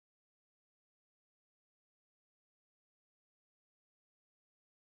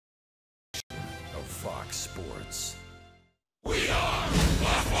Fox Sports. We are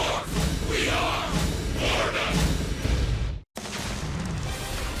Baltimore. We are Florida.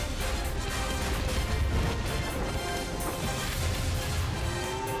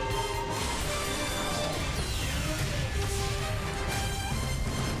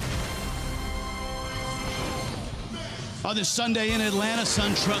 On this Sunday in Atlanta,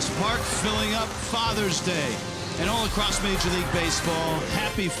 SunTrust Park filling up Father's Day. And all across Major League Baseball,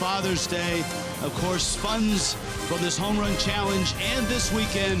 happy Father's Day. Of course, funds from this home run challenge and this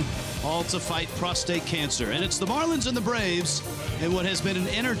weekend, all to fight prostate cancer. And it's the Marlins and the Braves in what has been an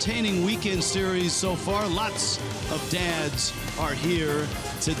entertaining weekend series so far. Lots of dads are here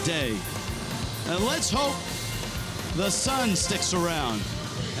today. And let's hope the sun sticks around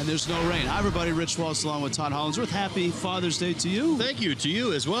and there's no rain. Hi, everybody. Rich Walsh along with Todd Hollinsworth. Happy Father's Day to you. Thank you. To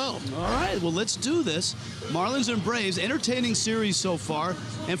you as well. All right. Well, let's do this. Marlins and Braves, entertaining series so far.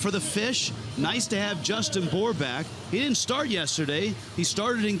 And for the Fish, nice to have Justin Bour back. He didn't start yesterday. He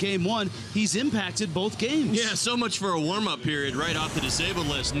started in Game 1. He's impacted both games. Yeah, so much for a warm-up period right off the disabled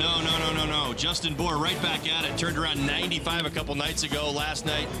list. No. Justin Bour right back at it. Turned around 95 a couple nights ago. Last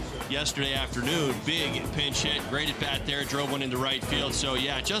night, yesterday afternoon, big pinch hit. Great at bat there. Drove one into right field. So,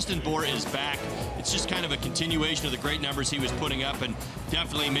 yeah, Justin Bour is back. It's just kind of a continuation of the great numbers he was putting up and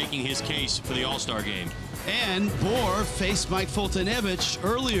definitely making his case for the All-Star game. And Bour faced Mike Foltynewicz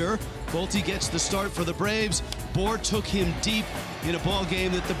earlier. Folty gets the start for the Braves. Bour took him deep in a ball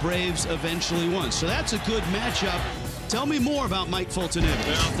game that the Braves eventually won. So that's a good matchup. Tell me more about Mike Foltynewicz.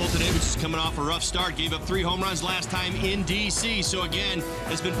 Well, Foltynewicz is coming off a rough start. Gave up 3 home runs last time in D.C. So, again,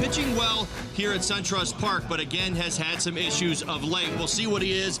 has been pitching well here at SunTrust Park, but, again, has had some issues of late. We'll see what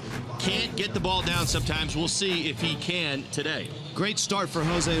he is. Can't get the ball down sometimes. We'll see if he can today. Great start for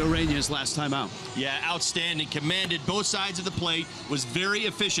Jose Ureña's last time out. Yeah, outstanding. Commanded both sides of the plate. Was very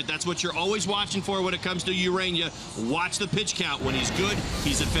efficient. That's what you're always watching for when it comes to Ureña. Watch the pitch count. When he's good,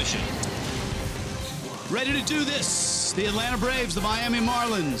 he's efficient. Ready to do this. The Atlanta Braves, the Miami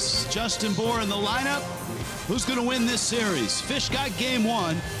Marlins. Justin Bour in the lineup. Who's going to win this series? Fish got Game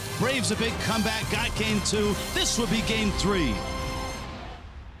 1. Braves a big comeback, got Game 2. This would be Game 3.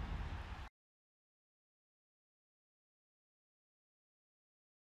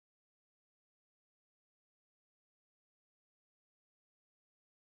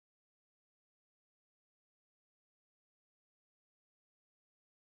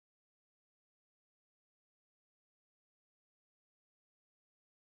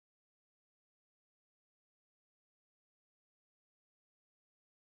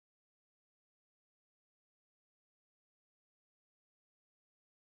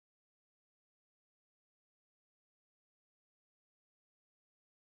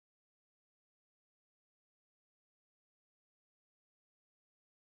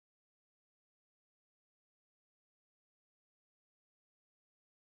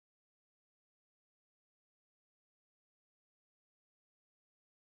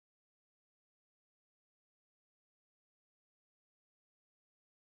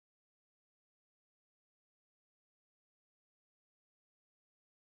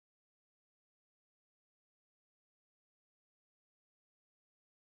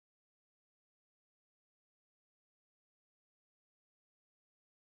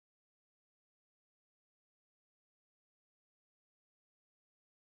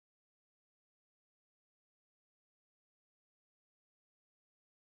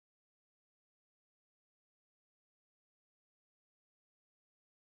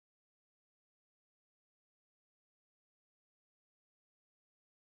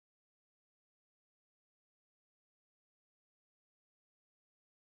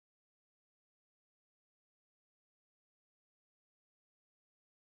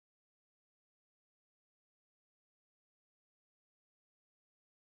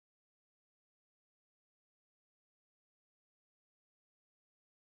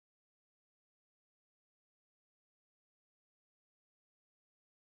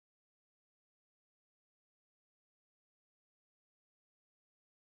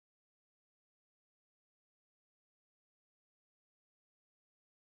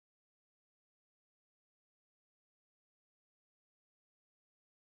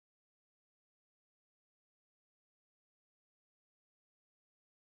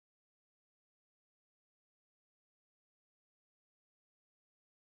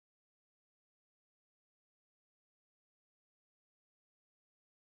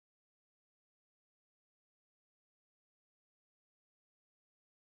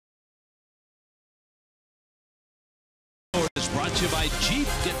 Is brought to you by Jeep.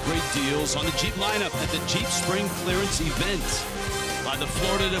 Get great deals on the Jeep lineup at the Jeep Spring Clearance Event by the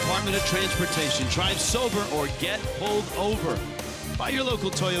Florida Department of Transportation. Drive sober or get pulled over. By your local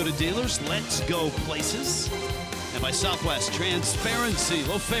Toyota dealers, let's go places. And by Southwest, transparency,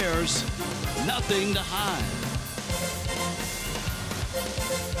 low fares, nothing to hide.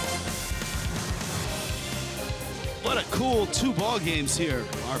 What a cool 2 ball games here.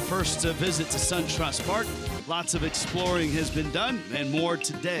 Our first visit to SunTrust Park. Lots of exploring has been done and more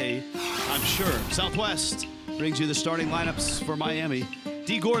today, I'm sure. Southwest brings you the starting lineups for Miami.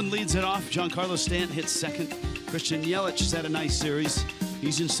 D. Gordon leads it off. Giancarlo Stanton hits second. Christian Yelich has had a nice series.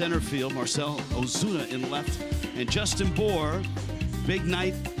 He's in center field. Marcell Ozuna in left. And Justin Bour, big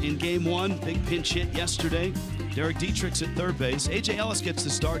night in game 1. Big pinch hit yesterday. Derek Dietrich's at third base. A.J. Ellis gets the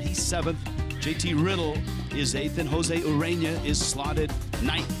start. He's 7th. J.T. Riddle is 8th. And Jose Urena is slotted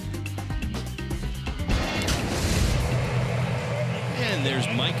 9th. And there's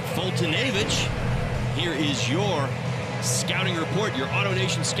Mike Foltynewicz. Here is your scouting report, your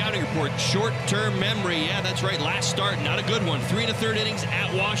AutoNation scouting report. Short-term memory. Yeah, that's right. Last start, not a good one. 3 1/3 innings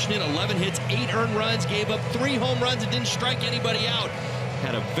at Washington. 11 hits, 8 earned runs. Gave up 3 home runs and didn't strike anybody out.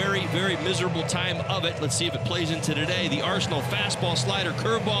 Had a very, very miserable time of it. Let's see if it plays into today. The arsenal: fastball, slider,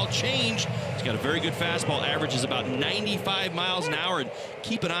 curveball, change. He's got a very good fastball. Averages about 95 miles an hour. And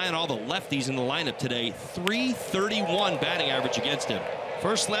keep an eye on all the lefties in the lineup today. .331 batting average against him.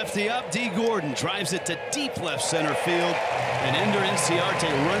 First lefty up, D. Gordon drives it to deep left center field, and Ender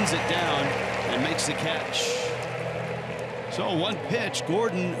Inciarte runs it down and makes the catch. So 1 pitch,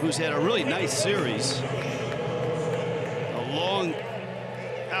 Gordon, who's had a really nice series, a long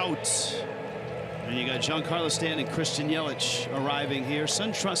out. And you got Giancarlo Stanton and Christian Yelich arriving here.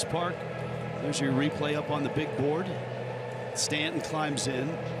 SunTrust Park. There's your replay up on the big board. Stanton climbs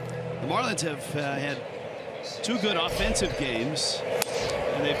in. The Marlins have had 2 good offensive games,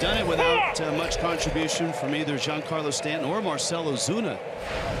 and they've done it without much contribution from either Giancarlo Stanton or Marcell Ozuna,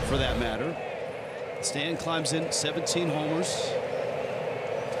 for that matter. Stanton climbs in, 17 homers.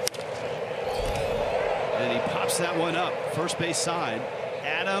 And he pops that one up, first base side.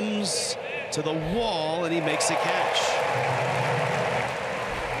 Adams to the wall, and he makes the catch.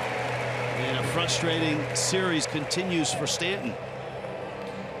 And a frustrating series continues for Stanton.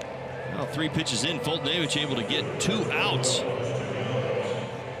 Well, 3 pitches in, Foltynewicz able to get 2 outs.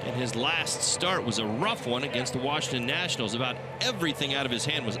 And his last start was a rough one against the Washington Nationals. About everything out of his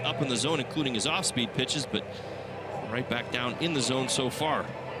hand was up in the zone, including his off-speed pitches, but right back down in the zone so far.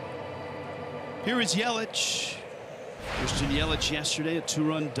 Here is Yelich. Christian Yelich yesterday, a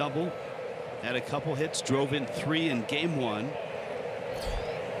 2-run double. Had a couple hits, drove in 3 in game 1.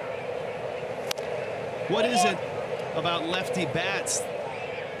 What is it about lefty bats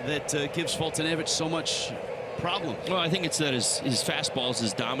that gives Foltynewicz so much problem? Well, I think it's that his fastball is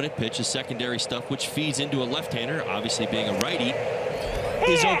his dominant pitch, his secondary stuff, which feeds into a left-hander. Obviously, being a righty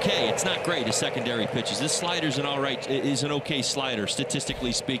is okay. It's not great, his secondary pitches. This slider's an an okay slider,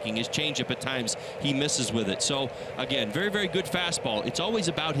 statistically speaking. His changeup at times, he misses with it. So, again, very, very good fastball. It's always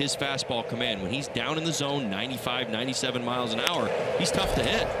about his fastball command. When he's down in the zone, 95, 97 miles an hour, he's tough to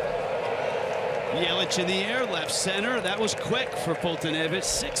hit. Yelich in the air, left center. That was quick for Foltynewicz.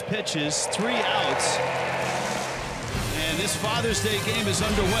 6 pitches, 3 outs. And this Father's Day game is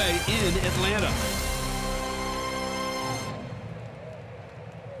underway in Atlanta.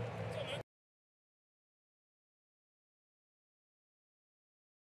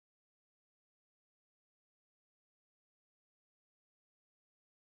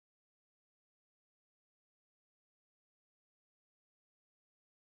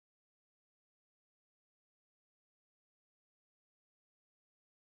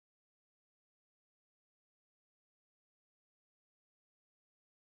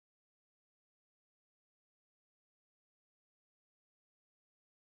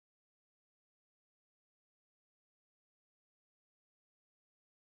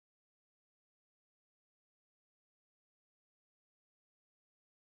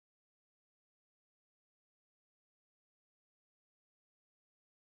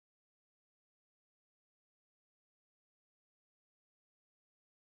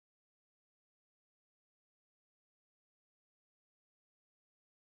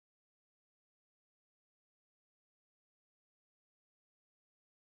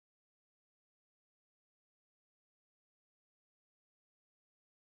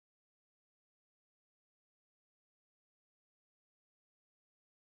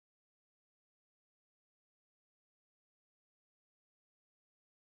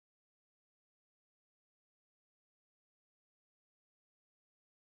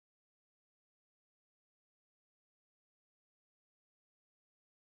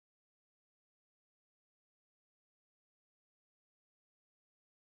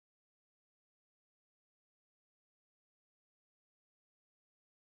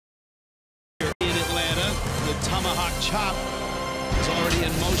 chop is already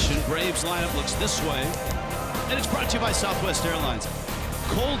in motion. Braves lineup looks this way. And it's brought to you by Southwest Airlines.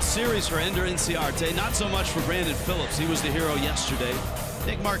 Cold series for Ender Inciarte. Not so much for Brandon Phillips. He was the hero yesterday.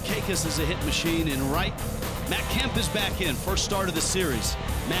 Nick Markakis is a hit machine in right. Matt Kemp is back in. First start of the series.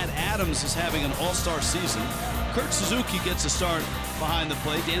 Matt Adams is having an all-star season. Kurt Suzuki gets a start behind the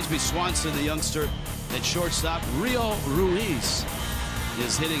plate. Dansby Swanson, the youngster at shortstop. Rio Ruiz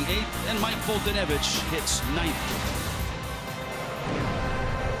is hitting 8th, and Mike Foltynewicz hits 9th.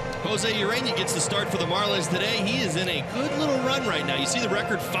 Jose Urena gets the start for the Marlins today. He is in a good little run right now. You see the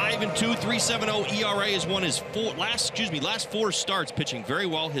record 5-2, 3.70 ERA has won his last 4 starts, pitching very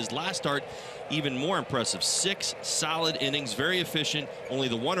well. His last start even more impressive. 6 solid innings, very efficient. Only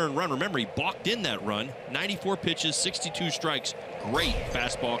the 1 earned run. Remember, he balked in that run. 94 pitches, 62 strikes. Great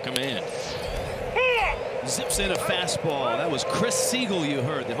fastball command. Zips in a fastball. That was Chris Siegel, you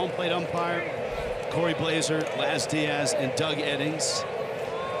heard, the home plate umpire. Corey Blazer, Laz Diaz, and Doug Eddings.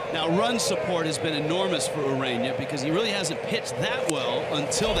 Now, run support has been enormous for Urena because he really hasn't pitched that well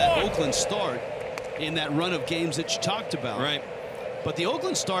until that Oakland start in that run of games that you talked about. Right. But the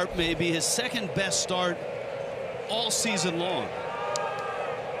Oakland start may be his second best start all season long.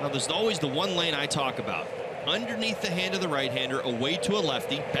 Now, there's always the one lane I talk about. Underneath the hand of the right-hander, away to a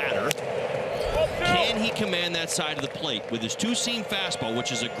lefty, batter. Can he command that side of the plate with his 2-seam fastball,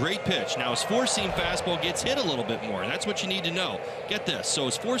 which is a great pitch? Now, his 4-seam fastball gets hit a little bit more. That's what you need to know. Get this. So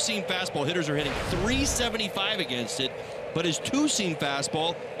his 4-seam fastball, hitters are hitting 375 against it, but his 2-seam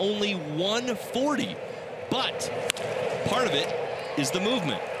fastball, only 140. But part of it is the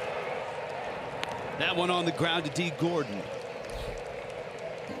movement. That one on the ground to D. Gordon.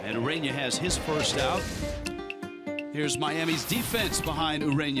 And Urena has his first out. Here's Miami's defense behind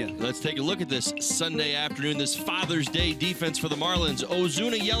Urena. Let's take a look at this Sunday afternoon, this Father's Day defense for the Marlins.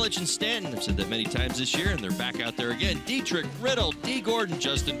 Ozuna, Yelich, and Stanton. I've said that many times this year, and they're back out there again. Dietrich, Riddle, D. Gordon,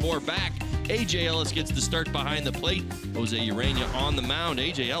 Justin Moore back. A.J. Ellis gets the start behind the plate. Jose Urena on the mound.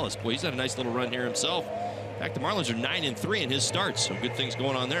 A.J. Ellis, boy, he's had a nice little run here himself. In fact, the Marlins are 9-3 in his starts, so good things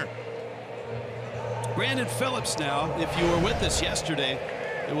going on there. Brandon Phillips now, if you were with us yesterday,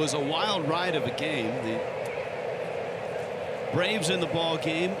 it was a wild ride of a game. The Braves in the ball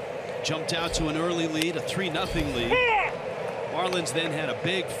game jumped out to an early lead, a 3-0 lead. Marlins then had a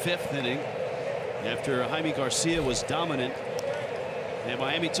big 5th inning after Jaime Garcia was dominant, and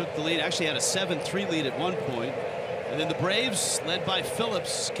Miami took the lead. Actually had a 7-3 lead at one point, and then the Braves, led by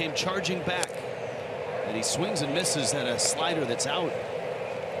Phillips, came charging back, and he swings and misses at a slider that's out.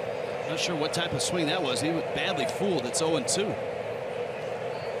 Not sure what type of swing that was. He was badly fooled. It's 0-2.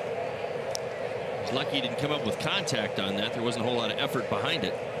 Lucky he didn't come up with contact on that. There wasn't a whole lot of effort behind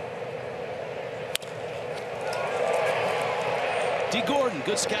it. D. Gordon,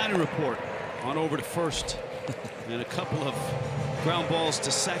 good scouting report. On over to first. And a couple of ground balls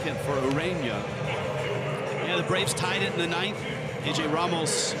to second for Urena. Yeah, the Braves tied it in the 9th. A.J.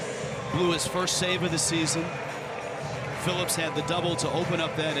 Ramos blew his first save of the season. Phillips had the double to open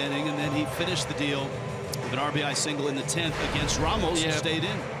up that inning, and then he finished the deal with an RBI single in the 10th against Ramos, who stayed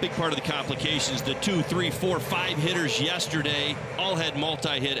in. Big part of the complications, the 2, 3, 4, 5 hitters yesterday all had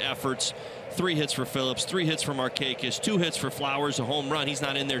multi-hit efforts. 3 hits for Phillips, 3 hits for Markakis, 2 hits for Flowers, a home run. He's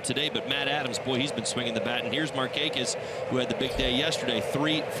not in there today, but Matt Adams, boy, he's been swinging the bat. And here's Markakis, who had the big day yesterday,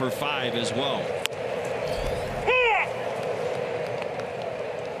 3 for 5 as well.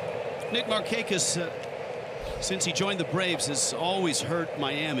 Nick Markakis, since he joined the Braves, has always hurt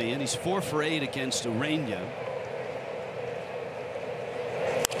Miami, and he's 4 for 8 against Urena.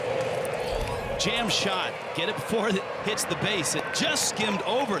 Jam shot, get it before it hits the base. It just skimmed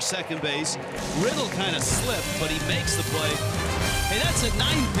over second base. Riddle kind of slipped, but he makes the play. Hey, that's a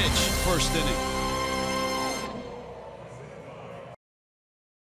 9-pitch first inning.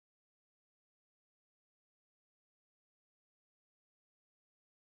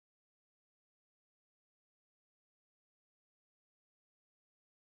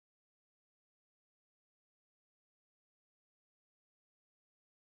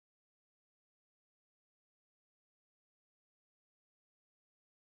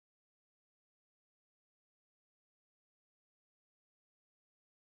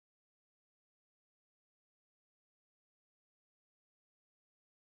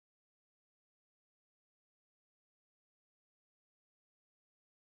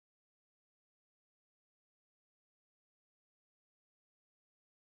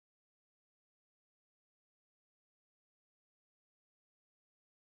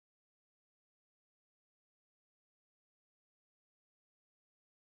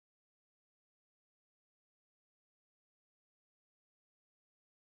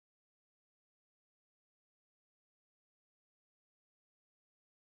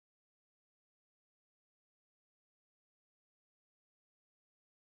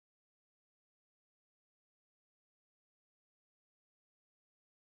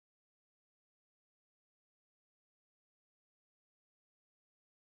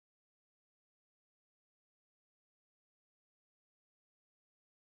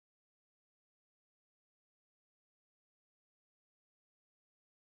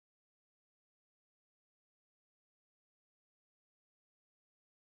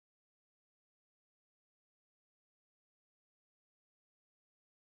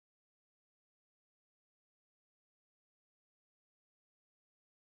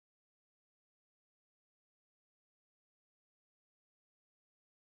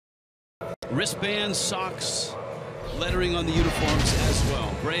 Wristbands, socks, lettering on the uniforms as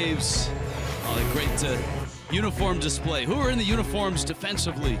well. Braves, a great uniform display. Who are in the uniforms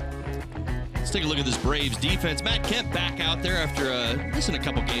defensively? Let's take a look at this Braves defense. Matt Kemp back out there after missing a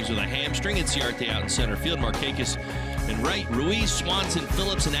couple games with a hamstring. Cincinnati out in center field. Markakis and right. Ruiz, Swanson,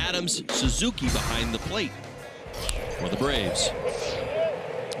 Phillips, and Adams. Suzuki behind the plate for the Braves.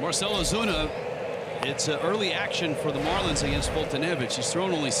 Marcell Ozuna, it's early action for the Marlins against Foltynewicz. He's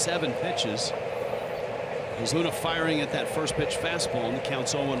thrown only 7 pitches. Ozuna firing at that first pitch fastball, and the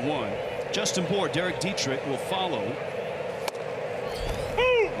count's 0-1. Justin Bour, Derek Dietrich will follow.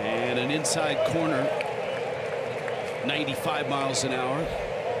 And an inside corner, 95 miles an hour.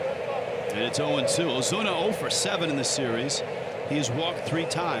 And it's 0-2. Ozuna 0 for 7 in the series. He has walked 3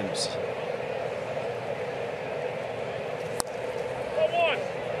 times.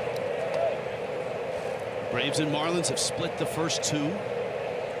 Braves and Marlins have split the first 2.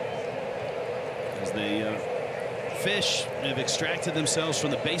 As the Fish have extracted themselves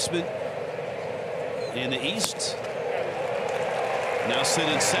from the basement in the East. Now sit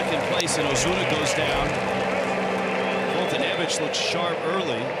in second place, and Ozuna goes down. Foltynewicz looks sharp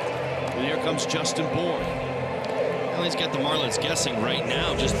early, and here comes Justin Bour. Well, he's got the Marlins guessing right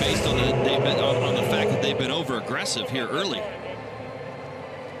now, just based on the fact that they've been over aggressive here early.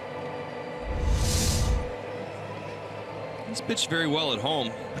 He's pitched very well at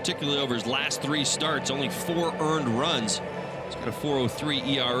home, particularly over his last 3 starts. Only 4 earned runs. He's got a 4.03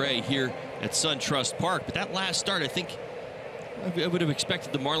 ERA here at SunTrust Park. But that last start, I think I would have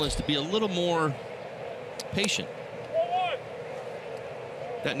expected the Marlins to be a little more patient.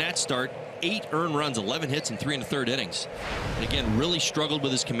 That Nats start, 8 earned runs, 11 hits in 3 1/3 innings. And again, really struggled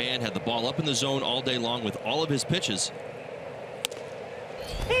with his command, had the ball up in the zone all day long with all of his pitches.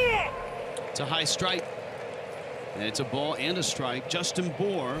 It's a high strike. And it's a ball and a strike. Justin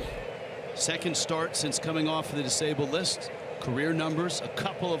Bour, second start since coming off the disabled list. Career numbers, a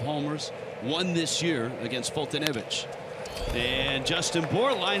couple of homers, 1 this year against Foltynewicz. And Justin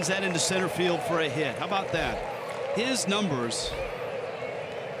Bour lines that into center field for a hit. How about that? His numbers,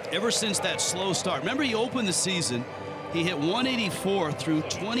 ever since that slow start. Remember, he opened the season, he hit 184 through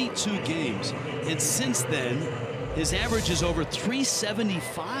 22 games. And since then, his average is over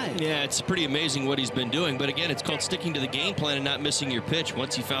 375. Yeah, it's pretty amazing what he's been doing. But again, it's called sticking to the game plan and not missing your pitch.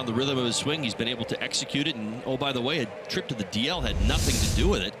 Once he found the rhythm of his swing, he's been able to execute it. And oh, by the way, a trip to the DL had nothing to do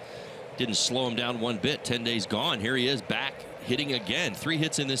with it. Didn't slow him down one bit. 10 days gone. Here he is back hitting again. 3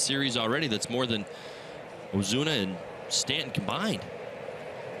 hits in this series already. That's more than Ozuna and Stanton combined.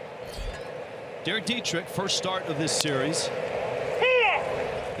 Derek Dietrich, first start of this series.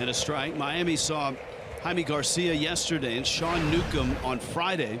 And a strike. Miami saw Jaime Garcia yesterday and Sean Newcomb on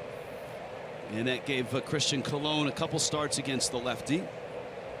Friday. And that gave Christian Colon a couple starts against the lefty.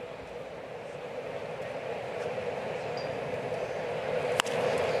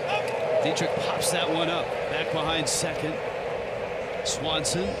 Dietrich pops that one up. Back behind second.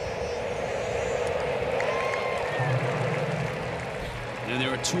 Swanson. And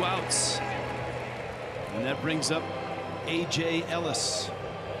there are 2 outs. And that brings up A.J. Ellis.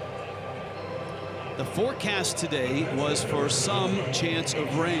 The forecast today was for some chance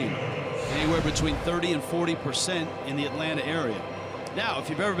of rain, anywhere between 30 and 40% in the Atlanta area. Now, if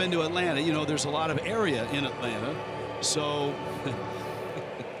you've ever been to Atlanta, you know there's a lot of area in Atlanta. So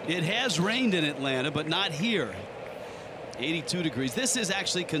it has rained in Atlanta, but not here. 82 degrees. This is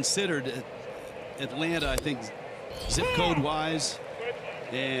actually considered Atlanta, I think, zip code wise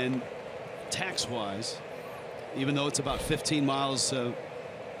and tax wise, even though it's about 15 miles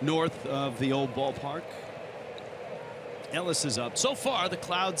north of the old ballpark. Ellis is up. So far, the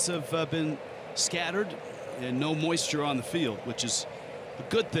clouds have been scattered and no moisture on the field, which is a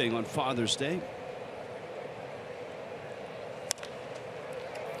good thing on Father's Day.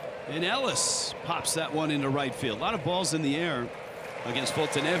 And Ellis pops that one into right field. A lot of balls in the air against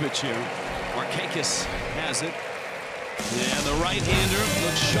Foltynewicz here. Markakis has it. And the right-hander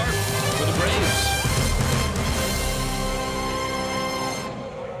looks sharp for the Braves.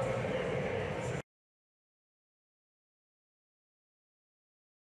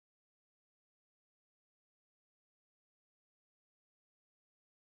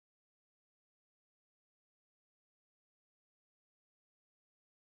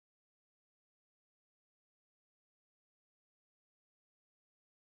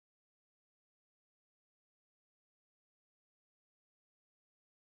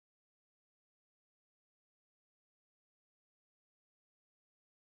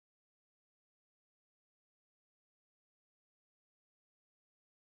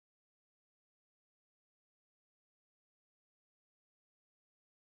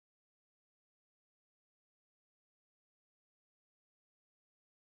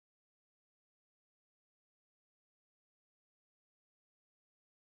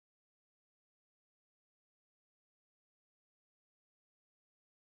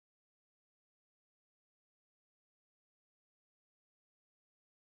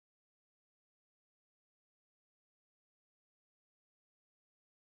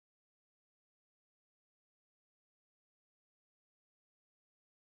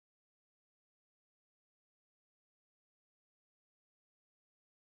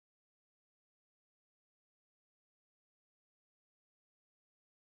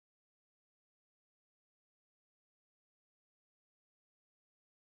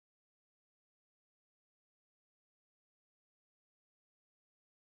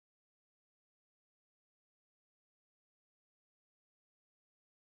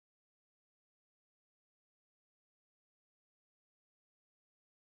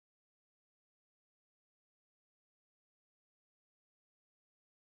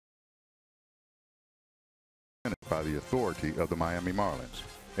 by the authority of the Miami Marlins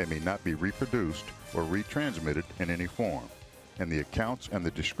and may not be reproduced or retransmitted in any form, and the accounts and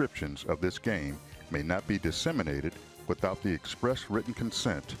the descriptions of this game may not be disseminated without the express written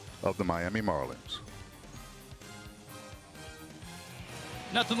consent of the Miami Marlins.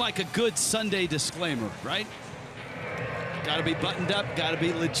 Nothing like a good Sunday disclaimer, right? Got to be buttoned up, got to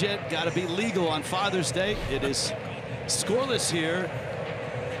be legit, got to be legal on Father's Day. It is scoreless here.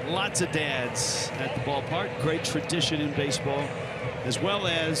 Lots of dads at the ballpark. Great tradition in baseball, as well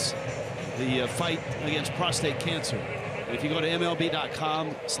as the fight against prostate cancer. And if you go to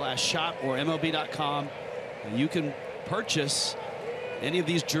MLB.com/shop or MLB.com, you can purchase any of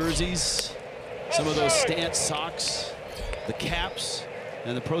these jerseys, some of those Stance socks, the caps,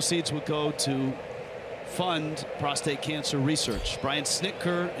 and the proceeds would go to fund prostate cancer research. Brian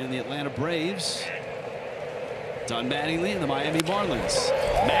Snitker in the Atlanta Braves. Don Mattingly in the Miami Marlins.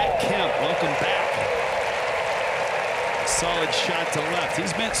 Matt Kemp, welcome back. Solid shot to left.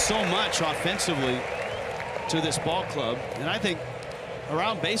 He's meant so much offensively to this ball club. And I think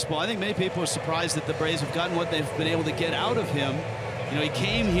around baseball, I think many people are surprised that the Braves have gotten what they've been able to get out of him. You know, he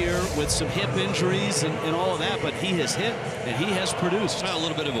came here with some hip injuries and all of that, but he has hit and he has produced. Well, a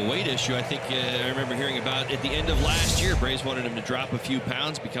little bit of a weight issue. I think I remember hearing about at the end of last year, Braves wanted him to drop a few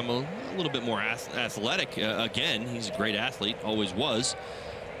pounds, become a little bit more athletic. Again, he's a great athlete, always was.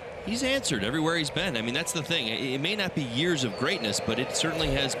 He's answered everywhere he's been. I mean, that's the thing. It may not be years of greatness, but it certainly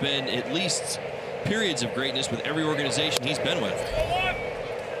has been at least periods of greatness with every organization he's been with.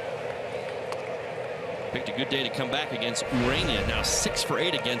 Picked a good day to come back against Urania. Now 6 for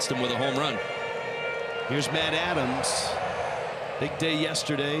 8 against him with a home run. Here's Matt Adams. Big day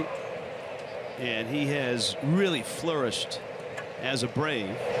yesterday, and he has really flourished as a Brave.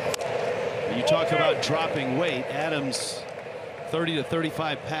 When you talk about dropping weight, Adams 30 to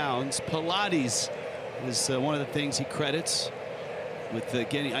 35 pounds. Pilates is one of the things he credits with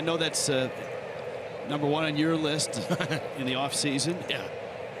getting. I know that's #1 on your list in the offseason. Yeah.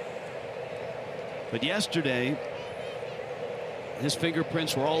 But yesterday, his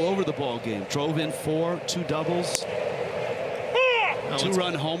fingerprints were all over the ball game. Drove in 4, 2 doubles,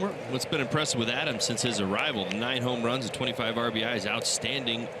 2-run homer. What's been impressive with Adams since his arrival, 9 home runs and 25 RBIs,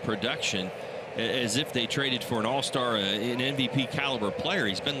 outstanding production, as if they traded for an all-star, an MVP caliber player.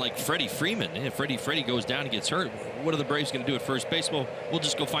 He's been like Freddie Freeman. If Freddie goes down and gets hurt, what are the Braves going to do at first base? Well, we'll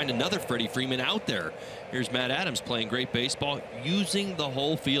just go find another Freddie Freeman out there. Here's Matt Adams playing great baseball, using the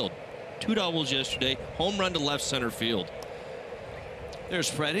whole field. 2 doubles yesterday, home run to left center field. There's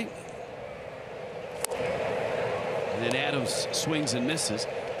Freddie. And then Adams swings and misses.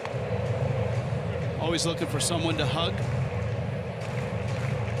 Always looking for someone to hug.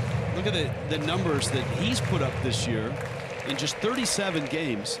 Look at the numbers that he's put up this year in just 37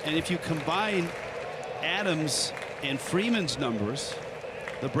 games. And if you combine Adams and Freeman's numbers,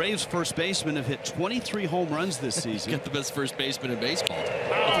 the Braves first basemen have hit 23 home runs this season. Got the best first baseman in baseball.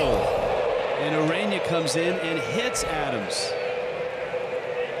 Oh. And Urania comes in and hits Adams.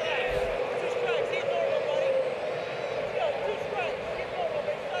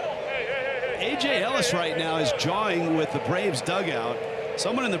 A.J. Ellis right now is jawing with the Braves dugout.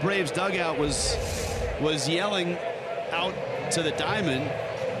 Someone in the Braves dugout was yelling out to the diamond.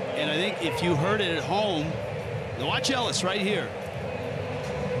 And I think if you heard it at home, watch Ellis right here.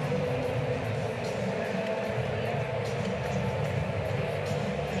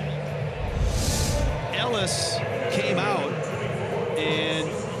 Ellis came out and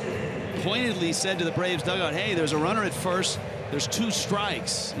pointedly said to the Braves dugout, hey, there's a runner at first. There's 2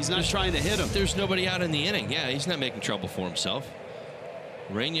 strikes. He's not trying to hit him. There's nobody out in the inning. Yeah, he's not making trouble for himself.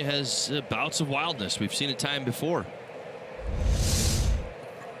 Urania has bouts of wildness. We've seen it time before.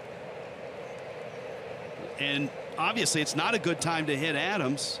 And obviously it's not a good time to hit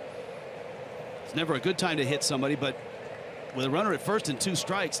Adams. It's never a good time to hit somebody, but with a runner at first and 2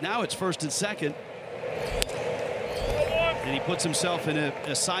 strikes, now it's first and second. And he puts himself in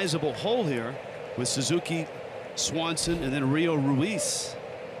a sizable hole here with Suzuki, Swanson, and then Rio Ruiz.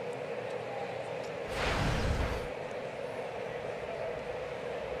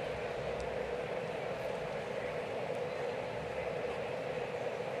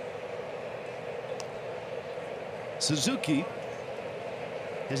 Suzuki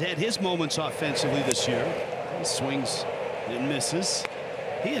has had his moments offensively this year. He swings and misses.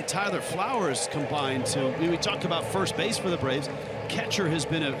 He and Tyler Flowers combined to, we talked about first base for the Braves. Catcher has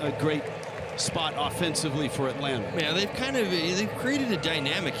been a great spot offensively for Atlanta. Yeah, they've created a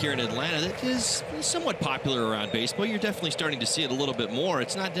dynamic here in Atlanta that is somewhat popular around baseball. You're definitely starting to see it a little bit more.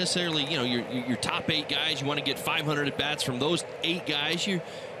 It's not necessarily, you know, your top 8 guys. You want to get 500 at bats from those 8 guys.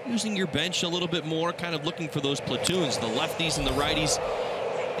 using your bench a little bit more, kind of looking for those platoons, the lefties and the righties.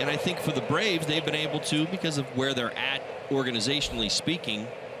 And I think for the Braves, they've been able to, because of where they're at organizationally speaking,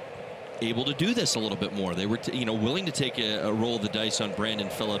 able to do this a little bit more. They were, willing to take a roll of the dice on Brandon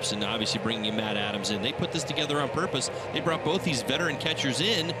Phillips and obviously bringing in Matt Adams in. They put this together on purpose. They brought both these veteran catchers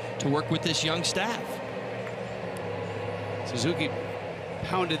in to work with this young staff. Suzuki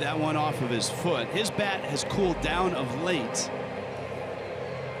pounded that one off of his foot. His bat has cooled down of late.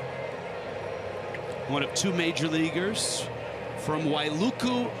 One of 2 major leaguers from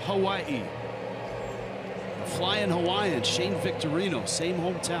Wailuku, Hawaii. Flying Hawaiian, Shane Victorino, same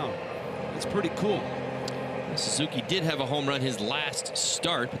hometown. That's pretty cool. Suzuki did have a home run his last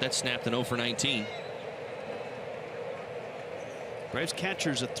start, but that snapped an 0 for 19. Braves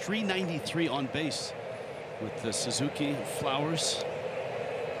catcher's a .393 on base with the Suzuki, Flowers.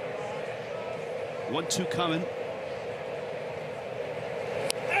 1-2 coming.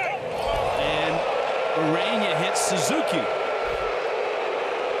 And Urania hits Suzuki.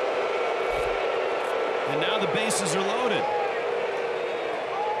 And now the bases are loaded.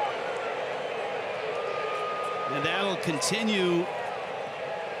 And that'll continue.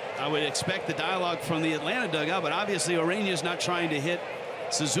 I would expect the dialogue from the Atlanta dugout, but obviously Urania's not trying to hit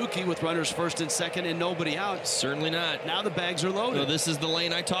Suzuki with runners first and second and nobody out. Certainly not. Now the bags are loaded. No, this is the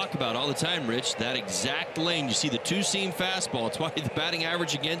lane I talk about all the time, Rich. That exact lane. You see the 2-seam fastball. It's why the batting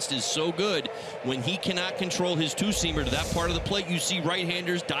average against is so good. When he cannot control his 2-seamer to that part of the plate, you see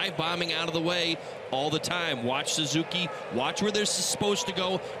right-handers dive bombing out of the way all the time. Watch Suzuki. Watch where they're supposed to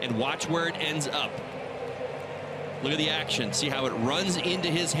go and watch where it ends up. Look at the action. See how it runs into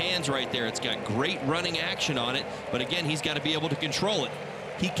his hands right there. It's got great running action on it. But again, he's got to be able to control it.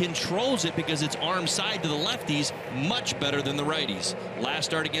 He controls it because it's arm side to the lefties much better than the righties. Last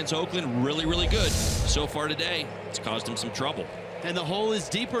start against Oakland, really, really good. So far today, it's caused him some trouble. And the hole is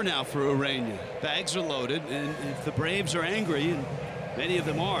deeper now for Urania. Bags are loaded, and if the Braves are angry, and many of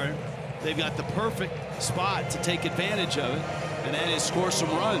them are, they've got the perfect spot to take advantage of it, and that is score some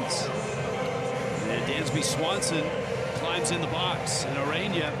runs. And Dansby Swanson climbs in the box, and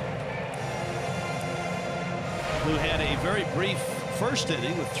Urania, who had a very brief first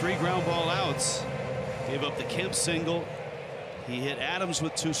inning with 3 ground ball outs, gave up the Kemp single. He hit Adams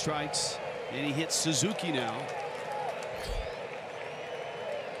with 2 strikes, and he hit Suzuki now.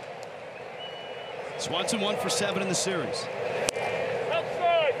 Swanson 1 for 7 in the series.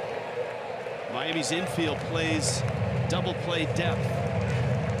 Miami's infield plays double play depth.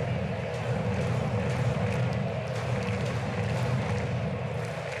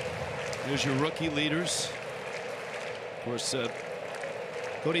 Here's your rookie leaders. Of course,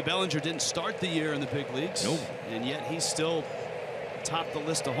 Cody Bellinger didn't start the year in the big leagues. Nope. And yet he's still topped the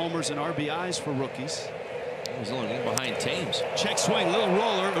list of homers and RBIs for rookies. He's only one behind Thames. Check swing, little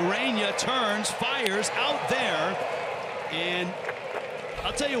roller. Urania turns, fires out there. And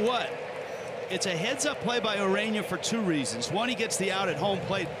I'll tell you what, it's a heads-up play by Urania for 2 reasons. One, he gets the out at home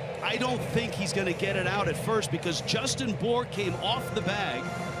plate. I don't think he's going to get it out at first because Justin Bour came off the bag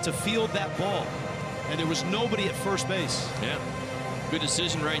to field that ball. And there was nobody at first base. Yeah. Good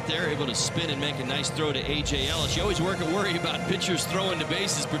decision right there. Able to spin and make a nice throw to AJ Ellis. You always worry about pitchers throwing to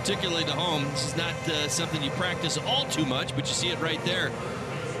bases, particularly to home. This is not something you practice all too much, but you see it right there.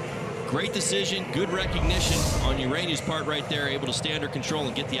 Great decision, good recognition on Urania's part right there. Able to stay under control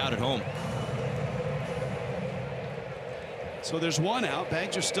and get the out at home. So there's 1 out.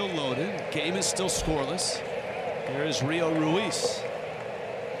 Bags are still loaded. Game is still scoreless. There is Rio Ruiz.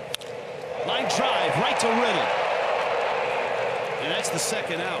 Line drive right to Riddle. And that's the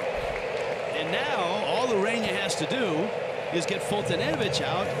 2nd out. And now all Urania has to do is get Fulton-Evich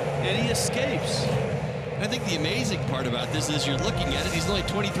out, and he escapes. I think the amazing part about this is you're looking at it. He's only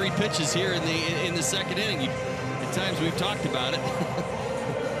 23 pitches here in the 2nd inning. At times we've talked about it.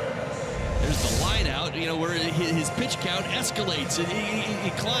 There's the line out, where his pitch count escalates and he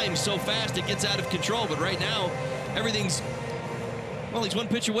climbs so fast it gets out of control. But right now, everything's, well, he's 1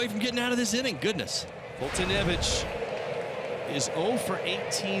 pitch away from getting out of this inning. Goodness. Fulton-Evich is 0 for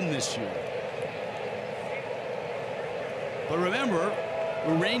 18 this year. But remember,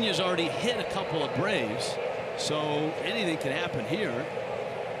 Urania's already hit a couple of Braves, so anything can happen here.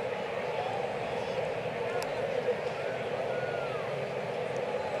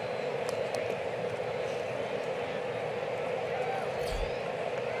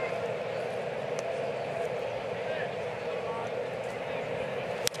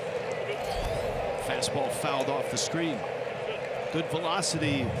 Fastball fouled off the screen. Good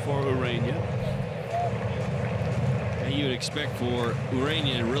velocity for Urania. And you would expect for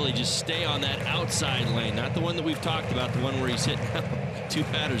Urania to really just stay on that outside lane, not the one that we've talked about, the one where he's hitting two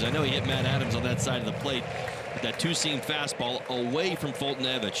batters. I know he hit Matt Adams on that side of the plate, but that two-seam fastball away from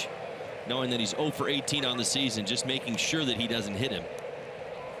Foltynewicz, knowing that he's 0 for 18 on the season, just making sure that he doesn't hit him.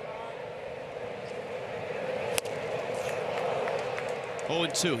 Oh,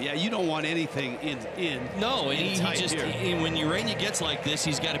 and 2. Yeah, you don't want anything in. No, and when Urania gets like this,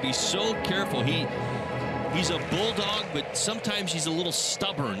 he's got to be so careful. He's a bulldog, but sometimes he's a little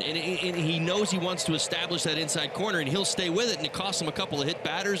stubborn, and he knows he wants to establish that inside corner, and he'll stay with it, and it costs him a couple of hit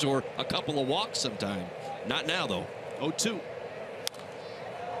batters or a couple of walks sometime. Not now, though. 0-2.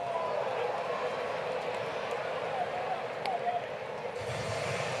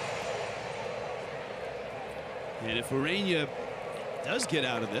 And if Urania does get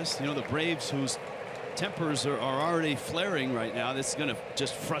out of this, you know, the Braves, whose tempers are already flaring right now, this is going to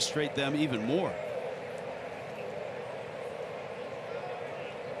just frustrate them even more.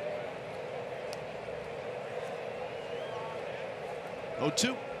 Oh,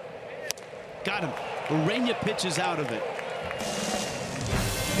 2. Got him. Urania pitches out of it.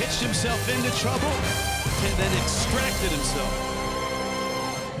 Pitched himself into trouble and then extracted himself.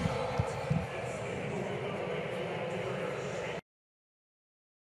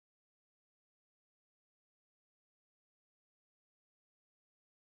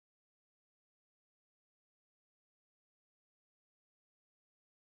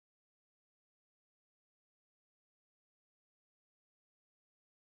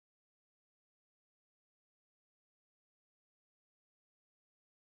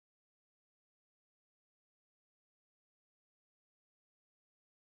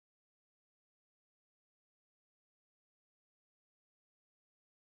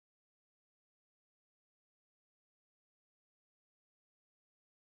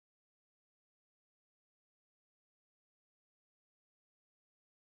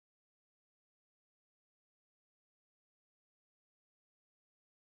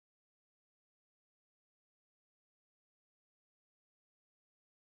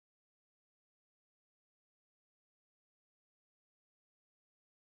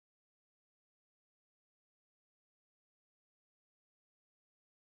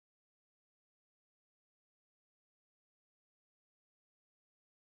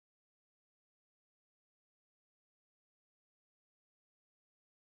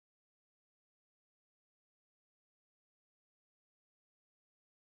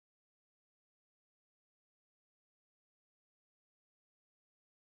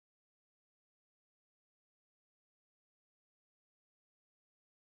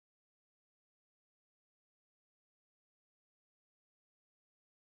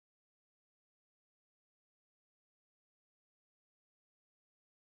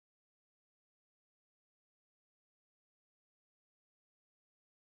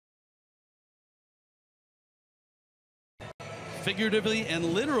 Figuratively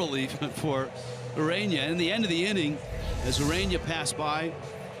and literally for Urania. In the end of the inning, as Urania passed by,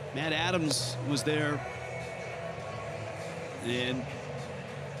 Matt Adams was there, and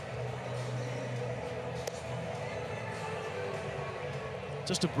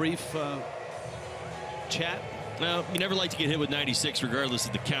just a brief chat. Well, you never like to get hit with 96 regardless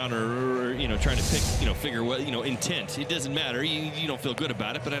of the counter, or you know, trying to pick, you know, figure what, you know, intent. It doesn't matter. You don't feel good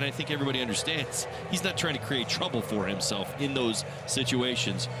about it, but I think everybody understands he's not trying to create trouble for himself in those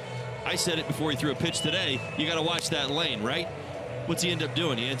situations. I said it before he threw a pitch today. You got to watch that lane, right? What's he end up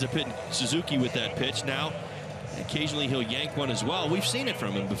doing? He ends up hitting Suzuki with that pitch. Now, occasionally he'll yank one as well. We've seen it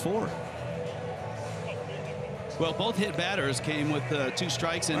from him before. Well, both hit batters came with 2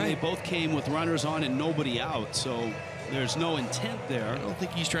 strikes, and they both came with runners on and nobody out. So there's no intent there. I don't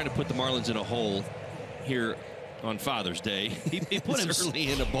think he's trying to put the Marlins in a hole here on Father's Day. He put him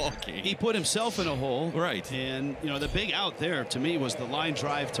early in a ball game. He put himself in a hole. Right. And, you know, the big out there to me was the line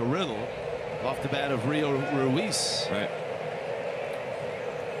drive to Riddle off the bat of Rio Ruiz. Right.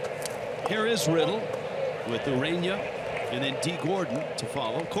 Here is Riddle with Urania and then D. Gordon to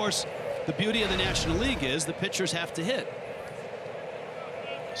follow. Of course, the beauty of the National League is the pitchers have to hit.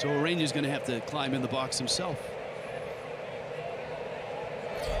 So Urania's going to have to climb in the box himself.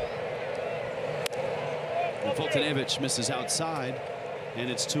 And Foltynewicz misses outside, and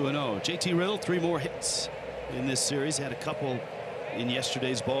it's 2-0. JT Riddle, 3 more hits in this series. Had a couple in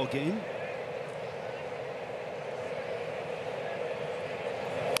yesterday's ball game.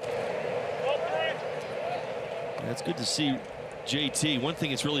 That's good to see JT. One thing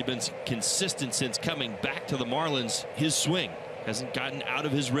that's really been consistent since coming back to the Marlins, his swing hasn't gotten out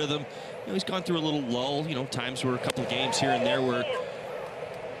of his rhythm. You know, he's gone through a little lull, you know, times where a couple of games here and there where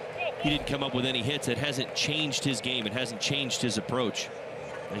he didn't come up with any hits. It hasn't changed his game. It hasn't changed his approach.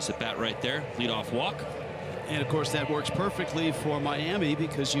 Nice at bat right there. Leadoff walk. And of course that works perfectly for Miami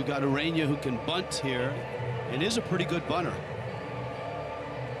because you got Urania who can bunt here and is a pretty good bunter.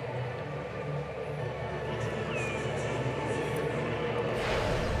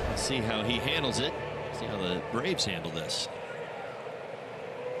 Let's see how he handles it. See how the Braves handle this.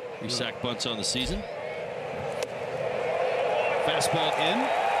 3 sack bunts on the season. Fastball in.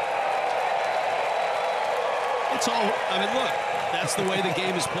 It's all, I mean, look, that's the way the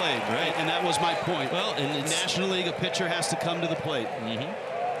game is played, right? And that was my point. Well, in the National League, a pitcher has to come to the plate.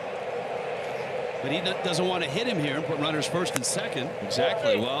 But he doesn't want to hit him here and put runners first and second.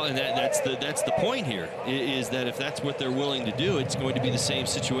 Exactly. Well, and that's the point here, is that if that's what they're willing to do, it's going to be the same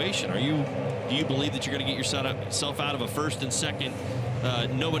situation. Do you believe that you're going to get yourself out of a first and second,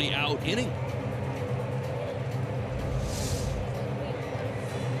 nobody out inning?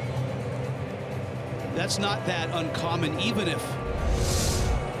 That's not that uncommon, even if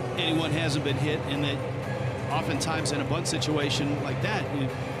anyone hasn't been hit, and that oftentimes in a bunt situation like that,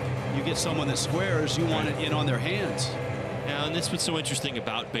 you get someone that squares, you want it in on their hands. Now, and that's what's so interesting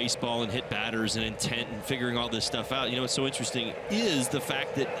about baseball and hit batters and intent and figuring all this stuff out. You know what's so interesting is the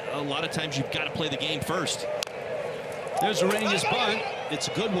fact that a lot of times you've got to play the game first. There's Urania's bunt. It's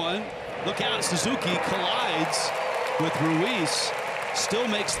a good one. Look out, Suzuki collides with Ruiz, still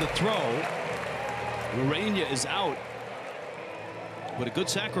makes the throw. Urania is out, but a good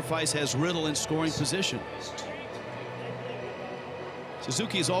sacrifice has Riddle in scoring position.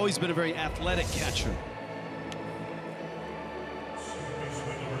 Suzuki has always been a very athletic catcher.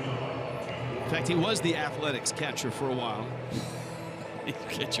 In fact, he was the athletics catcher for a while. You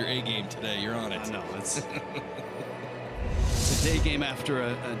get your A game today. You're on it. I know. It's a day game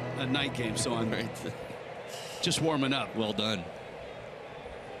after a night game, so I'm just warming up. Well done.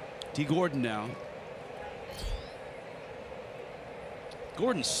 D. Gordon now.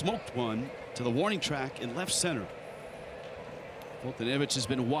 Gordon smoked one to the warning track in left center. Foltynewicz has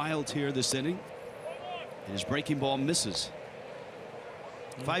been wild here this inning, and his breaking ball misses.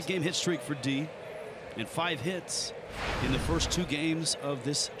 5-game hit streak for D, and 5 hits in the first 2 games of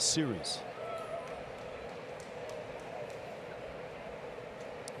this series.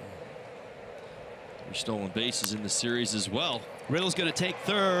 Three stolen bases in the series as well. Riddle's going to take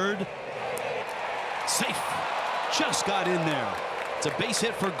third. Safe. Just got in there. It's a base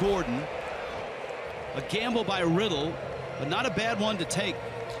hit for Gordon. A gamble by Riddle, but not a bad one to take.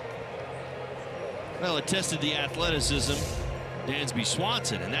 Well, it tested the athleticism, Dansby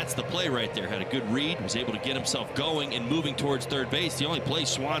Swanson, and that's the play right there. Had a good read, was able to get himself going and moving towards third base. The only play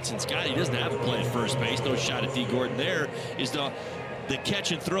Swanson's got, he doesn't have a play at first base. No shot at D. Gordon there. Is the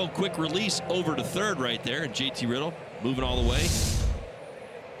catch and throw quick release over to third right there, and JT Riddle moving all the way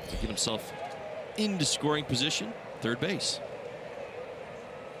to get himself into scoring position, third base.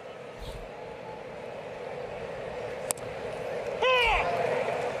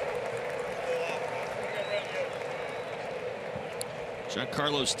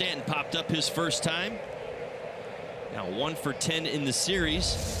 Giancarlo Stanton popped up his first time. Now 1 for 10 in the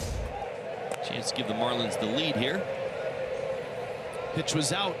series. Chance to give the Marlins the lead here. Pitch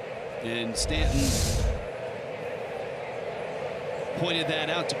was out, and Stanton pointed that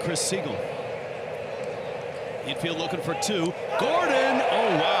out to Chris Siegel. Infield looking for 2. Gordon!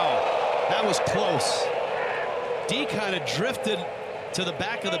 Oh, wow. That was close. D kind of drifted to the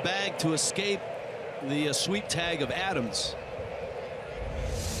back of the bag to escape the sweep tag of Adams.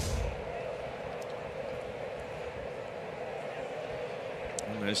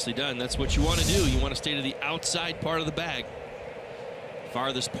 Nicely done. That's what you want to do. You want to stay to the outside part of the bag.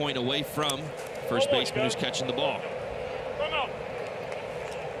 Farthest point away from first baseman who's catching the ball.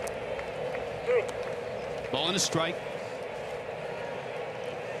 Ball and a strike.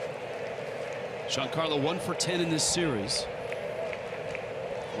 Giancarlo 1 for 10 in this series.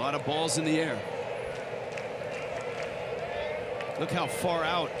 A lot of balls in the air. Look how far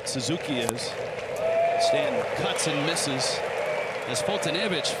out Suzuki is. Stanton cuts and misses as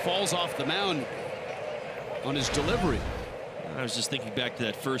Foltynewicz falls off the mound on his delivery. I was just thinking back to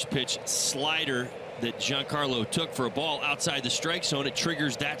that first pitch slider that Giancarlo took for a ball outside the strike zone. It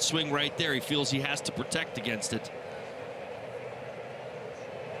triggers that swing right there. He feels he has to protect against it.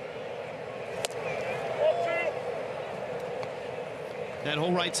 That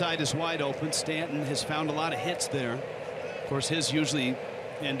whole right side is wide open. Stanton has found a lot of hits there. Of course, his usually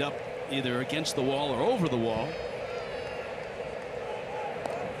end up either against the wall or over the wall.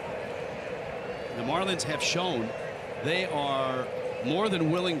 The Marlins have shown they are more than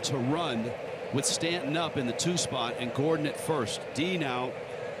willing to run with Stanton up in the 2 spot and Gordon at first. D now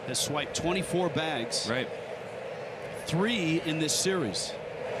has swiped 24 bags. Right. 3 in this series.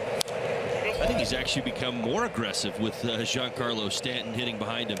 I think he's actually become more aggressive with Giancarlo Stanton hitting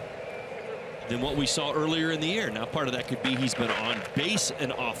behind him than what we saw earlier in the year. Now, part of that could be he's been on base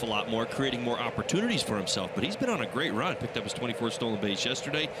an awful lot more, creating more opportunities for himself, but he's been on a great run. Picked up his 24th stolen base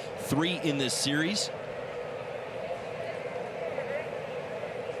yesterday, 3 in this series.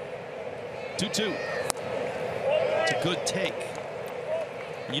 2-2. It's a good take.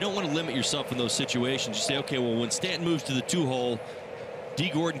 You don't want to limit yourself in those situations. You say, okay, well, when Stanton moves to the 2-hole, D.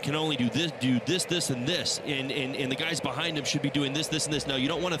 Gordon can only do this, and this, and the guys behind him should be doing this, and this. No, you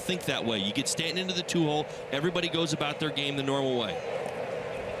don't want to think that way. You get Stanton into the 2-hole, everybody goes about their game the normal way.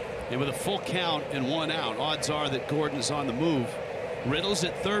 And with a full count and 1 out, odds are that Gordon's on the move. Riddle's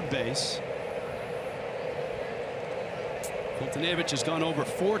at third base. Fultonevich has gone over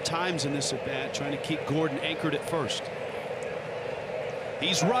 4 times in this at-bat, trying to keep Gordon anchored at first.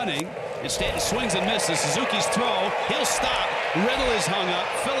 He's running, and Stanton swings and misses. Suzuki's throw, he'll stop. Riddle is hung up.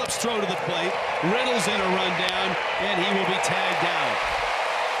 Phillips' throw to the plate. Riddle's in a rundown, and he will be tagged out.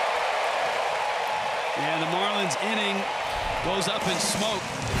 And the Marlins inning goes up in smoke.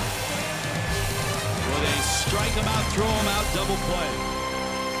 Where they strike him out, throw him out, double play.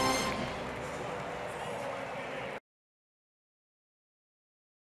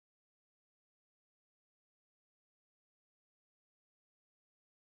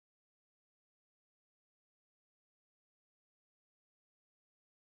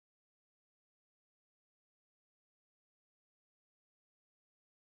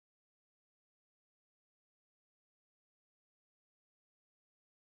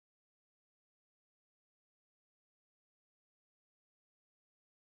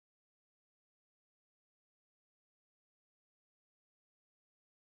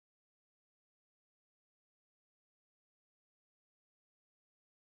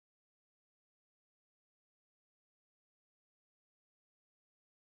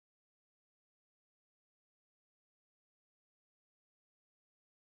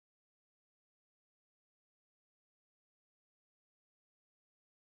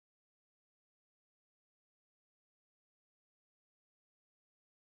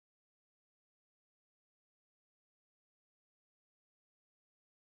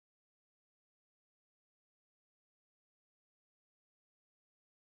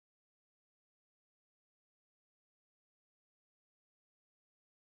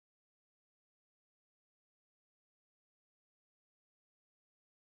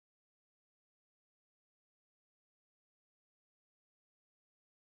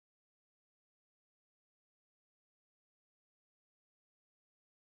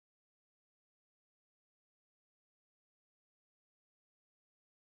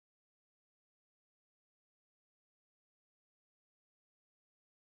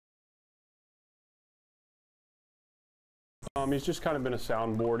 He's just kind of been a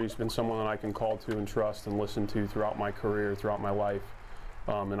soundboard. He's been someone that I can call to and trust and listen to throughout my career, throughout my life.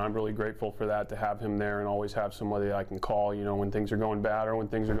 And I'm really grateful for that, to have him there and always have somebody that I can call, you know, when things are going bad or when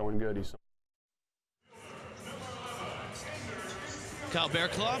things are going good. Kyle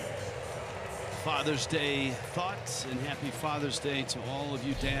Bearclaw, Father's Day thoughts, and happy Father's Day to all of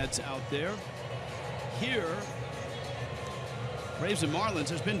you dads out there. Here, Braves and Marlins,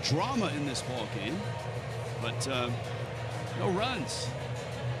 there's been drama in this ball game, but no runs.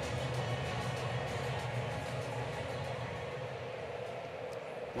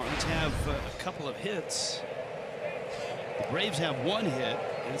 Marlins have a couple of hits. The Braves have 1 hit,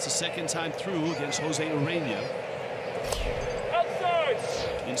 and it's the second time through against Jose Urena.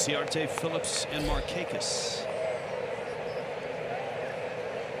 Inciarte, Phillips, and Markakis.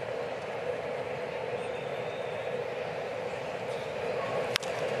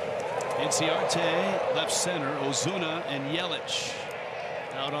 Inciarte, left center, Ozuna and Yelich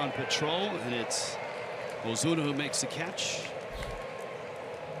out on patrol, and it's Ozuna who makes the catch.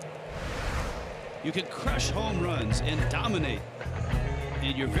 You can crush home runs and dominate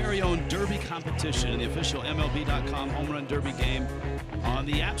in your very own Derby competition in the official MLB.com Home Run Derby game on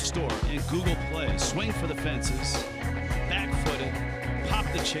the App Store and Google Play. Swing for the fences, back-footed,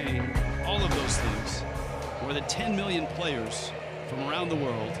 pop the chain, all of those things. More than 10 million players from around the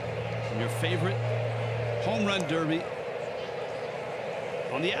world in your favorite Home Run Derby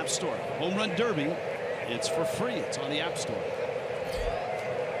on the App Store. Home Run Derby, it's for free. It's on the App Store.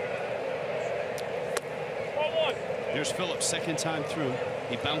 Here's Phillips, second time through.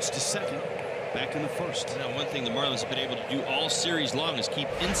 He bounced to second, back in the first. Now, one thing the Marlins have been able to do all series long is keep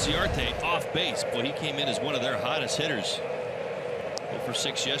Inciarte off base. Boy, he came in as one of their hottest hitters. 0 for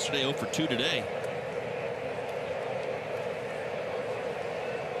 6 yesterday, 0 for 2 today.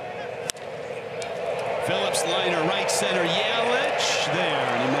 Phillips liner, right center, Yelich there,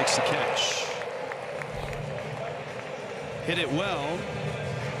 and he makes the catch. hit it well.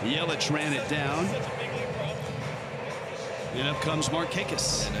 Yelich ran it down. And up comes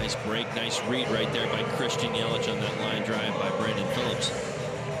Markakis. A nice break, nice read right there by Christian Yelich on that line drive by Brandon Phillips.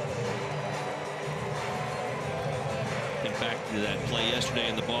 Think back to that play yesterday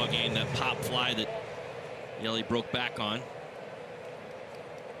in the ball game, that pop fly that Yelich broke back on.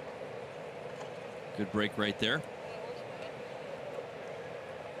 Good break right there.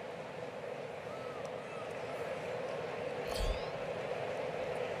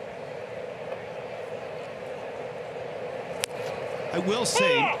 I will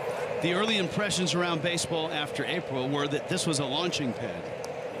say the early impressions around baseball after April were that this was a launching pad.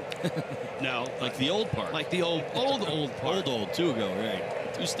 Now, like the old park. Like the old park. Old, two ago,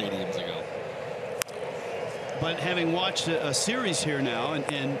 right? 2 stadiums ago. But having watched a series here now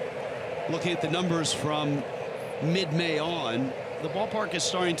and looking at the numbers from mid-May on, the ballpark is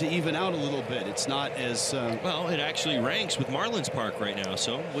starting to even out a little bit. It's not as well, it actually ranks with Marlins Park right now.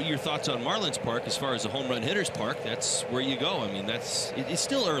 So what are your thoughts on Marlins Park as far as the home run hitters park? That's where you go. I mean, it's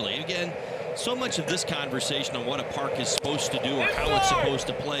still early. Again, so much of this conversation on what a park is supposed to do or how it's supposed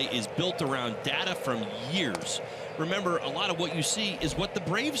to play is built around data from years. Remember, a lot of what you see is what the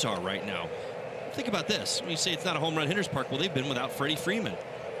Braves are right now. Think about this. When you say it's not a home run hitters park, well, they've been without Freddie Freeman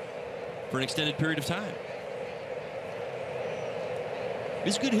for an extended period of time.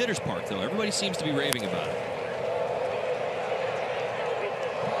 It's a good hitters park, though. Everybody seems to be raving about it.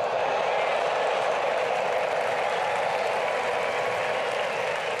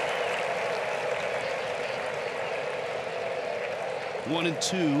 One and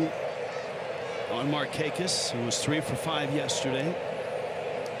two on Markakis, who was 3 for 5 yesterday.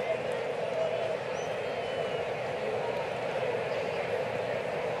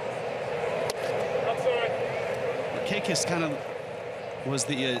 Markakis kind of was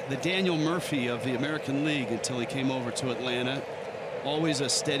the Daniel Murphy of the American League until he came over to Atlanta. Always a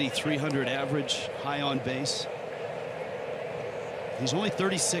steady 300 average, high on base. He's only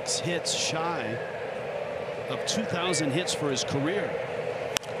 36 hits shy of 2,000 hits for his career.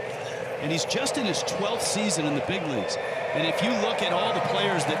 And he's just in his 12th season in the big leagues. And if you look at all the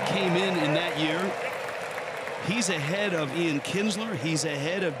players that came in that year, he's ahead of Ian Kinsler. He's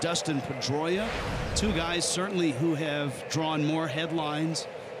ahead of Dustin Pedroia. 2 guys certainly who have drawn more headlines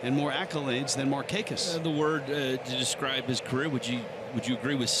and more accolades than Markakis. The word to describe his career, would you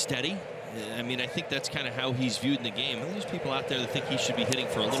agree with steady? I mean, I think that's kind of how he's viewed in the game. And there's people out there that think he should be hitting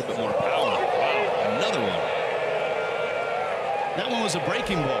for a little bit more power. Wow, another one. That one was a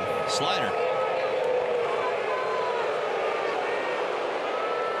breaking ball. Slider.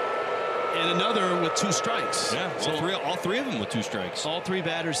 And another with 2 strikes. Yeah, so all three of them with 2 strikes. All 3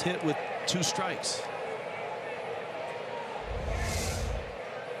 batters hit with 2 strikes.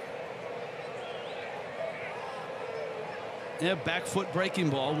 Yeah, back foot breaking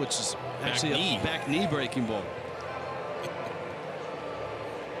ball, which is actually a back knee breaking ball.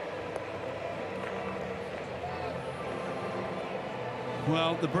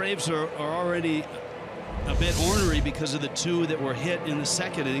 Well, the Braves are already a bit ornery because of the 2 that were hit in the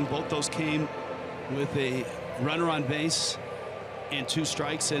second inning. Both those came with a runner on base and 2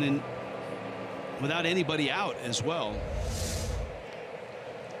 strikes, and without anybody out as well.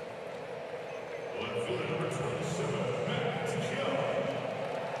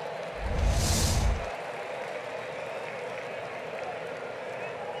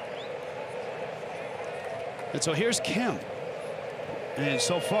 And so here's Kemp. And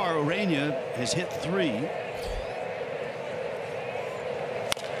so far, Urania has hit 3.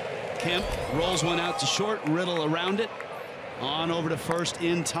 Kemp rolls one out to short. Riddle around it. On over to first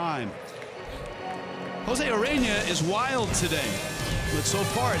in time. Jose Urania is wild today, but so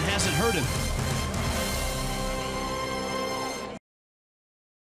far it hasn't hurt him.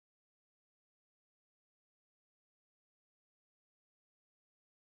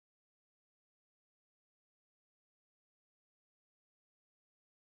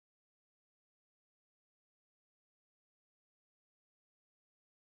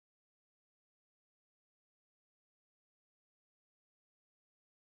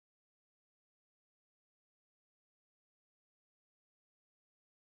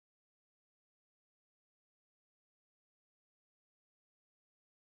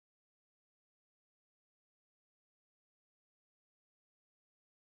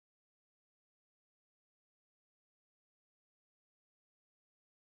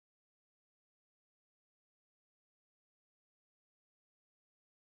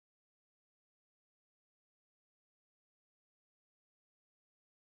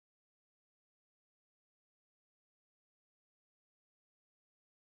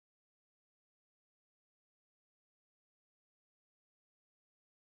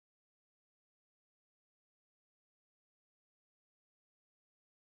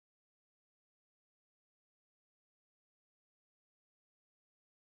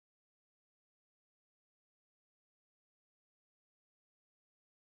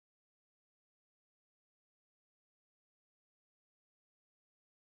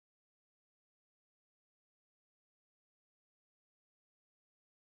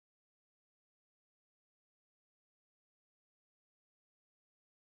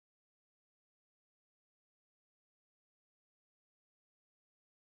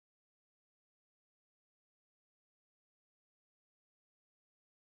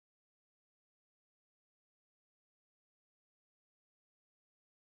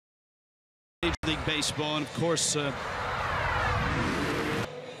 League Baseball. And of course,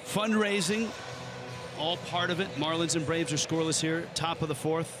 fundraising, all part of it. Marlins and Braves are scoreless here, top of the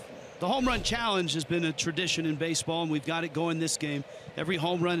fourth. The home run challenge has been a tradition in baseball, and we've got it going this game. Every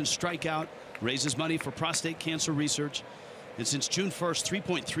home run and strikeout raises money for prostate cancer research. And since June 1st,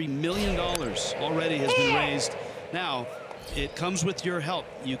 $3.3 million already has been raised. Now, it comes with your help.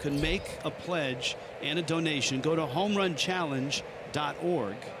 You can make a pledge and a donation. Go to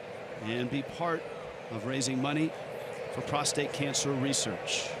homerunchallenge.org and be part of raising money for prostate cancer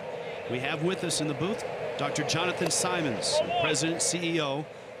research. We have with us in the booth Dr. Jonathan Simons, President and CEO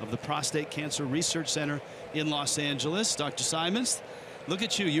of the Prostate Cancer Research Center in Los Angeles. Dr. Simons, look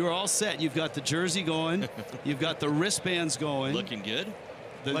at you. You're all set. You've got the jersey going. You've got the wristbands going. Looking good.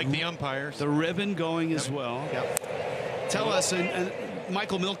 Like the umpires. The ribbon going as well. Yep. Tell us, and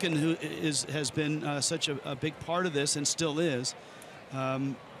Michael Milken, who has been such a big part of this and still is,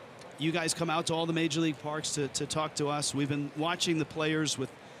 you guys come out to all the major league parks to talk to us. We've been watching the players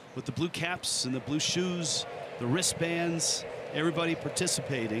with the blue caps and the blue shoes, the wristbands, everybody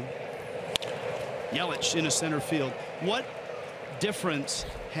participating. Yelich in a center field. What difference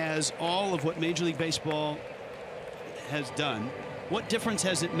has all of what Major League Baseball has done, what difference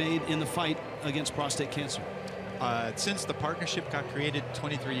has it made in the fight against prostate cancer? Since the partnership got created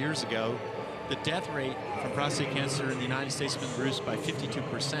 23 years ago, the death rate from prostate cancer in the United States has been reduced by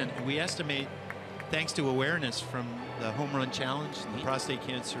 52%. And we estimate, thanks to awareness from the Home Run Challenge and the Prostate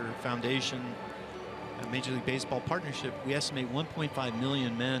Cancer Foundation, Major League Baseball partnership, we estimate 1.5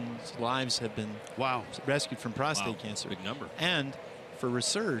 million men's lives have been rescued from prostate cancer. Big number. And for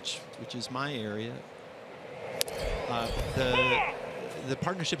research, which is my area, the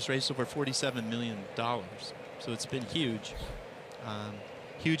partnership's raised over $47 million. So it's been huge.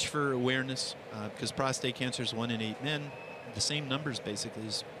 Huge for awareness, because prostate cancer is 1 in 8 men, the same numbers basically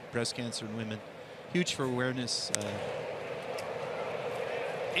as breast cancer in women. Huge for awareness.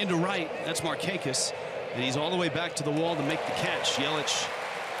 Into right, that's Markakis, and he's all the way back to the wall to make the catch. Yelich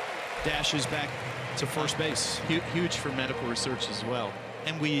dashes back to first base. Huge for medical research as well.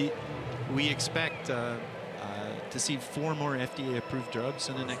 And we expect to see 4 more FDA-approved drugs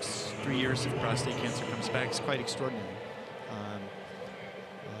in the next 3 years if prostate cancer comes back. It's quite extraordinary.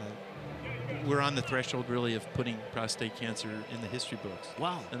 We're on the threshold, really, of putting prostate cancer in the history books.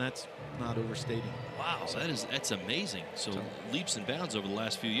 Wow. And that's not overstating. Wow, that's amazing. So leaps and bounds over the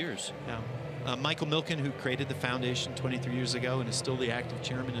last few years. Yeah. Michael Milken, who created the foundation 23 years ago and is still the active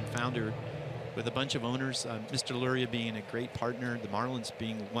chairman and founder with a bunch of owners, Mr. Luria being a great partner, the Marlins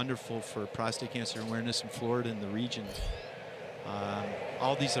being wonderful for prostate cancer awareness in Florida and the region.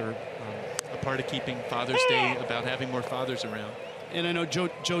 All these are a part of keeping Father's Day about having more fathers around. And I know Joe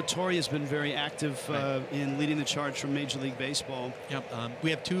Torre has been very active in leading the charge from Major League Baseball. Yep. We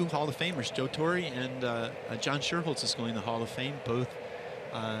have 2 Hall of Famers, Joe Torre and John Sherholtz is going to the Hall of Fame, both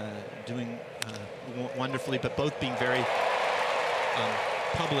doing wonderfully, but both being very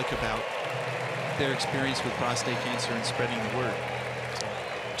public about their experience with prostate cancer and spreading the word.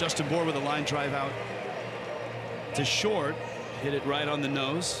 Justin Bour with a line drive out to short, hit it right on the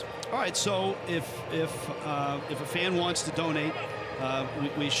nose. All right, so if a fan wants to donate,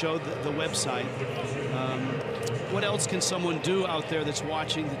 we showed the website. What else can someone do out there that's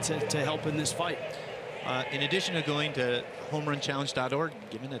watching to help in this fight? In addition to going to homerunchallenge.org,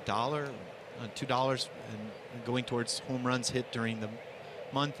 giving $1, $2, and going towards home runs hit during the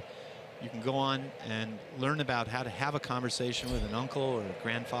month, you can go on and learn about how to have a conversation with an uncle or a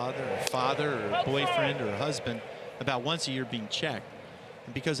grandfather or a father or a boyfriend or a husband about once a year being checked.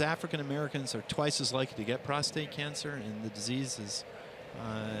 And because African Americans are twice as likely to get prostate cancer and the disease is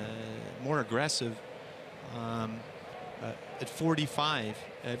more aggressive, at 45,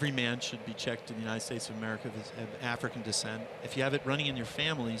 every man should be checked in the United States of America if he's of African descent. If you have it running in your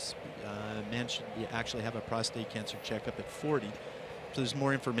families, man should actually have a prostate cancer checkup at 40. So there's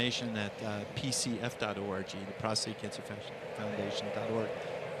more information at pcf.org, the Prostate Cancer Foundation.org,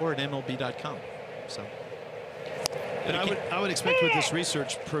 or at mlb.com. So. And I would expect with this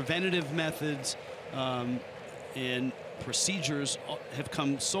research, preventative methods and procedures have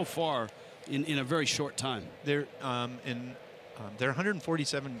come so far in a very short time. There are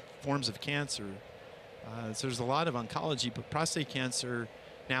 147 forms of cancer. So there's a lot of oncology, but prostate cancer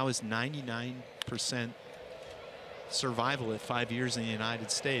now is 99% survival at 5 years in the United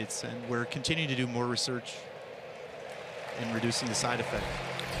States, and we're continuing to do more research in reducing the side effects.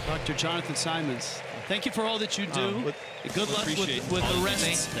 Dr. Jonathan Simons, thank you for all that you do. Good luck with the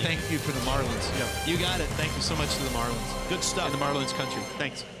rest. Thank you for the Marlins. Yeah. You got it. Thank you so much to the Marlins. Good stuff. And the Marlins country.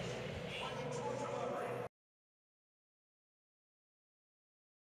 Thanks.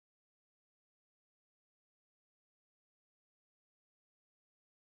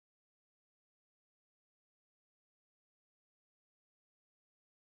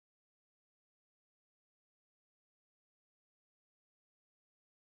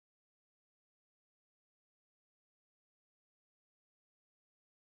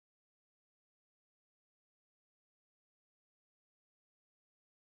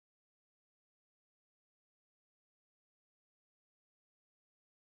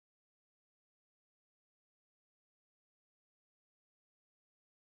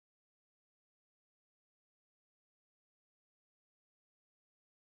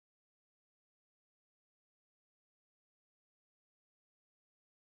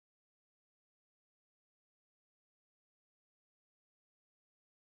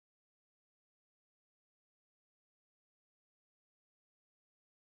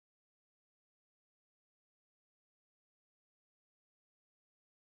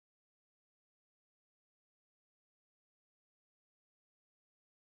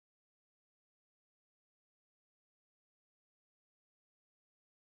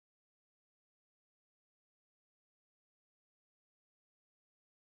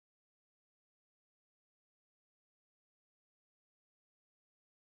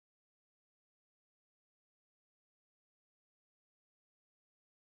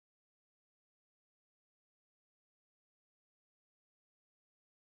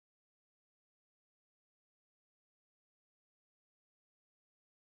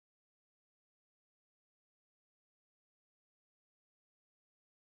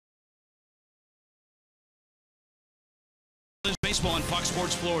 Baseball on Fox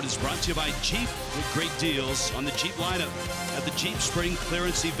Sports Florida is brought to you by Jeep, with great deals on the Jeep lineup at the Jeep Spring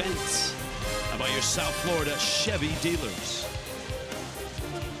Clearance Events and by your South Florida Chevy dealers.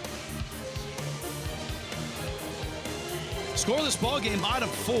 Scoreless ball game, bottom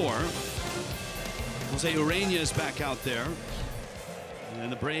 4. Jose Urena is back out there.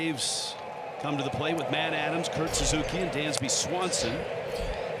 And the Braves come to the plate with Matt Adams, Kurt Suzuki, and Dansby Swanson.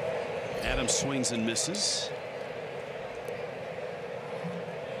 Adams swings and misses.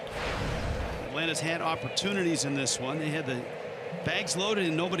 Atlanta's had opportunities in this one. They had the bags loaded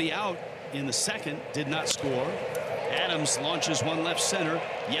and nobody out in the second. Did not score. Adams launches one left center.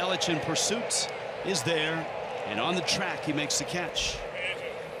 Yelich in pursuit is there. And on the track, he makes the catch.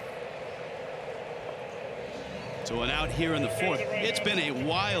 So an out here in the 4th. It's been a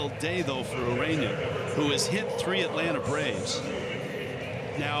wild day, though, for Urena, who has hit 3 Atlanta Braves.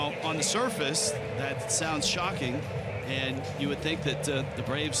 Now, on the surface, that sounds shocking, and you would think that the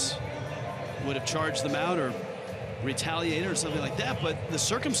Braves would have charged them out or retaliated or something like that, but the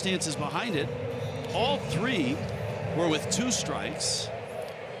circumstances behind it, all 3 were with 2 strikes.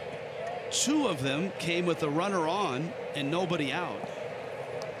 2 of them came with a runner on and nobody out.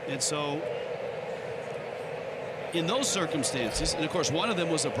 And so in those circumstances, and of course one of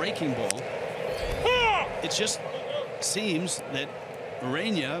them was a breaking ball, it just seems that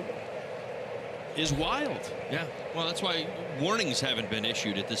Urena is wild. Yeah, well, that's why warnings haven't been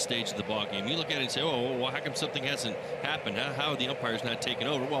issued at this stage of the ball game. You look at it and say, oh, well, how come something hasn't happened? How are the umpires not taking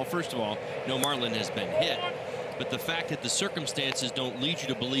over? Well, first of all, no Marlin has been hit. But the fact that the circumstances don't lead you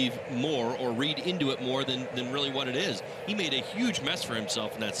to believe more or read into it more than really what it is. He made a huge mess for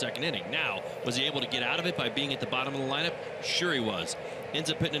himself in that second inning. Now, was he able to get out of it by being at the bottom of the lineup? Sure he was. Ends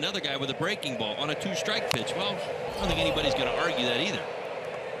up hitting another guy with a breaking ball on a 2-strike pitch. Well, I don't think anybody's going to argue that either.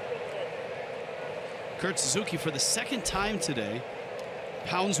 Kurt Suzuki, for the second time today,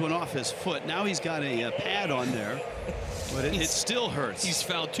 pounds one off his foot. Now he's got a pad on there, but it still hurts. He's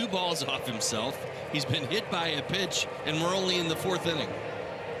fouled 2 balls off himself. He's been hit by a pitch, and we're only in the 4th inning.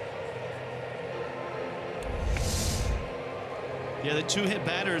 Yeah, the 2 hit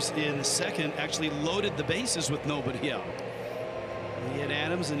batters in the second actually loaded the bases with nobody out. He hit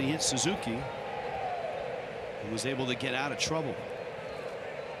Adams and he hit Suzuki. He was able to get out of trouble.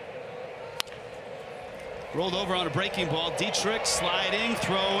 Rolled over on a breaking ball. Dietrich sliding,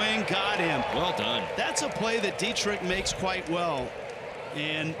 throwing, got him. Well done. That's a play that Dietrich makes quite well.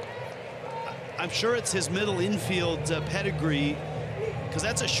 And I'm sure it's his middle infield pedigree, because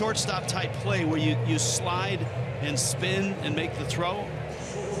that's a shortstop type play where you slide and spin and make the throw.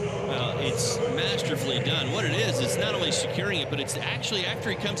 Well, it's masterfully done. What it is, it's not only securing it, but it's actually, after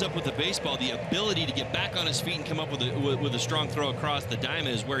he comes up with the baseball, the ability to get back on his feet and come up with a strong throw across the diamond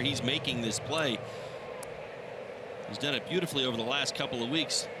is where he's making this play. He's done it beautifully over the last couple of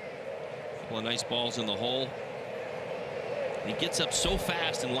weeks. A couple of nice balls in the hole. And he gets up so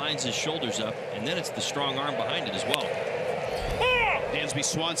fast and lines his shoulders up, and then it's the strong arm behind it as well. Dansby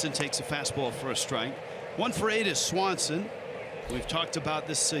Swanson takes a fastball for a strike. 1 for 8 is Swanson. We've talked about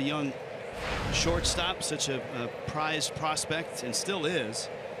this young shortstop, such a prized prospect, and still is.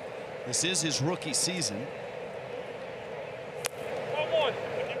 This is his rookie season.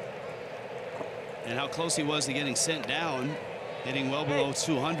 And how close he was to getting sent down, hitting well below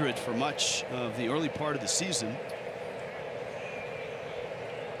 200 for much of the early part of the season.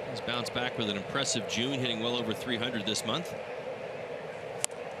 He's bounced back with an impressive June, hitting well over 300 this month.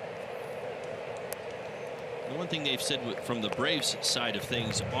 The one thing they've said from the Braves side of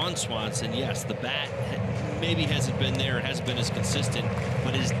things on Swanson, yes, the bat maybe hasn't been there, it hasn't been as consistent,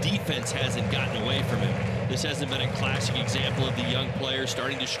 but his defense hasn't gotten away from him. This hasn't been a classic example of the young player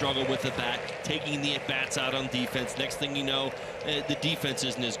starting to struggle with the bat, taking the at-bats out on defense. Next thing you know, the defense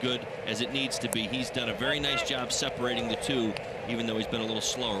isn't as good as it needs to be. He's done a very nice job separating the two, even though he's been a little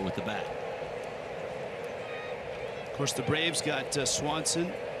slower with the bat. Of course, the Braves got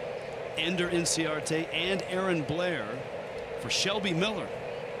Swanson, Ender Inciarte, and Aaron Blair for Shelby Miller.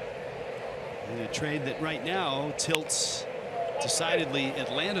 A trade that right now tilts decidedly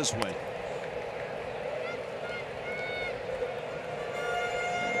Atlanta's way.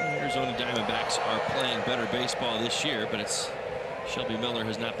 Arizona Diamondbacks are playing better baseball this year, but it's Shelby Miller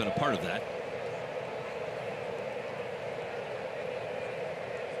has not been a part of that.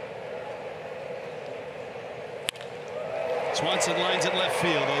 Swanson lines at left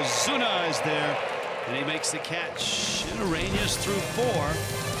field. Ozuna is there, and he makes the catch. And Urena's through 4.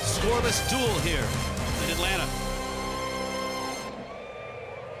 Scoreless duel here in Atlanta.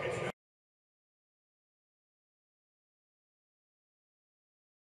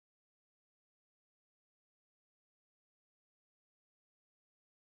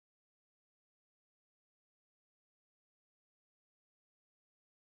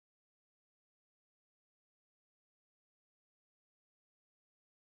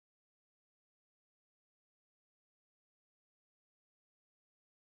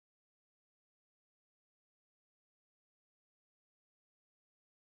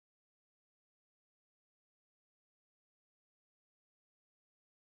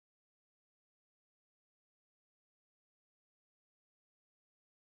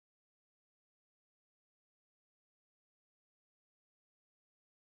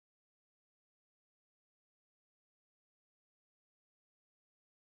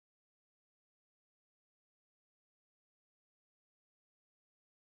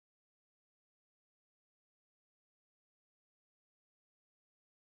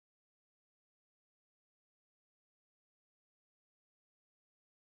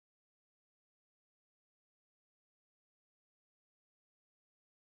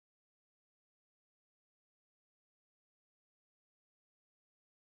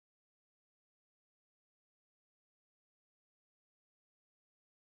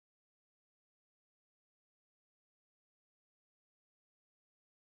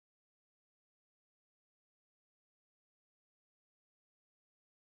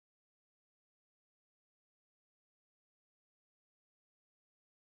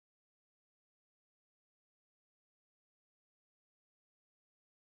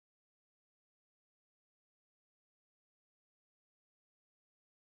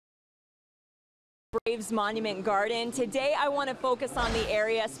 Braves Monument Garden. Today I want to focus on the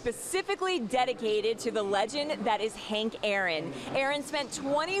area specifically dedicated to the legend that is Hank Aaron. Aaron spent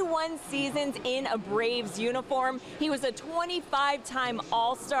 21 seasons in a Braves uniform. He was a 25-time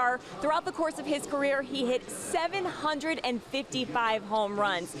All-Star. Throughout the course of his career, he hit 755 home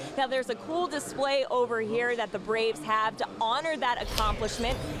runs. Now there's a cool display over here that the Braves have to honor that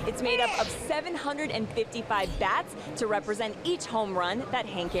accomplishment. It's made up of 755 bats to represent each home run that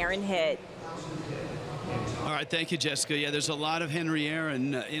Hank Aaron hit. All right, thank you, Jessica. Yeah, there's a lot of Henry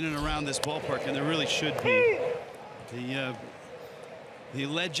Aaron in and around this ballpark, and there really should be. The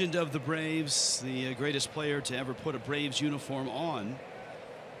legend of the Braves, the greatest player to ever put a Braves uniform on.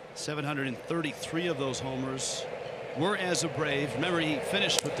 733 of those homers were as a Brave. Remember, he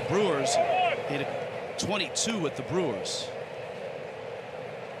finished with the Brewers. He had 22 with the Brewers.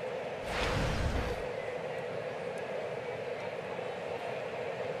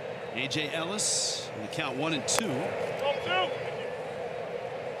 A.J. Ellis, and the count 1-2.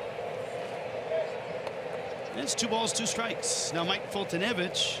 It's 2 balls, 2 strikes. Now Mike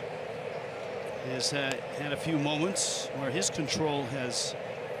Foltynewicz has had a few moments where his control has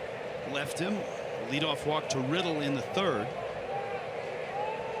left him. Leadoff walk to Riddle in the 3rd.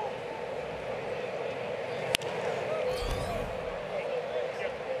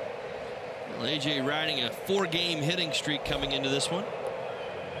 Well, A.J. riding a 4-game hitting streak coming into this one.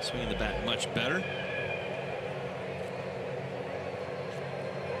 Swinging the bat much better. In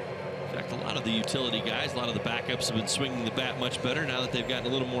fact, a lot of the utility guys, a lot of the backups have been swinging the bat much better now that they've gotten a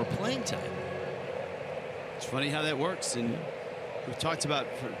little more playing time. It's funny how that works, and we've talked about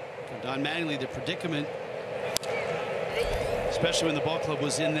for Don Mattingly the predicament, especially when the ball club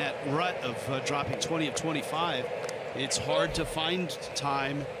was in that rut of dropping 20 of 25. It's hard to find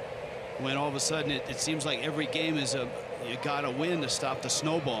time when all of a sudden it seems like every game is a you got to win to stop the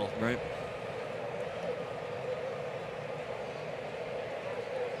snowball. Right.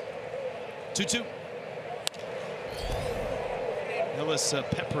 Two. Ellis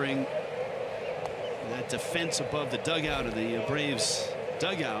peppering that defense above the dugout of the Braves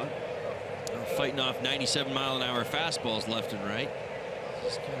dugout. Fighting off 97-mile-an-hour fastballs left and right.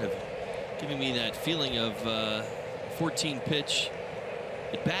 It's kind of giving me that feeling of 14-pitch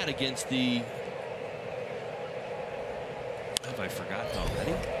at bat against the. Have I forgotten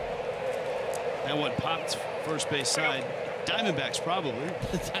already? That one popped first base side. Diamondbacks probably.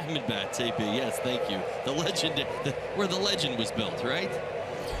 The Diamondbacks, AP. Yes, thank you. The legend, where the legend was built, right?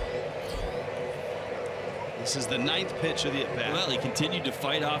 This is the 9th pitch of the at bat. Well, he continued to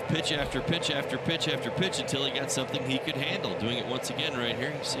fight off pitch after pitch after pitch after pitch until he got something he could handle. Doing it once again right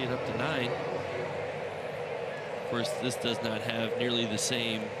here. You see it up to 9. Of course, this does not have nearly the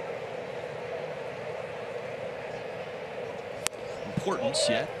same importance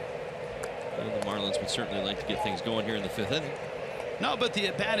yet. The Marlins would certainly like to get things going here in the 5th inning. No, but the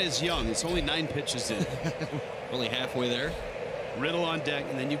at bat is young. It's only 9 pitches in. Only halfway there. Riddle on deck,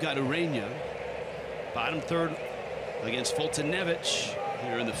 and then you got Urania. Bottom 3rd against Foltynewicz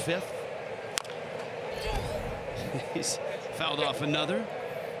here in the 5th. He's fouled off another.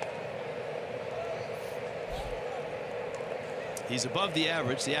 He's above the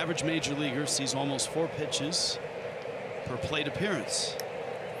average. The average major leaguer sees almost 4 pitches per plate appearance.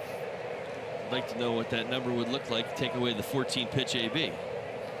 I'd like to know what that number would look like. Take away the 14-pitch AB.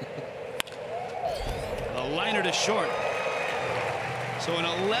 A liner to short. So an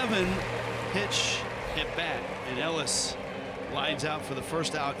 11-pitch at bat, and Ellis lines out for the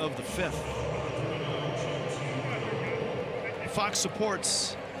first out of the 5th. Fox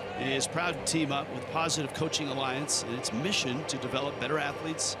Supports is proud to team up with Positive Coaching Alliance and its mission to develop better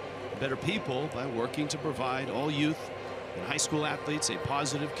athletes, better people by working to provide all youth and high school athletes a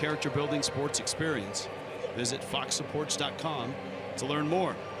positive character-building sports experience. Visit foxsupports.com to learn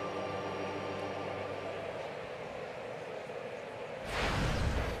more.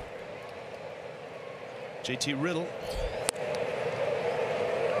 JT Riddle.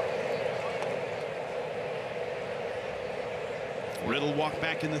 Riddle walked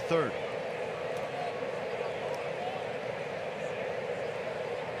back in the 3rd.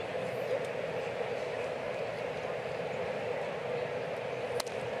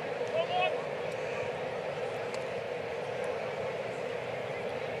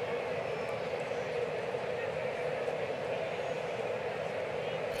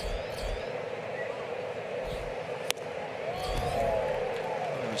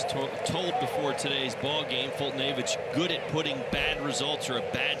 Told before today's ball game, Foltynewicz good at putting bad results or a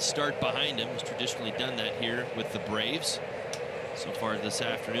bad start behind him. He's traditionally done that here with the Braves. So far this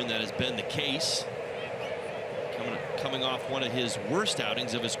afternoon, that has been the case. Coming off one of his worst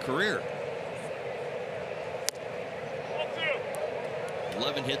outings of his career.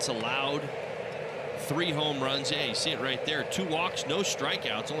 11 hits allowed, 3 home runs. Yeah, you see it right there. 2 walks, no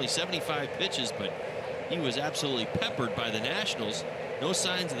strikeouts, only 75 pitches, but he was absolutely peppered by the Nationals. No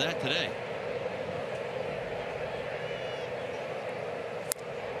signs of that today.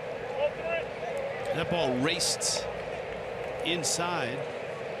 That ball raced inside.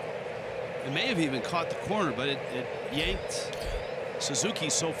 It may have even caught the corner, but it yanked Suzuki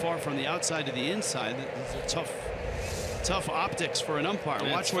so far from the outside to the inside. It's a tough optics for an umpire.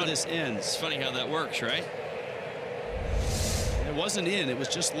 Man, watch where this ends. It's funny how that works, right? It wasn't in, it was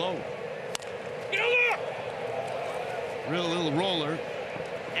just low. Real little roller.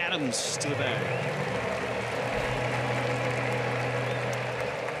 Adams to the bag.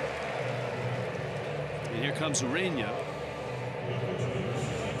 And here comes Urena.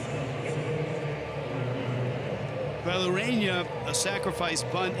 Well, Urena, a sacrifice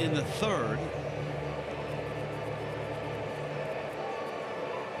bunt in the 3rd.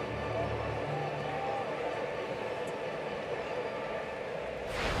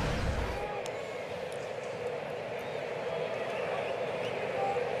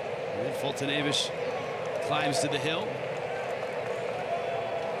 And Fulton Avish climbs to the hill.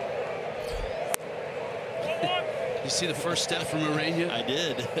 You see the first step from Urena? I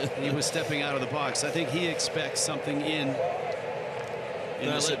did. He was stepping out of the box. I think he expects something in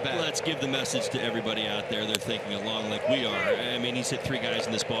this at bat. Let's give the message to everybody out there. They're thinking along like we are. I mean, he's hit 3 guys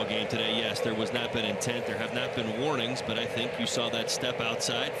in this ball game today. Yes, there was not been intent. There have not been warnings, but I think you saw that step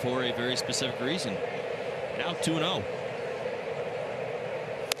outside for a very specific reason. Now 2-0.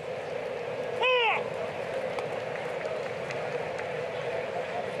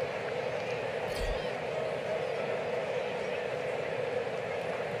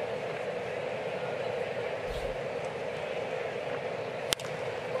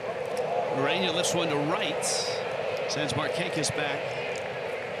 Urena lifts one to right, sends Markakis back,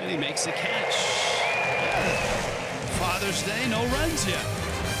 and he makes the catch. Father's Day, no runs yet.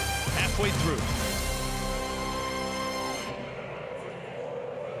 Halfway through.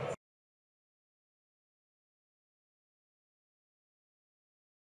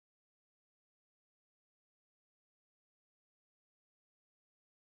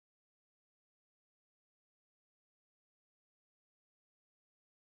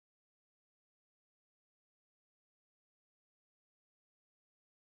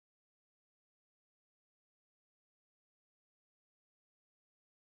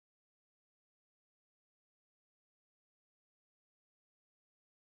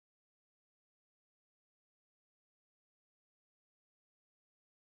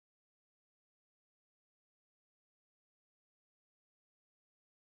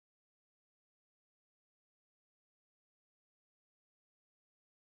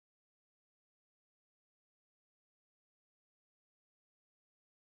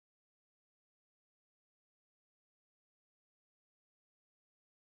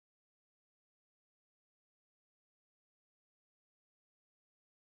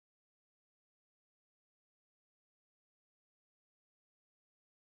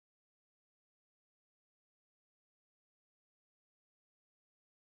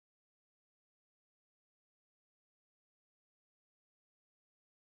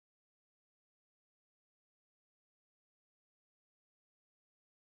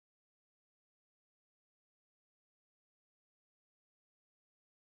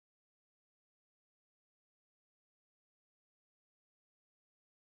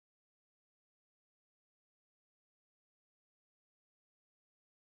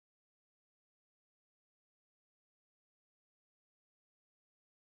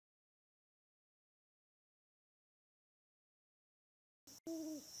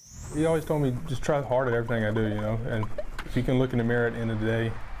 He always told me just try hard at everything I do, you know, and if you can look in the mirror at the end of the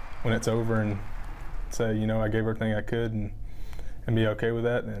day when it's over and say, you know, I gave everything I could and be okay with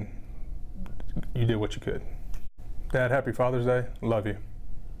that, then you did what you could. Dad, happy Father's Day. Love you.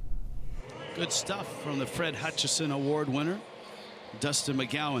 Good stuff from the Fred Hutchison Award winner, Dustin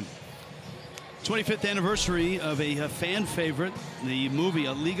McGowan. 25th anniversary of a fan favorite, the movie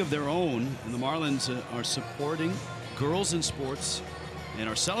A League of Their Own, and the Marlins are supporting girls in sports and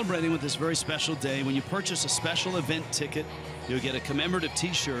are celebrating with this very special day. When you purchase a special event ticket, you'll get a commemorative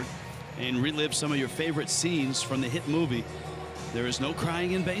t-shirt and relive some of your favorite scenes from the hit movie. There is no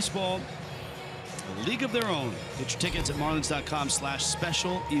crying in baseball. A League of Their Own. Get your tickets at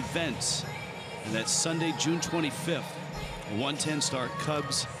marlins.com/special events. And that's Sunday, June 25th. A 1:10 start,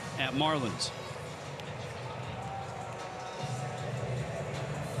 Cubs at Marlins.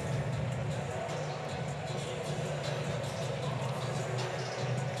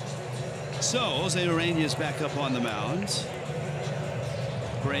 So Jose Urena is back up on the mound.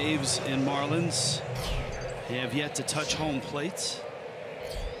 Braves and Marlins. They have yet to touch home plate.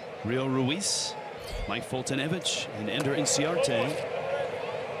 Rio Ruiz, Mike Foltynewicz, and Ender Inciarte.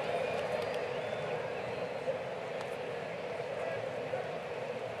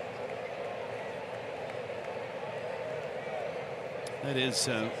 That is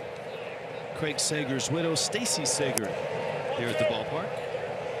Craig Sager's widow, Stacy Sager, here at the ballpark.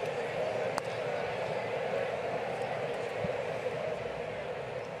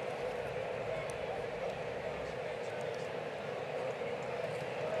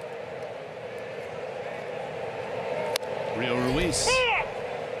 Rio Ruiz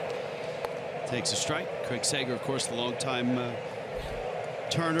takes a strike. Craig Sager, of course, the longtime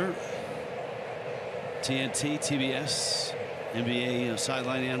Turner, TNT, TBS, NBA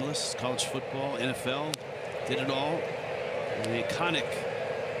sideline analyst, college football, NFL, did it all. An iconic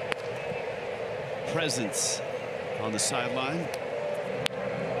presence on the sideline.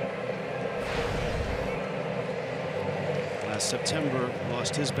 Last September,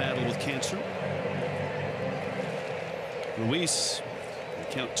 lost his battle with cancer. Ruiz,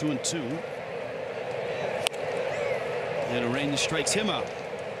 count 2-2. And Urena strikes him out.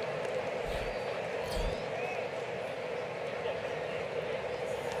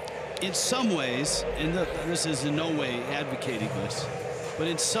 In some ways, and this is in no way advocating this, but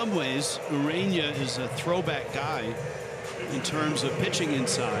in some ways, Urena is a throwback guy in terms of pitching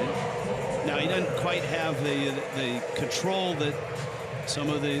inside. Now, he doesn't quite have the control that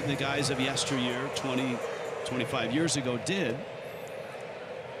some of the guys of yesteryear, 20, 25 years ago, did.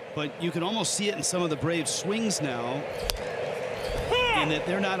 But you can almost see it in some of the Braves swings now, in that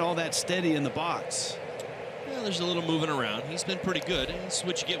they're not all that steady in the box. Well, there's a little moving around. He's been pretty good. And it's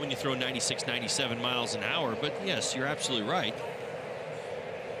what you get when you throw 96, 97 miles an hour. But yes, you're absolutely right.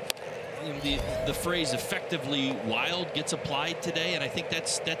 The phrase "effectively wild" gets applied today, and I think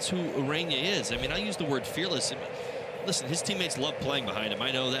that's who Urena is. I mean, I use the word fearless. Listen, his teammates love playing behind him.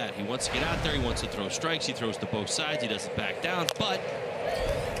 I know that. He wants to get out there. He wants to throw strikes. He throws to both sides. He doesn't back down. But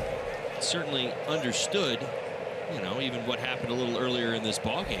certainly understood, you know, even what happened a little earlier in this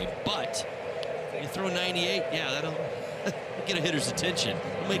ball game. But you throw 98, yeah, that'll get a hitter's attention.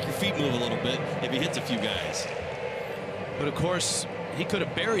 It'll make your feet move a little bit if he hits a few guys. But of course, he could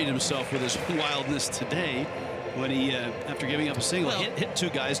have buried himself with his wildness today when he, after giving up a single, hit two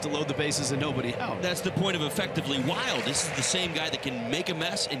guys to load the bases and nobody out. That's the point of effectively wild. This is the same guy that can make a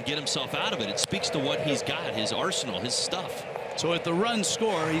mess and get himself out of it. It speaks to what he's got, his arsenal, his stuff. So if the runs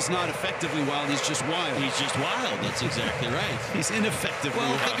score, he's not effectively wild, he's just wild. He's just wild. That's exactly right. He's ineffectively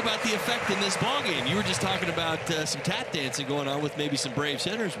wild. Think about the effect in this ballgame. You were just talking about some tap dancing going on with maybe some Braves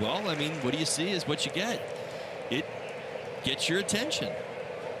hitters. Well, I mean, what do you see is what you get. It gets your attention.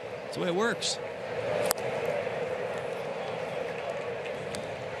 That's the way it works.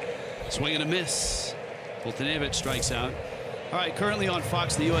 Swing and a miss. Foltynewicz strikes out. All right, currently on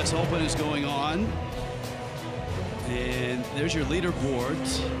Fox, the U.S. Open is going on. And there's your leaderboard.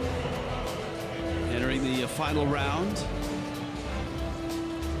 Entering the final round.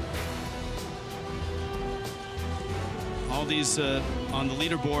 All these on the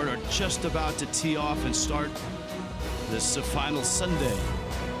leaderboard are just about to tee off and start this final Sunday.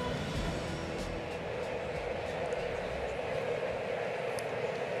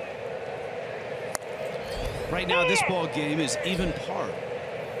 Right now, this ball game is even par.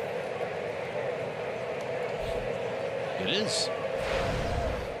 It is.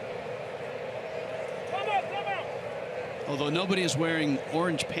 Although nobody is wearing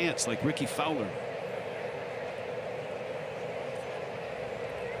orange pants like Ricky Fowler.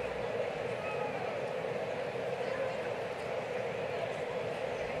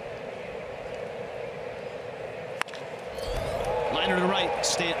 Liner to right,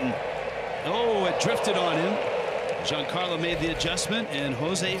 Stanton. Oh, it drifted on him. Giancarlo made the adjustment, and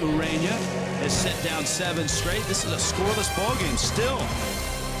Jose Urena has set down 7 straight. This is a scoreless ball game still.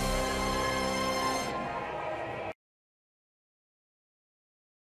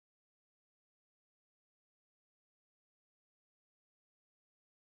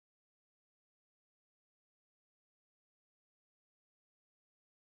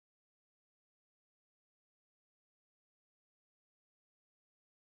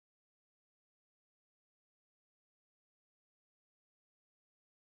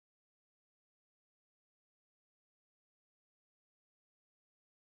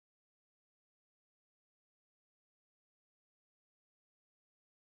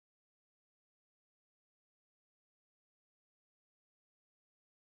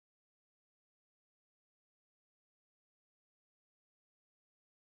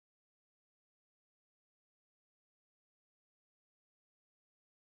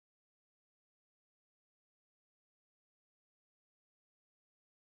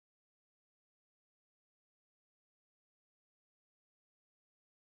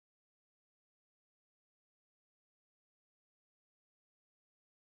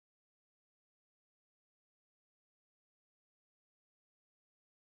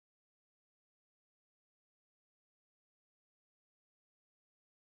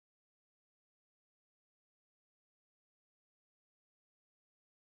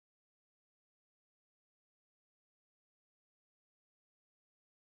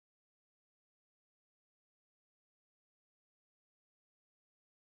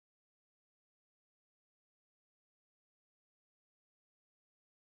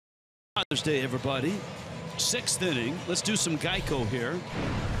 Father's Day, everybody. 6th inning. Let's do some Geico here.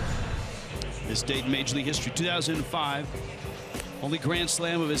 This date in Major League history, 2005. Only grand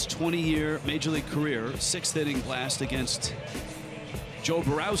slam of his 20-year Major League career. 6th inning blast against Joe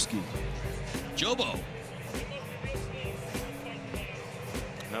Borowski. Jobo.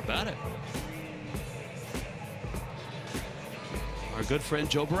 How about it? Our good friend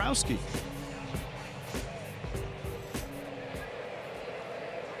Joe Borowski.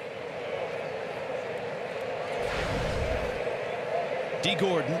 D.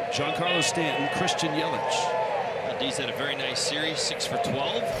 Gordon, Giancarlo Stanton, Christian Yelich. D's had a very nice series, 6 for 12.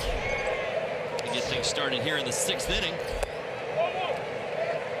 To get things started here in the 6th inning.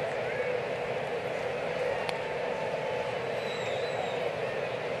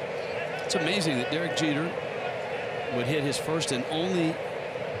 It's amazing that Derek Jeter would hit his first and only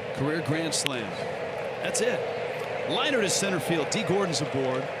career grand slam. That's it. Liner to center field. D. Gordon's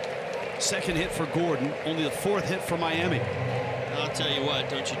aboard. 2nd hit for Gordon. Only the 4th hit for Miami. I'll tell you what,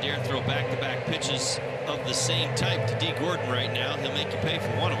 don't you dare throw back-to-back pitches of the same type to D. Gordon right now. He'll make you pay for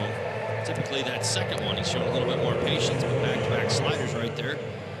one of them. Typically that second one, he's shown a little bit more patience, but back-to-back sliders right there.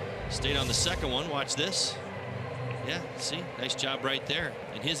 Stayed on the second one. Watch this. Yeah, see, nice job right there.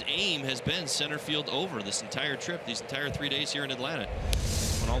 And his aim has been center field over this entire trip, these entire 3 days here in Atlanta.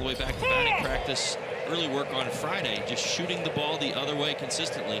 Went all the way back to batting practice, early work on Friday, just shooting the ball the other way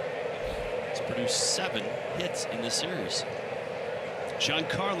consistently. He's produced 7 hits in this series.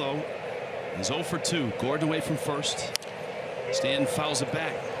 Giancarlo is 0 for 2. Gordon away from first. Stanton fouls it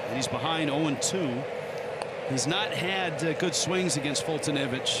back, and he's behind 0-2. He's not had good swings against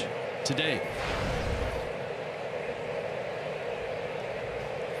Foltynewicz today.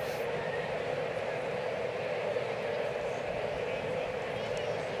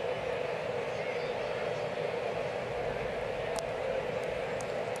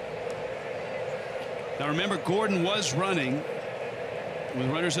 Now remember, Gordon was running with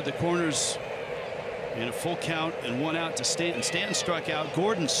runners at the corners and a full count and 1 out to Stanton. Stanton struck out.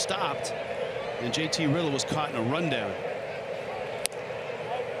 Gordon stopped, and JT Rilla was caught in a rundown.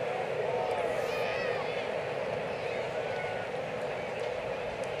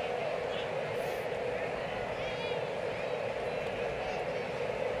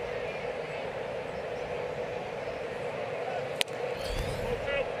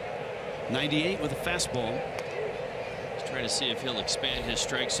 .98 with a fastball. Trying to see if he'll expand his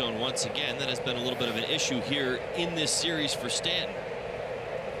strike zone once again. That has been a little bit of an issue here in this series for Stanton.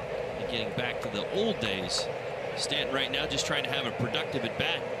 And getting back to the old days, Stanton right now just trying to have a productive at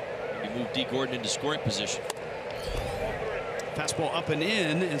bat. Maybe move D. Gordon into scoring position. Fastball up and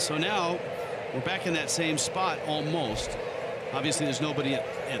in, and so now we're back in that same spot almost. Obviously there's nobody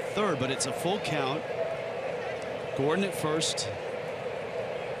at third, but it's a full count. Gordon at first.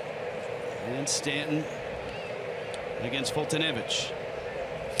 And Stanton against Foltynewicz.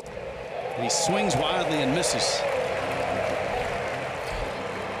 And he swings wildly and misses.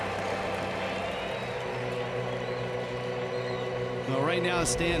 Well, right now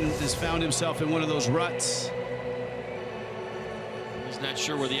Stanton has found himself in one of those ruts. He's not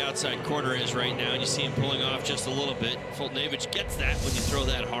sure where the outside corner is right now, and you see him pulling off just a little bit. Foltynewicz gets that when you throw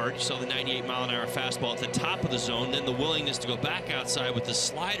that hard. You saw the 98-mile-an-hour fastball at the top of the zone, then the willingness to go back outside with the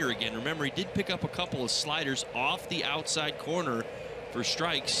slider again. Remember, he did pick up a couple of sliders off the outside corner for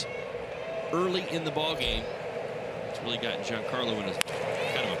strikes early in the ball game. It's really gotten Giancarlo in a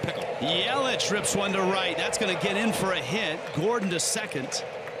kind of a pickle. Yelich rips one to right. That's going to get in for a hit. Gordon to second.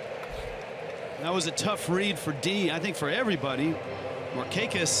 That was a tough read for D, I think for everybody.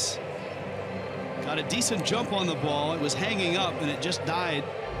 Markakis got a decent jump on the ball. It was hanging up, and it just died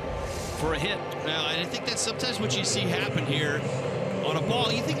for a hit. Well, and I think that's sometimes what you see happen here on a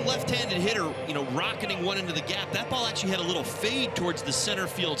ball. You think left-handed hitter, you know, rocketing one into the gap. That ball actually had a little fade towards the center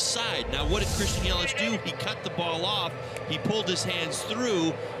field side. Now, what did Christian Yelich do? He cut the ball off. He pulled his hands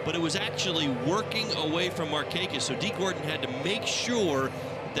through, but it was actually working away from Markakis. So D. Gordon had to make sure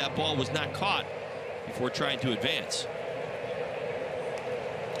that ball was not caught before trying to advance.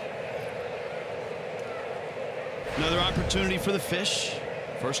 Another opportunity for the Fish.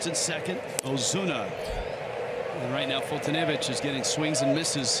 First and second, Ozuna. And right now, Foltynewicz is getting swings and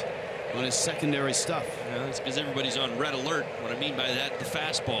misses on his secondary stuff. Yeah, it's because everybody's on red alert. What I mean by that, the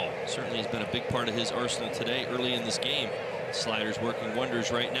fastball certainly has been a big part of his arsenal today early in this game. Sliders working wonders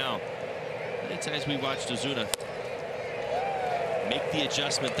right now. Many times we watched Ozuna make the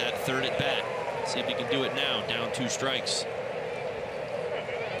adjustment that third at bat. See if he can do it now, down 2 strikes.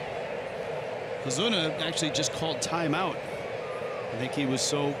 Ozuna actually just called timeout. I think he was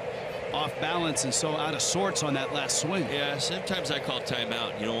so off balance and so out of sorts on that last swing. Yeah, sometimes I call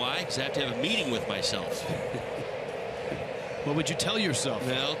timeout. You know why? Because I have to have a meeting with myself. What would you tell yourself?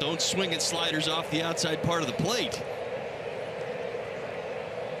 Well, don't swing at sliders off the outside part of the plate.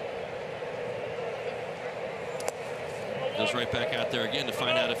 Goes right back out there again to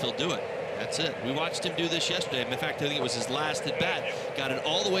find out if he'll do it. That's it. We watched him do this yesterday. In fact, I think it was his last at bat. Got it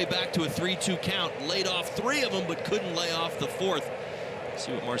all the way back to a 3-2 count. Laid off 3 of them, but couldn't lay off the 4th.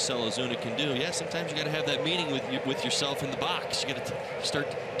 See what Marcell Ozuna can do. Yeah, sometimes you got to have that meeting with yourself in the box. You got to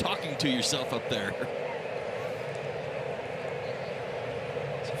start talking to yourself up there.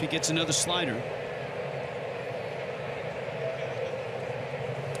 See if he gets another slider.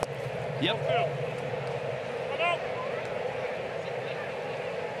 Yep.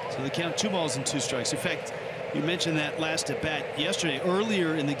 So they count 2 balls and 2 strikes. In fact, you mentioned that last at bat yesterday.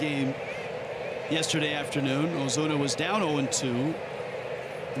 Earlier in the game yesterday afternoon, Ozuna was down 0-2,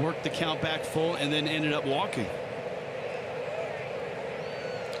 worked the count back full, and then ended up walking.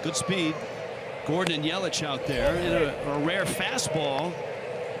 Good speed. Gordon and Yelich out there in a rare fastball.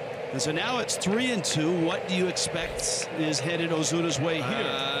 And so now it's 3-2. What do you expect is headed Ozuna's way here?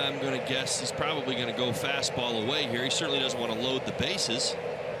 I'm going to guess he's probably going to go fastball away here. He certainly doesn't want to load the bases.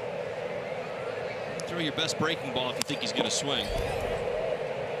 Throw your best breaking ball if you think he's going to swing.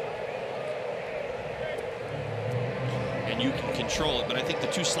 And you can control it, but I think the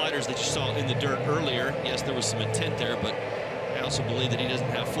 2 sliders that you saw in the dirt earlier, yes, there was some intent there, but I also believe that he doesn't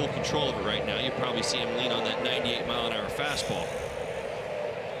have full control of it right now. You probably see him lean on that 98-mile-an-hour fastball.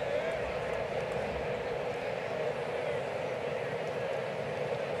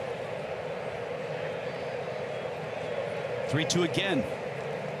 Three-two again.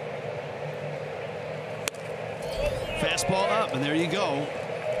 Fastball up, and there you go.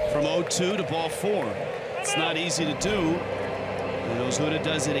 From 0-2 to ball 4. It's not easy to do. And Ozuna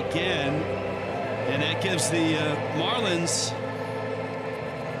does it again. And that gives the Marlins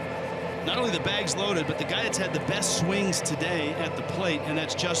not only the bags loaded, but the guy that's had the best swings today at the plate, and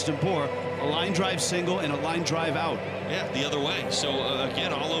that's Justin Bour. A line drive single and a line drive out. Yeah, the other way. So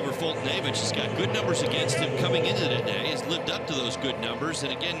again, all over Fulton-Avich. He's got good numbers against him coming into today. Has lived up to those good numbers,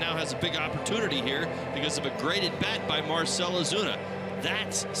 and again now has a big opportunity here because of a great at bat by Marcell Ozuna.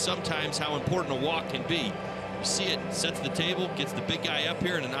 That's sometimes how important a walk can be. You see it, sets the table, gets the big guy up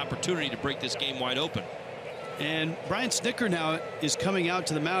here, and an opportunity to break this game wide open. And Brian Snitker now is coming out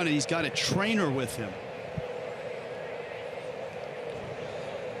to the mound, and he's got a trainer with him.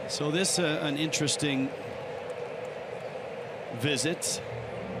 So this an interesting visit.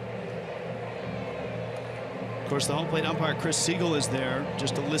 Of course, the home plate umpire Chris Siegel is there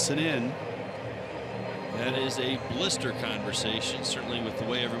just to listen in. That is a blister conversation, certainly with the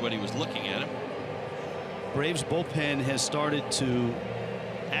way everybody was looking at him. Braves bullpen has started to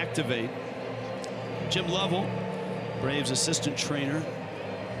activate. Jim Lovell, Braves assistant trainer,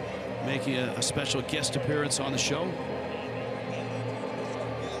 making a special guest appearance on the show.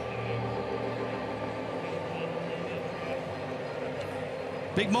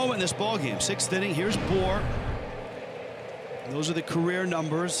 Big moment in this ball game. 6th inning. Here's Bour. Those are the career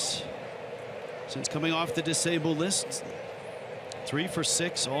numbers since coming off the disabled list. 3 for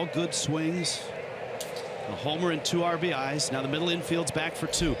 6, all good swings. A homer and 2 RBIs. Now the middle infield's back for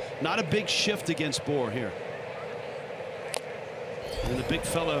 2. Not a big shift against Bour here. And the big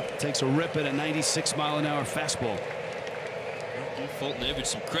fella takes a rip at a 96-mile-an-hour fastball. Give Fulton-Avich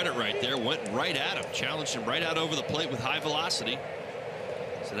some credit right there. Went right at him. Challenged him right out over the plate with high velocity.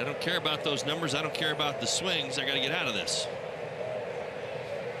 Said, I don't care about those numbers. I don't care about the swings. I got to get out of this.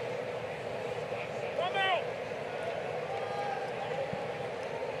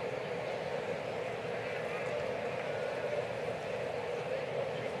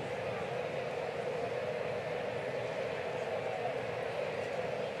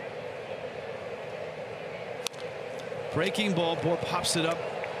 Breaking ball. Bour pops it up,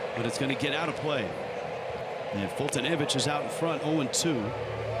 but it's going to get out of play. And Fulton-Avich is out in front, 0-2.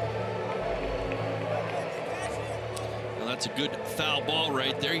 Well, that's a good foul ball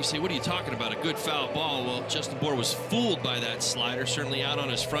right there. You say, what are you talking about? A good foul ball? Well, Justin Bour was fooled by that slider. Certainly out on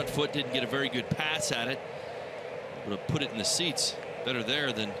his front foot. Didn't get a very good pass at it. Would have put it in the seats. Better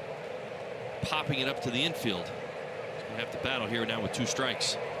there than popping it up to the infield. He's going to have to battle here now with 2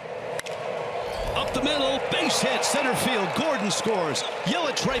 strikes. Up the middle, base hit, center field. Gordon scores.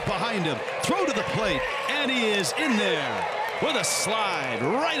 Yelich right behind him. Throw to the plate, and he is in there with a slide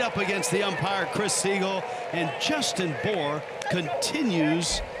right up against the umpire, Chris Siegel. And Justin Bour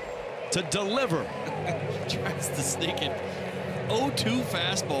continues to deliver. Tries to sneak it. 0-2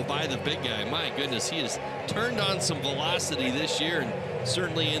 fastball by the big guy. My goodness, he has turned on some velocity this year and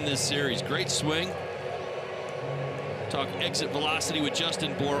certainly in this series. Great swing. Talk exit velocity with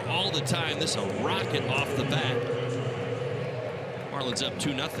Justin Bour all the time. This a rocket off the bat. Marlins up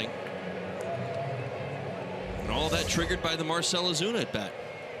 2-0. And all that triggered by the Marcell Ozuna at bat.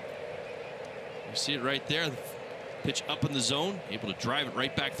 You see it right there. The pitch up in the zone, able to drive it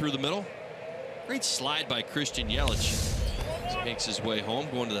right back through the middle. Great slide by Christian Yelich. As he makes his way home,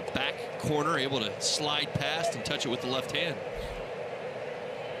 going to the back corner, able to slide past and touch it with the left hand.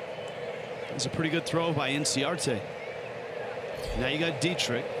 It was a pretty good throw by Inciarte. Now you got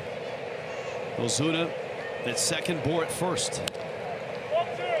Dietrich. Ozuna at second, Bour at first.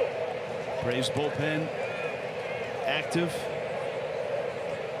 Braves bullpen active.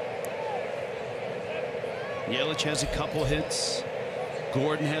 Yelich has a couple hits.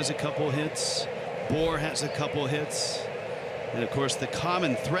 Gordon has a couple hits. Bour has a couple hits. And of course the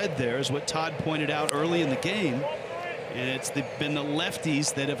common thread there is what Todd pointed out early in the game. And it's been the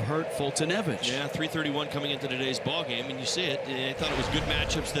lefties that have hurt Foltynewicz. Yeah, 331 coming into today's ball game, and you see it. I thought it was good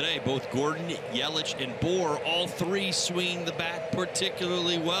matchups today. Both Gordon, Yelich, and Bour, all three swinging the bat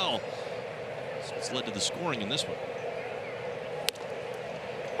particularly well. So it's led to the scoring in this one.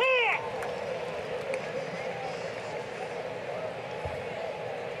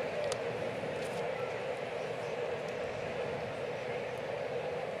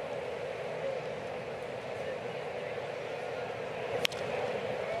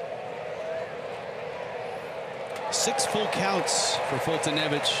 Six full counts for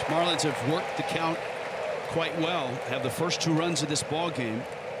Foltynewicz. Marlins have worked the count quite well. Have the first 2 runs of this ball game.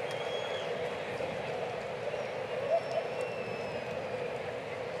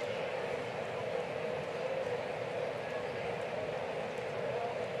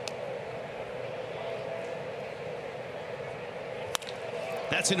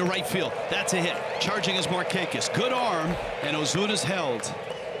 That's into right field. That's a hit. Charging is Markakis. Good arm, and Ozuna's held.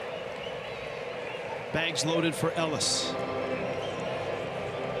 Bags loaded for Ellis.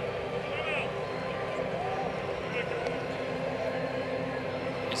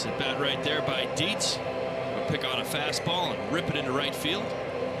 It's a bat right there by Dietz. We'll pick on a fastball and rip it into right field.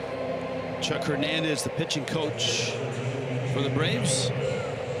 Chuck Hernandez, the pitching coach for the Braves.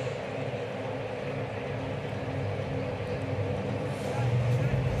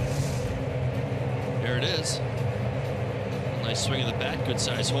 There it is. Nice swing of the bat. Good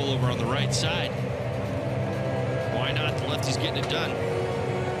size hole over on the right side. Why not? The lefty's getting it done.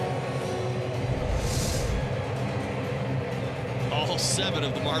 All 7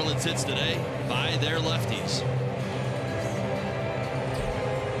 of the Marlins hits today by their lefties.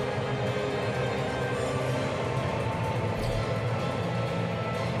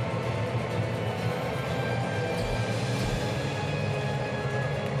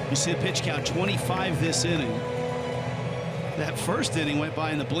 You see the pitch count, 25 this inning. That first inning went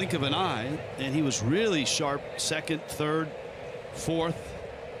by in the blink of an eye, and he was really sharp second, third, fourth.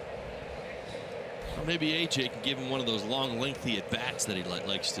 Or maybe AJ can give him one of those long, lengthy at bats that he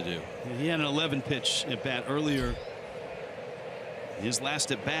likes to do. He had an 11 pitch at bat earlier. His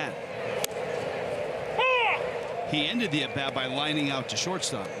last at bat. He ended the at bat by lining out to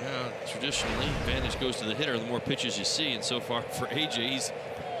shortstop. Yeah, traditionally, advantage goes to the hitter the more pitches you see, and so far for AJ, he's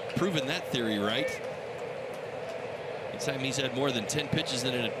proven that theory right. Anytime he's had more than 10 pitches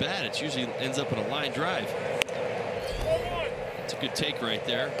in an at bat, it usually ends up in a line drive. It's a good take right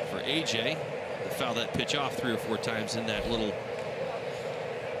there for AJ to foul that pitch off 3 or 4 times in that little,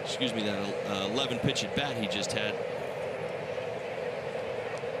 excuse me, that 11 pitch at bat he just had.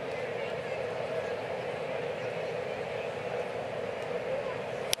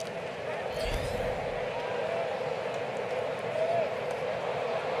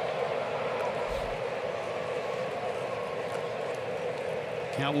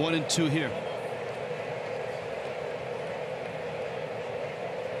 Count 1 and 2 here.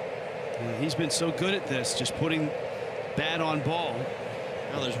 And he's been so good at this, just putting bat on ball.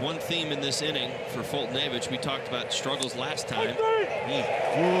 Now there's one theme in this inning for Foltynewicz. We talked about struggles last time.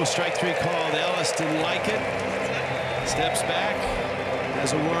 Ooh, strike 3 called. Ellis didn't like it. Steps back.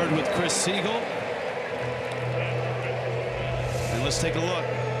 Has a word with Chris Siegel. And let's take a look.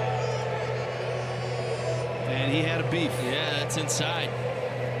 And he had a beef. Yeah, that's inside.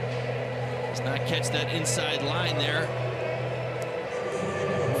 Does not catch that inside line there.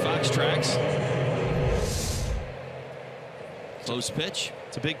 Fox tracks. Close pitch.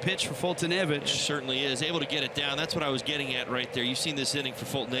 It's a big pitch for Foltynewicz. It certainly is. Able to get it down. That's what I was getting at right there. You've seen this inning for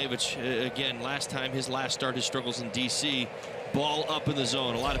Foltynewicz. Again, last time, his last start, his struggles in D.C. Ball up in the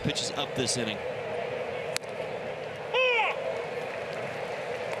zone. A lot of pitches up this inning.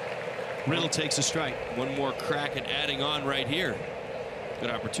 Riddle takes a strike. One more crack at adding on right here. Good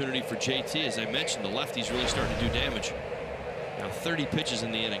opportunity for JT. As I mentioned, the lefty's really starting to do damage. Now 30 pitches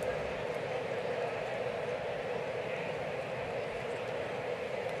in the inning.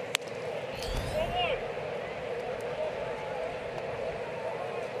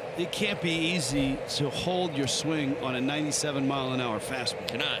 It can't be easy to hold your swing on a 97-mile-an-hour fastball.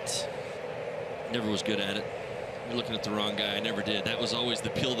 Cannot. Never was good at it. You're looking at the wrong guy. I never did. That was always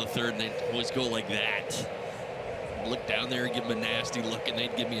the peel the third, and they'd always go like that. Look down there and give him a nasty look, and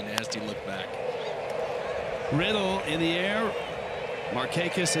they'd give me a nasty look back. Riddle in the air.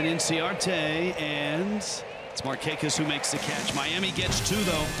 Markakis and Inciarte, and it's Markakis who makes the catch. Miami gets 2,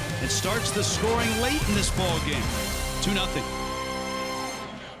 though, and starts the scoring late in this ball game. 2-0.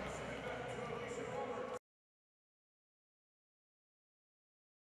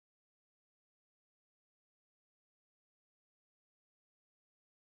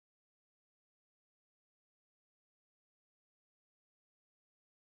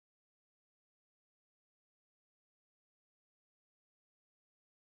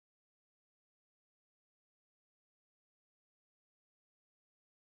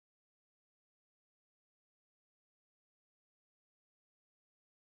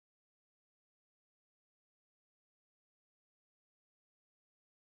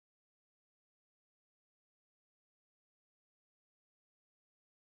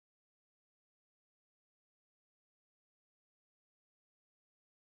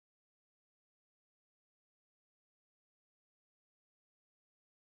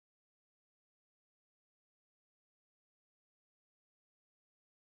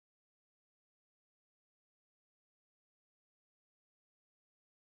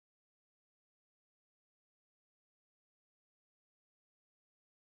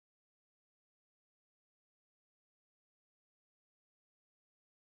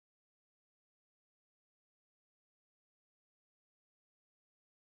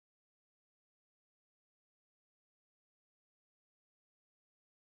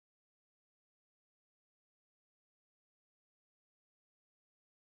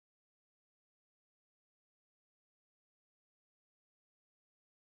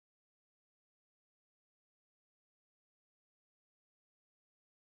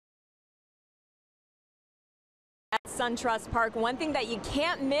 At SunTrust Park, one thing that you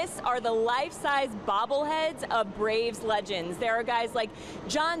can't miss are the life-size bobbleheads of Braves legends. There are guys like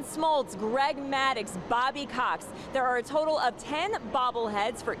John Smoltz, Greg Maddux, Bobby Cox. There are a total of 10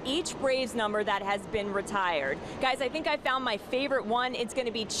 bobbleheads for each Braves number that has been retired. Guys, I think I found my favorite one. It's going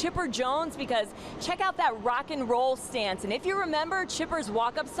to be Chipper Jones, because check out that rock and roll stance. And if you remember, Chipper's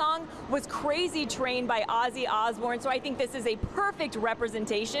walk-up song was Crazy Train by Ozzy Osbourne, so I think this is a perfect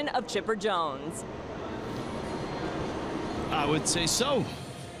representation of Chipper Jones. I would say so. In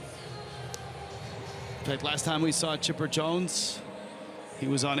fact, last time we saw Chipper Jones, he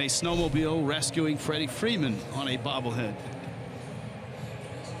was on a snowmobile rescuing Freddie Freeman on a bobblehead.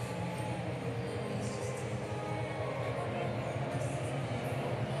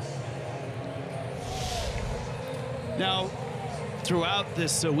 Now, throughout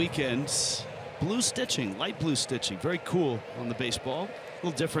this weekend, blue stitching, light blue stitching, very cool on the baseball. A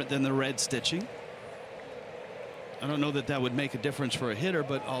little different than the red stitching. I don't know that that would make a difference for a hitter,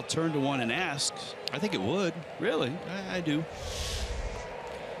 but I'll turn to one and ask. I think it would. Really? I do.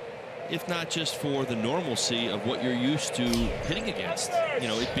 If not just for the normalcy of what you're used to hitting against, you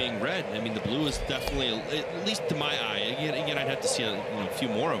know, it being red. I mean, the blue is definitely, at least to my eye. Again, I'd have to see a few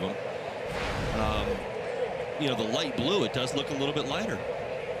more of them. You know, the light blue, it does look a little bit lighter.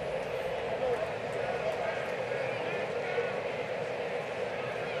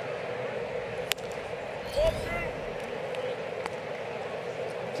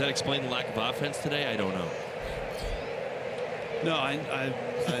 Does that explain the lack of offense today? I don't know. No, I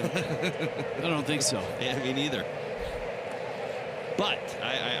don't think so. Yeah, me neither. But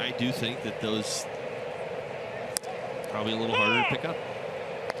I do think that those probably a little harder to pick up.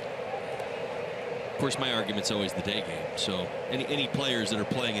 Of course, my argument's always the day game. So any players that are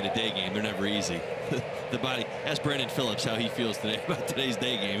playing in a day game, they're never easy. The body. Ask Brandon Phillips how he feels today about today's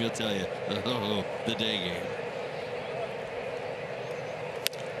day game. He'll tell you, oh, the day game.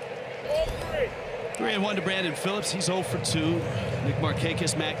 3-1 to Brandon Phillips. He's 0 for 2. Nick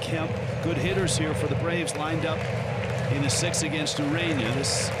Markakis, Matt Kemp, good hitters here for the Braves, lined up in the 6th against Urania.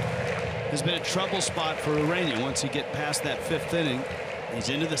 This has been a trouble spot for Urania. Once you get past that 5th inning, he's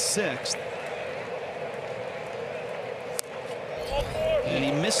into the 6th. And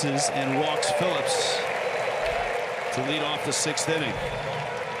he misses and walks Phillips to lead off the 6th inning.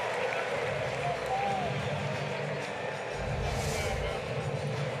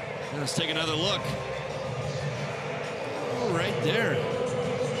 Let's take another look. Oh, right there.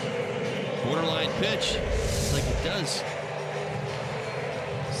 borderline pitch. Looks like it does.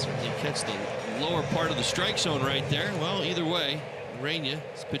 Certainly catch the lower part of the strike zone right there. Well, either way, Urena,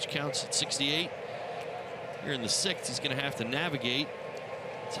 his pitch counts at 68. Here in the 6th, he's going to have to navigate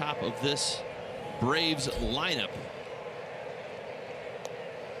top of this Braves lineup.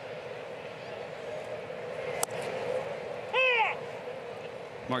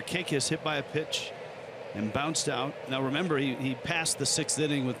 Markakis hit by a pitch and bounced out. Now remember, he passed the 6th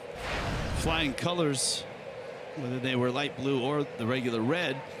inning with flying colors, whether they were light blue or the regular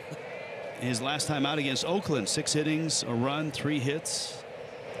red. His last time out against Oakland, 6 innings, a run, 3 hits.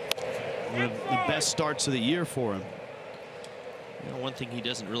 One of the best starts of the year for him. You know, one thing he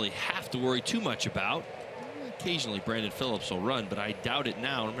doesn't really have to worry too much about. Occasionally Brandon Phillips will run, but I doubt it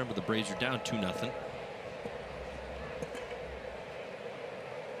now. Remember, the Braves are down 2-0.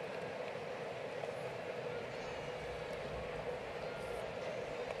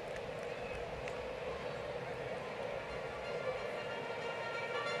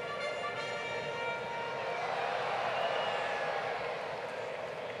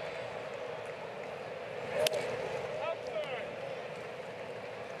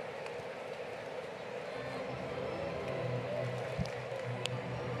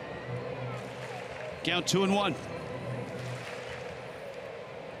 Count 2-1.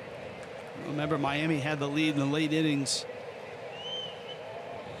 Remember, Miami had the lead in the late innings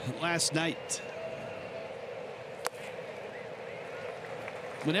last night.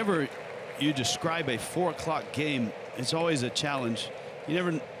 Whenever you describe a 4 o'clock game, it's always a challenge. You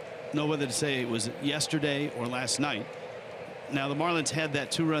never know whether to say it was yesterday or last night. Now, the Marlins had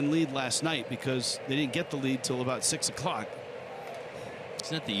that 2-run lead last night because they didn't get the lead till about 6 o'clock.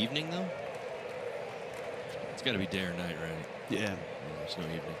 Isn't that the evening, though? It's got to be day or night, right? Yeah. There's no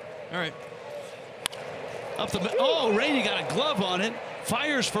evening. All right. Up the oh, Rainey got a glove on it.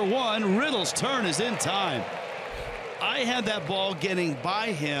 Fires for one. Riddle's turn is in time. I had that ball getting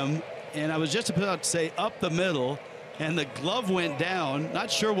by him, and I was just about to say up the middle, and the glove went down. Not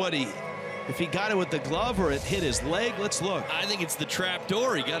sure what if he got it with the glove or it hit his leg. Let's look. I think it's the trap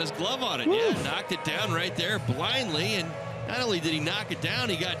door. He got his glove on it. Woo. Yeah, knocked it down right there blindly, and not only did he knock it down,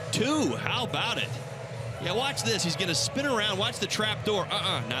 he got 2. How about it? Yeah, watch this. He's going to spin around. Watch the trap door.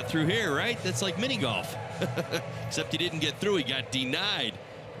 Not through here, right? That's like mini golf. Except he didn't get through. He got denied.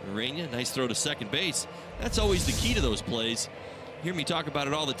 Urena, nice throw to second base. That's always the key to those plays. You hear me talk about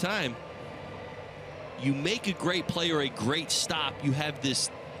it all the time. You make a great play or a great stop, you have this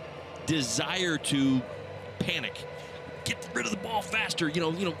desire to panic. Get rid of the ball faster.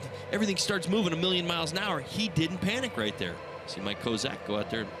 You know, everything starts moving a million miles an hour. He didn't panic right there. See Mike Kozak go out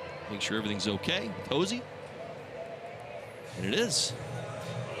there and make sure everything's okay with Hosey. And it is.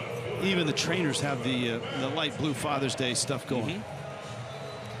 Even the trainers have the light blue Father's Day stuff going.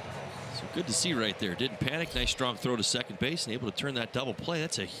 So good to see right there. Didn't panic. Nice strong throw to second base and able to turn that double play.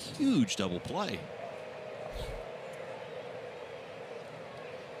 That's a huge double play.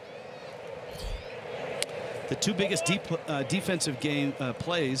 The 2 biggest defensive game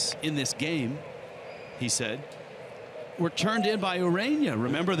plays in this game, he said, were turned in by Urena.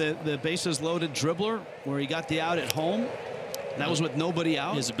 Remember the bases loaded dribbler where he got the out at home? That was with nobody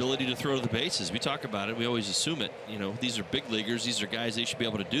out. His ability to throw to the bases. We talk about it. We always assume it. You know, these are big leaguers. These are guys, they should be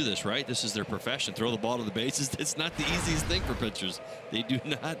able to do this, right? This is their profession. Throw the ball to the bases. It's not the easiest thing for pitchers. They do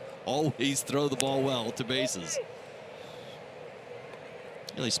not always throw the ball well to bases.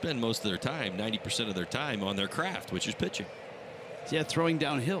 You know, they spend most of their time, 90% of their time, on their craft, which is pitching. Yeah, throwing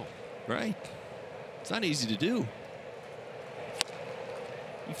downhill. Right. It's not easy to do.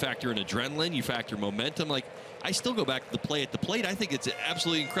 You factor in adrenaline, you factor momentum. Like, I still go back to the play at the plate. I think it's an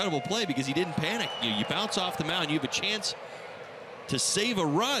absolutely incredible play because he didn't panic. You bounce off the mound, you have a chance to save a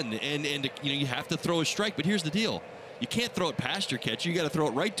run, and you have to throw a strike. But here's the deal: you can't throw it past your catcher. You got to throw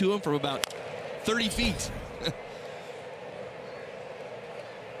it right to him from about 30 feet.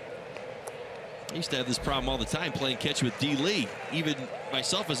 I used to have this problem all the time playing catch with D. Lee. Even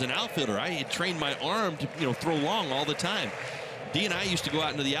myself as an outfielder, I had trained my arm to throw long all the time. D and I used to go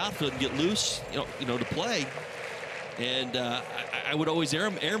out into the outfield and get loose, to play. And I would always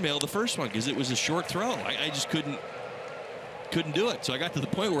airmail the first one because it was a short throw. I just couldn't do it. So I got to the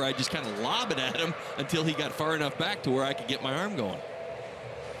point where I just kind of lob it at him until he got far enough back to where I could get my arm going.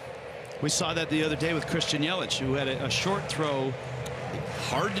 We saw that the other day with Christian Yelich, who had a short throw.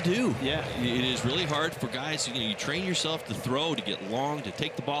 Hard to do. Yeah, it is really hard for guys. You train yourself to throw, to get long, to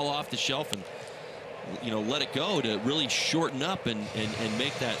take the ball off the shelf and let it go, to really shorten up and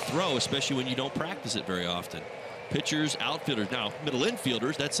make that throw, especially when you don't practice it very often. Pitchers, outfielders, now middle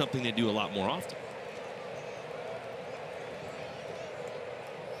infielders, that's something they do a lot more often.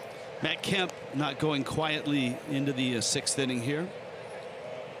 Matt Kemp not going quietly into the 6th inning here.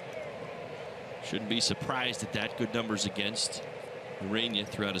 Shouldn't be surprised at that. Good numbers against Urania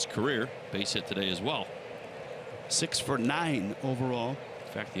throughout his career. Base hit today as well. 6 for 9 overall.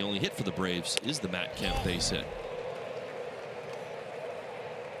 In fact, the only hit for the Braves is the Matt Kemp base hit.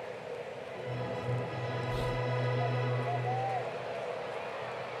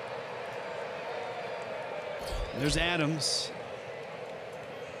 There's Adams.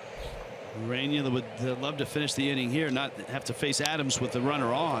 Urania would love to finish the inning here, not have to face Adams with the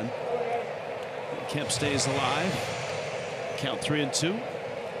runner on. Kemp stays alive. Count 3-2.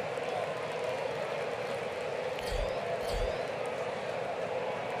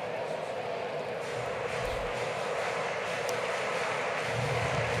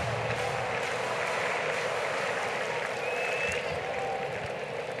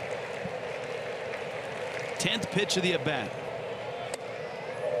 Tenth pitch of the at bat.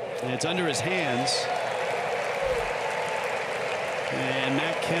 And it's under his hands. And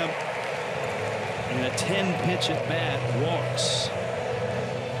Matt Kemp in a 10-pitch at bat walks.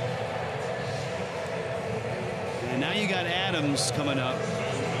 And now you got Adams coming up.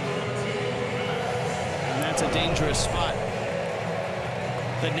 And that's a dangerous spot.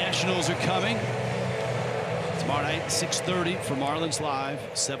 The Nationals are coming. Tomorrow night, 6:30 for Marlins Live.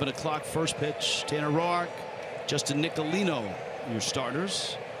 7 o'clock first pitch. Tanner Roark, Justin Nicolino, your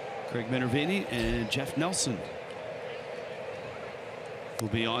starters. Craig Minervini and Jeff Nelson will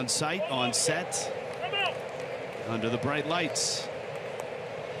be on site, on set, under the bright lights.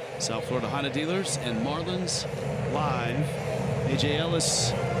 South Florida Honda Dealers and Marlins Live. A.J. Ellis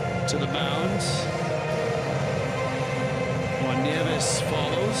to the mound. Juan Nieves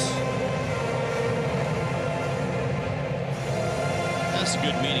follows. That's a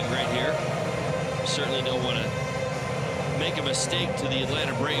good meeting right here. Certainly don't want to make a mistake to the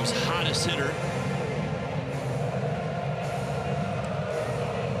Atlanta Braves' hottest hitter.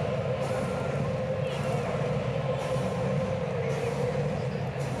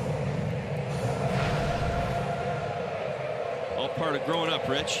 All part of growing up,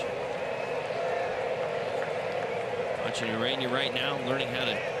 Rich. Watching Urania right now, learning how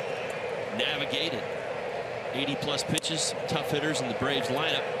to navigate it. 80+ pitches, tough hitters in the Braves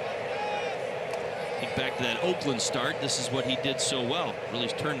lineup. Think back to that Oakland start. This is what he did so well. Really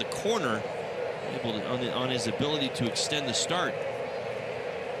turned the corner, able to, on his ability to extend the start.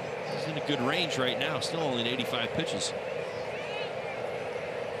 He's in a good range right now. Still only 85 pitches.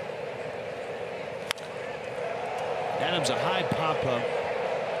 Adams, a high pop-up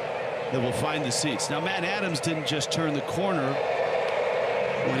that will find the seats. Now, Matt Adams didn't just turn the corner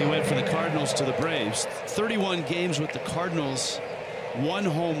when he went from the Cardinals to the Braves. 31 games with the Cardinals, 1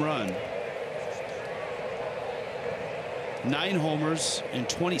 home run. 9 homers in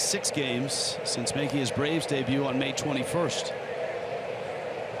 26 games since making his Braves debut on May 21st.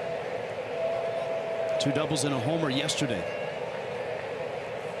 2 doubles and a homer yesterday.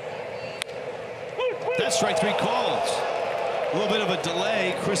 That's strike 3 called. A little bit of a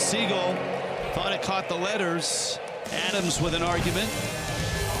delay. Chris Siegel thought it caught the letters. Adams with an argument.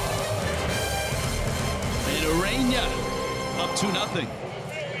 And Urania up 2-0.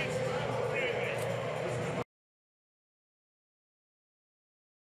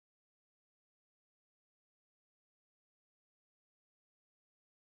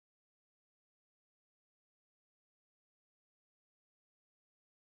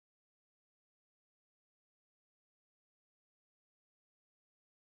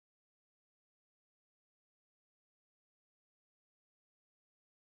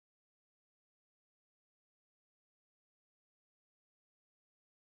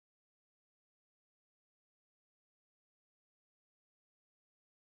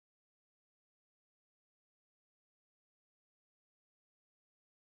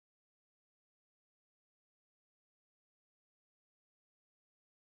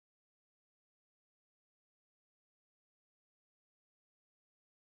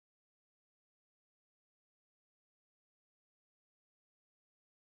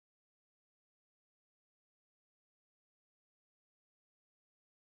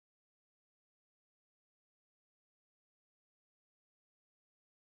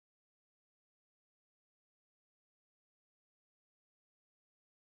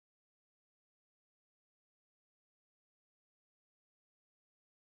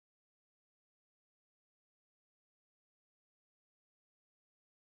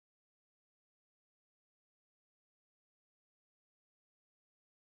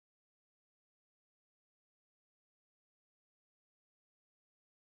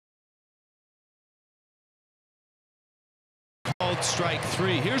 called strike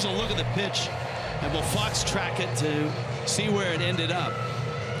 3. Here's a look at the pitch, and will Fox track it to see where it ended up?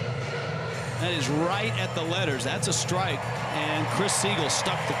 That is right at the letters. That's a strike, and Chris Siegel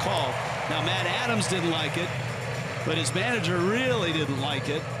stuck the call. Now, Matt Adams didn't like it, but his manager really didn't like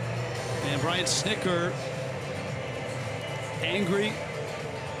it. And Brian Snitker angry,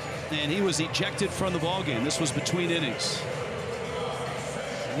 and he was ejected from the ballgame. This was between innings.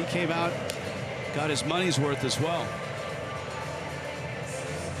 And he came out, got his money's worth as well.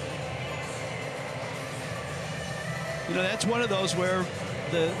 You know, that's one of those where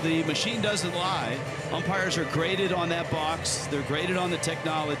the machine doesn't lie. Umpires are graded on that box. They're graded on the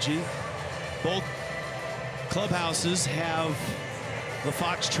technology. Both clubhouses have the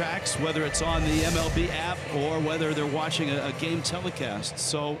Fox tracks, whether it's on the MLB app or whether they're watching a game telecast.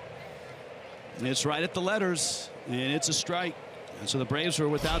 So it's right at the letters, and it's a strike. And so the Braves were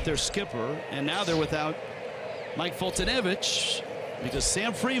without their skipper, and now they're without Mike Foltynewicz because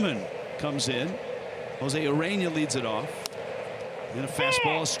Sam Freeman comes in. Jose Urena leads it off. And a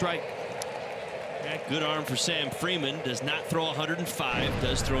fastball, a strike. Yeah, good arm for Sam Freeman. Does not throw 105.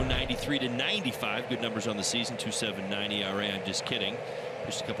 Does throw 93 to 95. Good numbers on the season. 2.79 ERA. I'm just kidding.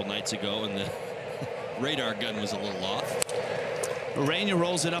 Just a couple nights ago, and the radar gun was a little off. Urena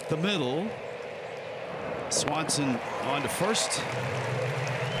rolls it up the middle. Swanson on to first.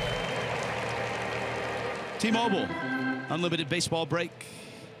 T-Mobile unlimited baseball break.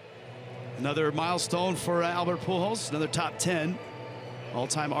 Another milestone for Albert Pujols. Another top 10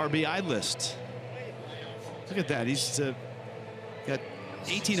 all-time RBI list. Look at that. He's got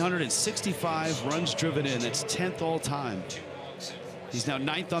 1,865 runs driven in. That's 10th all-time. He's now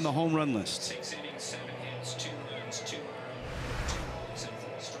 9th on the home run list.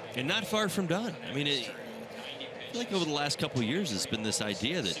 And not far from done. I mean, I feel like over the last couple of years, it's been this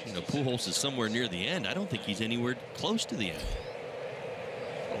idea that, you know, Pujols is somewhere near the end. I don't think he's anywhere close to the end.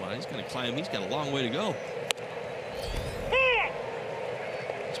 Well, he's going to climb. He's got a long way to go.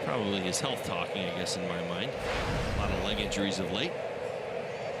 It's probably his health talking, I guess, in my mind. A lot of leg injuries of late.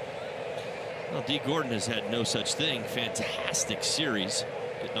 Well, D. Gordon has had no such thing. Fantastic series.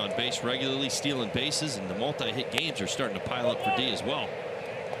 Getting on base regularly, stealing bases, and the multi-hit games are starting to pile up for D as well.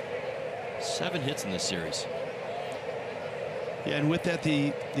 7 hits in this series. Yeah, and with that,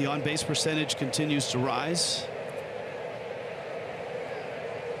 the on-base percentage continues to rise.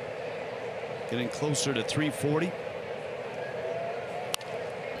 Getting closer to 340.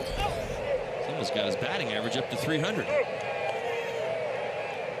 He's almost got his batting average up to 300.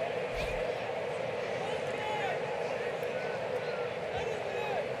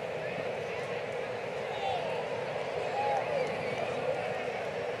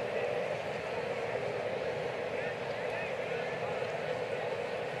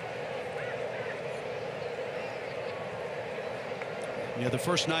 Yeah, the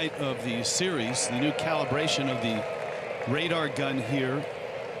first night of the series, the new calibration of the radar gun here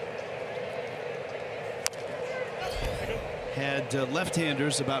had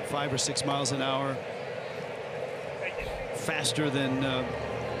left-handers about 5 or 6 miles an hour faster than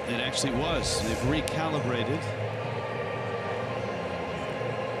it actually was. They've recalibrated.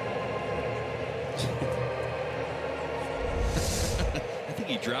 I think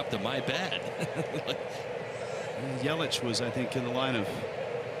he dropped a my bad. Yelich was, I think, in the line of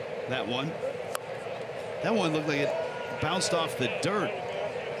that one. That one looked like it bounced off the dirt,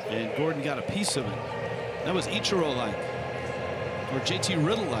 and Gordon got a piece of it. That was Ichiro-like, or JT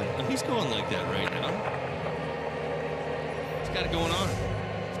Riddle-like. And he's going like that right now. He's got it going on.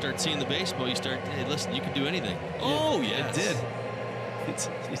 Start seeing the baseball, you start, hey, listen, you can do anything. Oh, yeah. It did. It's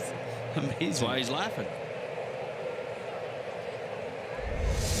amazing. That's why he's laughing.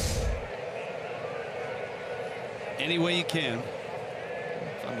 Any way you can.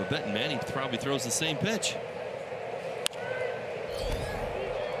 If I'm a betting man, he probably throws the same pitch.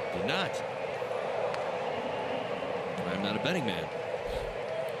 Did not. I'm not a betting man.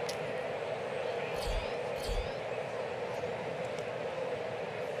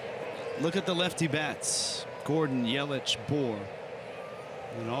 Look at the lefty bats. Gordon, Yelich, Bohr,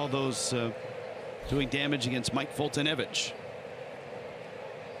 and all those doing damage against Mike Foltynewicz.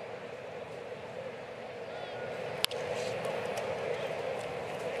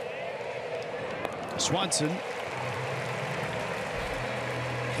 Swanson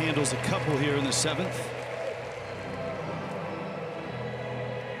handles a couple here in the 7th.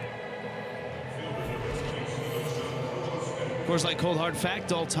 Of course, like cold hard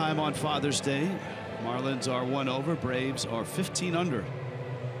fact, all time on Father's Day, Marlins are 1 over, Braves are 15 under.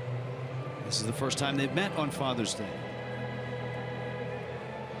 This is the first time they've met on Father's Day.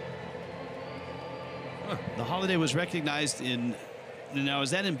 The holiday was recognized in Now,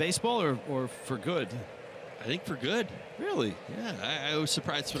 is that in baseball or for good? I think for good. Really? Yeah, I was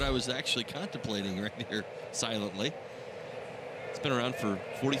surprised. That's what I was actually contemplating right here silently. It's been around for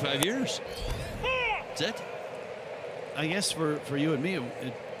 45 years. That's it. I guess for you and me,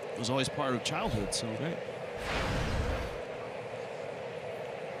 it was always part of childhood. So. Right.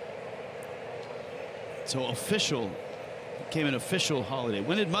 So became an official holiday.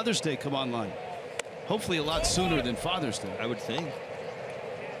 When did Mother's Day come online? Hopefully a lot sooner than Father's Day. I would think.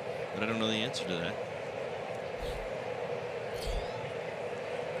 But I don't know the answer to that.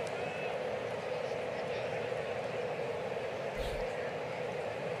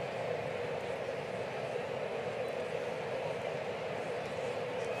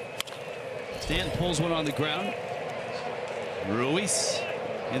 Stanton pulls one on the ground. Ruiz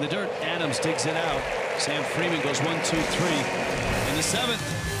in the dirt. Adams digs it out. Sam Freeman goes 1, 2, 3 in the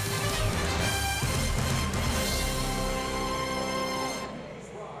 7th.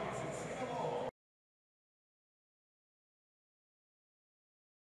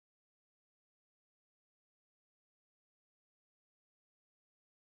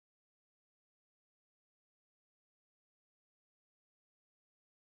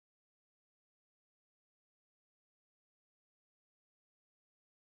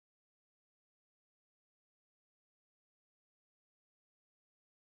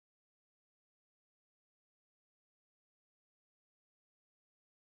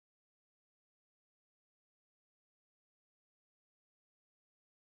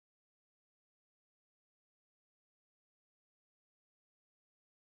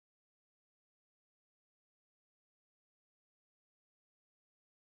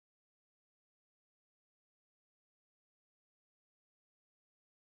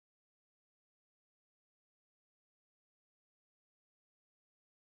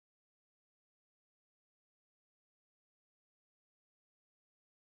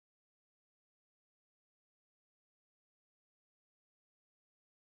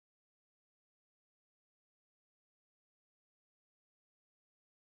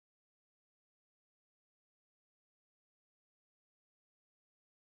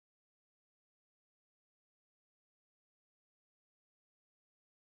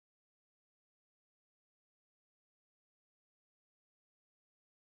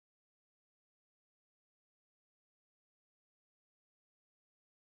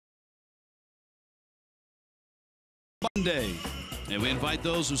 Monday, and we invite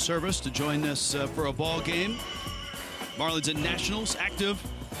those who serve us to join us for a ball game. Marlins and Nationals, active,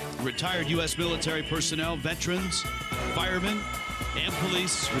 retired U.S. military personnel, veterans, firemen, and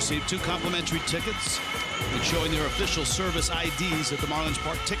police receive 2 complimentary tickets and showing their official service IDs at the Marlins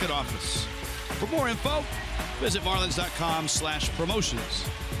Park ticket office. For more info, visit marlins.com/promotions.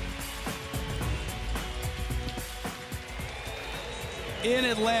 In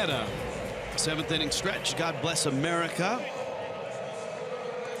Atlanta, 7th inning stretch. God bless America.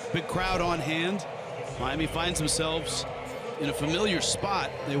 Big crowd on hand. Miami finds themselves in a familiar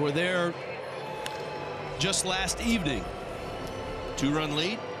spot. They were there just last evening. 2-run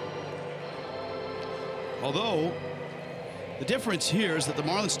lead. Although the difference here is that the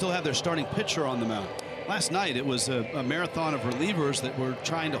Marlins still have their starting pitcher on the mound. Last night it was a marathon of relievers that were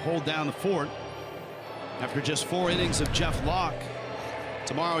trying to hold down the fort after just 4 innings of Jeff Locke.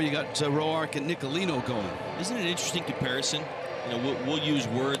 Tomorrow you got Roark and Nicolino going. Isn't it an interesting comparison? You know, we'll use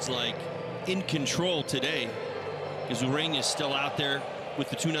words like in control today because Ureña's still out there with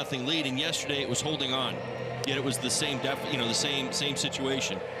the 2-0 lead, and yesterday it was holding on. Yet it was the same the same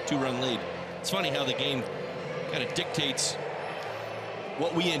situation, 2-run lead. It's funny how the game kind of dictates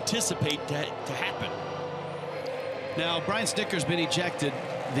what we anticipate to happen. Now Brian Snicker's been ejected.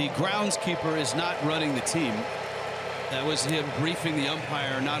 The groundskeeper is not running the team. That was him briefing the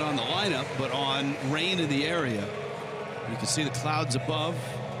umpire, not on the lineup, but on rain in the area. You can see the clouds above.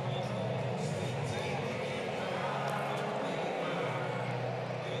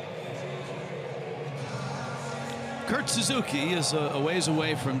 Kurt Suzuki is a ways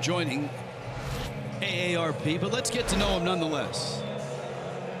away from joining AARP, but let's get to know him nonetheless.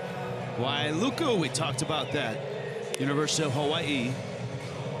 Wailuku, we talked about that. University of Hawaii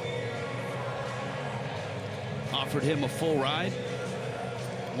offered him a full ride.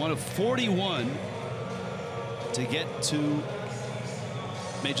 One of 41 to get to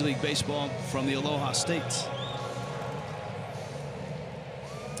Major League Baseball from the Aloha States.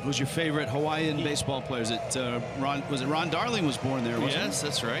 Who's your favorite Hawaiian baseball player? Is it Ron? Was it Ron Darling was born there? Wasn't Yes,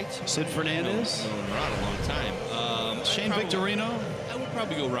 that's right. Sid Fernandez. Known Ron a long time. Shane Victorino. I would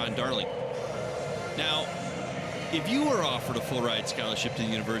probably go Ron Darling. Now, If you were offered a full ride scholarship to the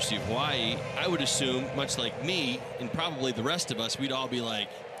University of Hawaii, I would assume, much like me and probably the rest of us, we'd all be like,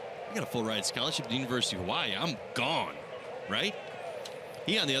 I got a full ride scholarship to the University of Hawaii. I'm gone, right?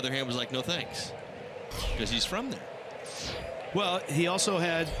 He, on the other hand, was like, no thanks, because he's from there. Well, he also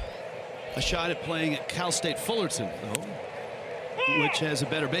had a shot at playing at Cal State Fullerton, which has a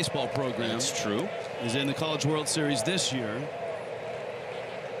better baseball program. That's true. He's in the College World Series this year.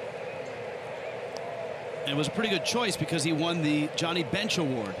 And it was a pretty good choice because he won the Johnny Bench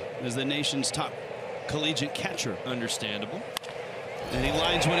Award as the nation's top collegiate catcher. Understandable. And he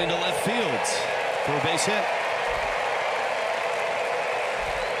lines one into left field for a base hit.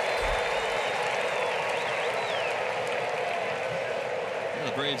 Well,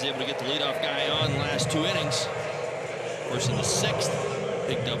 the Braves able to get the leadoff guy on the last 2 innings. Of course, in the 6th,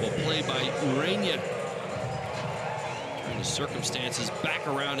 big double play by Urena. Turn the circumstances back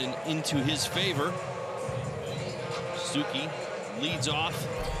around and into his favor. Suzuki leads off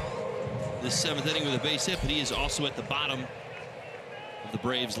this 7th inning with a base hit, but he is also at the bottom of the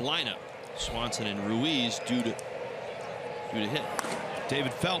Braves lineup. Swanson and Ruiz due to hit.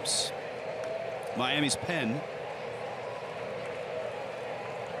 David Phelps, Miami's pen.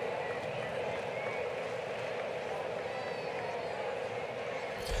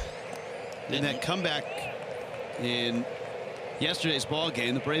 In that comeback in yesterday's ball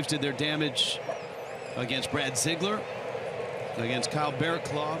game, the Braves did their damage against Brad Ziegler, against Kyle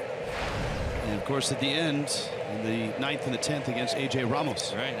Barraclough, and of course at the end in the 9th and the 10th against A.J.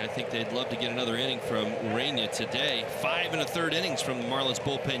 Ramos. Right, I think they'd love to get another inning from Urena today. 5 1/3 innings from the Marlins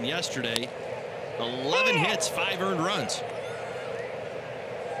bullpen yesterday. 11 hits, 5 earned runs.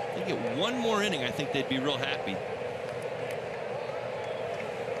 If they get one more inning, I think they'd be real happy.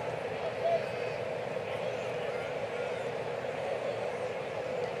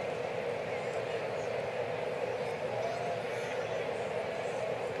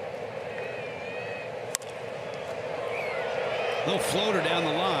 Little floater down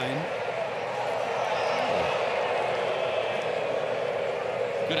the line.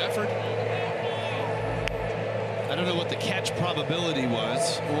 Good effort. I don't know what the catch probability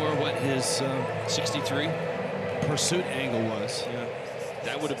was or what his 63 pursuit angle was. Yeah,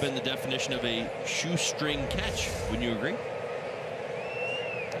 that would have been the definition of a shoestring catch. Wouldn't you agree?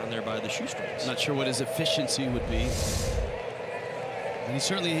 Down there by the shoestrings. Not sure what his efficiency would be. And he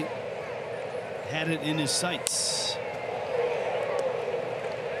certainly had it in his sights.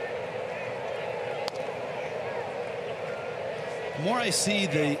 The more I see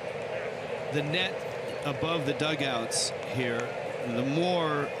the net above the dugouts here, the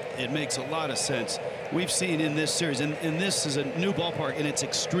more it makes a lot of sense. We've seen in this series, and this is a new ballpark, and it's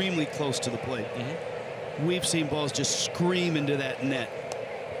extremely close to the plate. We've seen balls just scream into that net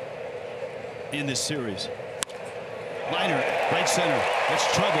in this series. Liner, right center. That's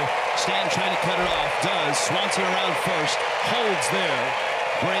trouble. Stan trying to cut it off. Does. Swanson around first. Holds there.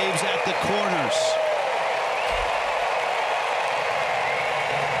 Braves at the corners.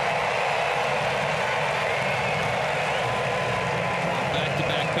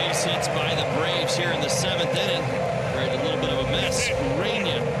 Back-to-back base hits by the Braves here in the 7th inning. Created a little bit of a mess.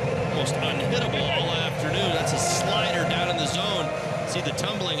 Urena almost unhittable all afternoon. That's a slider down in the zone. See the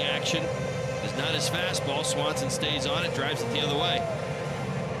tumbling action. Is not his fastball. Swanson stays on it, drives it the other way.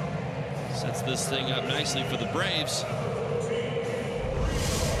 Sets this thing up nicely for the Braves.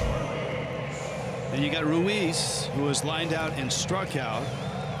 And you got Ruiz, who was lined out and struck out.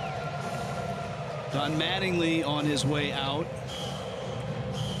 Don Mattingly on his way out.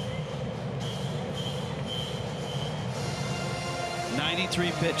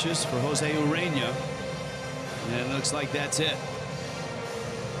 .93 pitches for Jose Urena, and it looks like that's it.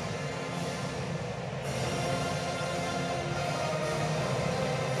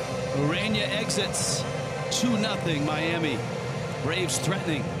 Urena exits 2-0 Miami. Braves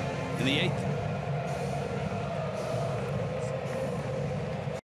threatening in the 8th.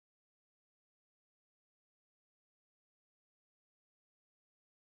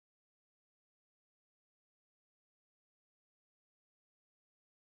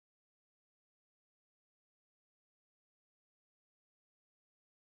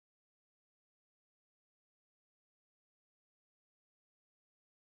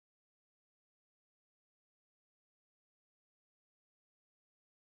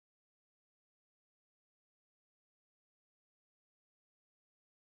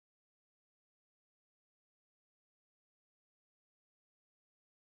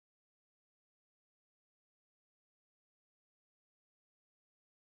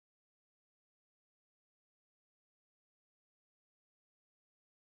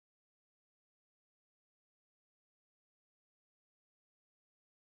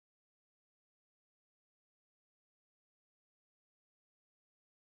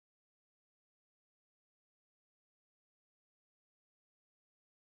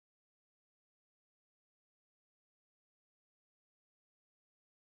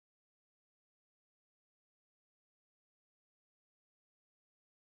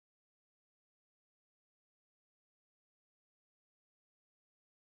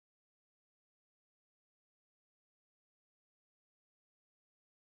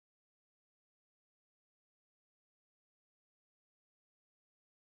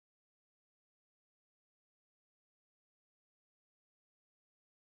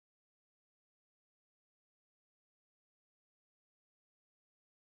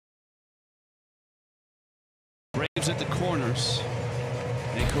 Braves at the Corners.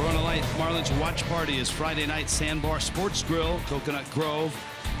 A Corona Light Marlins watch party is Friday night, Sandbar Sports Grill, Coconut Grove.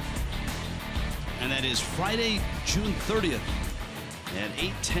 And that is Friday, June 30th at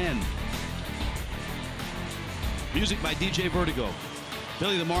 8:10. Music by DJ Vertigo.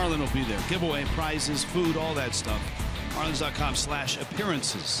 Billy the Marlin will be there. Giveaway, prizes, food, all that stuff.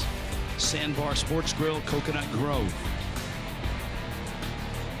 Marlins.com/appearances. Sandbar Sports Grill, Coconut Grove.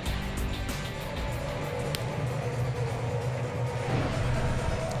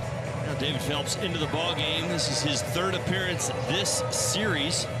 Now David Phelps into the ball game. This is his third appearance this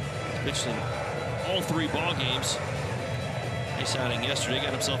series. Pitched in all 3 ball games. Nice outing yesterday.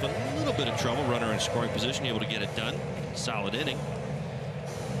 Got himself in a little bit of trouble. Runner in scoring position, able to get it done. Solid inning.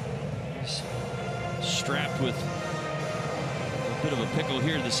 He's strapped with a bit of a pickle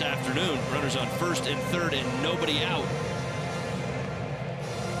here this afternoon. Runners on first and third and nobody out.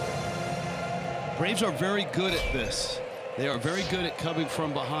 Braves are very good at this. They are very good at coming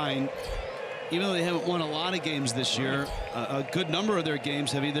from behind. Even though they haven't won a lot of games this year, a good number of their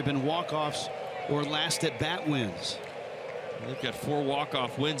games have either been walk-offs or last at bat wins. They've got 4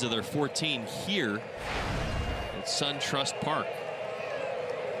 walk-off wins of their 14 here at SunTrust Park.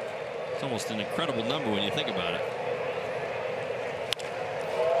 It's almost an incredible number when you think about it.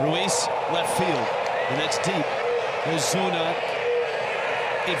 Ruiz, left field, and that's deep. Ozuna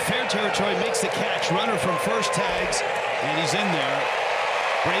in fair territory, makes the catch. Runner from first tags, and he's in there.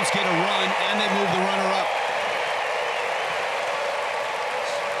 Braves get a run, and they move the runner up.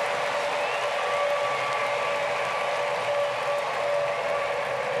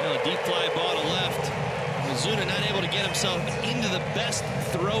 Well, a deep fly ball to left. Ozuna not able to get himself into the best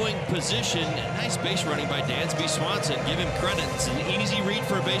throwing position. Nice base running by Dansby Swanson. Give him credit. It's an easy read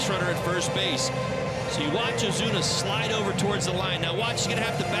for a base runner at first base. So you watch Ozuna slide over towards the line. Now watch, he's going to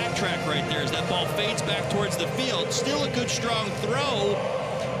have to backtrack right there as that ball fades back towards the field. Still a good, strong throw.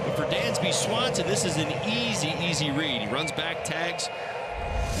 But for Dansby Swanson, this is an easy read. He runs back, tags.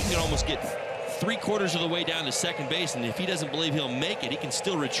 He can almost get 3/4 of the way down to second base, and if he doesn't believe he'll make it, he can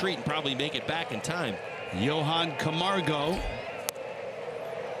still retreat and probably make it back in time. Johan Camargo.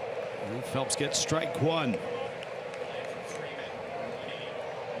 And Phelps gets strike 1.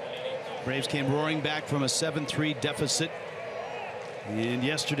 Braves came roaring back from a 7-3 deficit in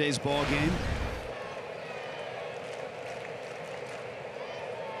yesterday's ball game.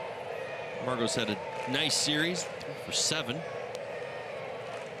 Margot's had a nice series for 7.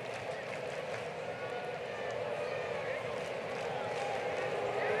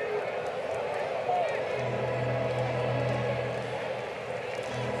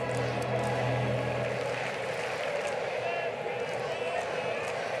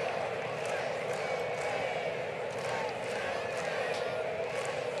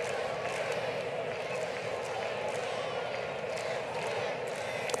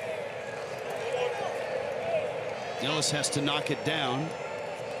 Ellis has to knock it down.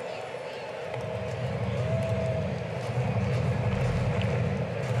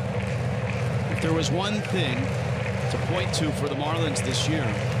 If there was one thing to point to for the Marlins this year,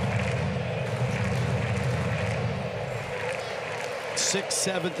 6th,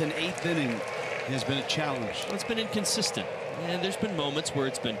 7th, and 8th inning has been a challenge. Well, it's been inconsistent, and there's been moments where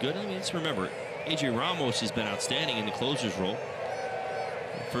it's been good. I mean, let's remember, AJ Ramos has been outstanding in the closer's role.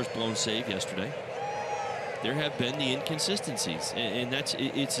 First blown save yesterday. There have been the inconsistencies, and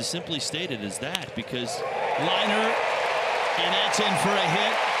it's as simply stated as that, because liner, and that's in for a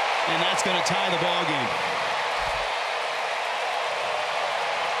hit, and that's going to tie the ball game.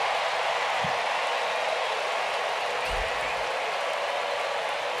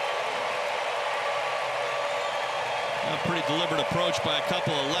 A pretty deliberate approach by a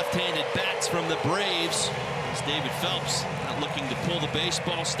couple of left-handed bats from the Braves. It's David Phelps not looking to pull the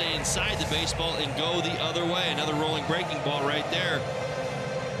baseball, stay inside the baseball, and go the other way. Another rolling breaking ball right there.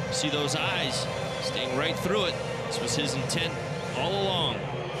 See those eyes staying right through it. This was his intent all along.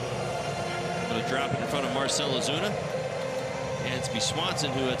 Going to drop it in front of Marcell Ozuna. Dansby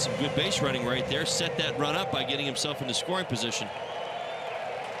Swanson, who had some good base running right there, set that run up by getting himself into scoring position.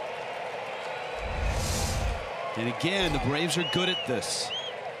 And again, the Braves are good at this.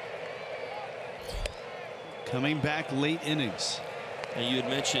 Coming back late innings. Now, you had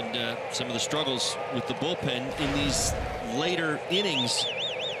mentioned some of the struggles with the bullpen in these later innings.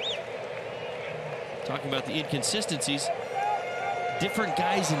 Talking about the inconsistencies. Different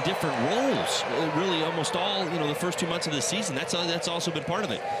guys in different roles. Really, almost all, the first 2 months of the season. That's also been part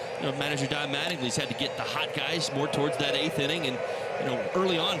of it. Manager Don Mattingly's had to get the hot guys more towards that 8th inning, and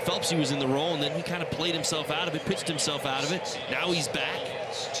early on, Phelps, he was in the role, and then he kind of played himself out of it, pitched himself out of it. Now he's back.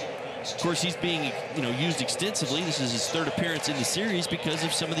 Of course, he's being used extensively. This is his third appearance in the series because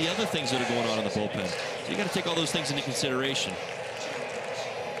of some of the other things that are going on in the bullpen. So you got to take all those things into consideration.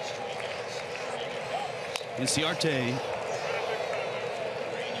 Inciarte.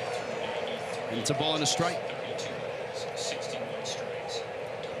 And it's a ball and a strike.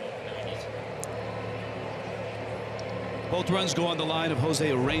 Both runs go on the line of Jose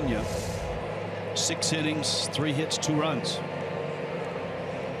Urena. 6 innings, 3 hits, 2 runs.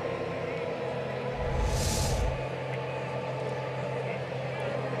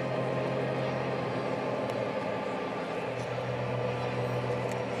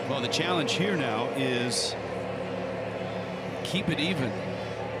 Well, the challenge here now is keep it even.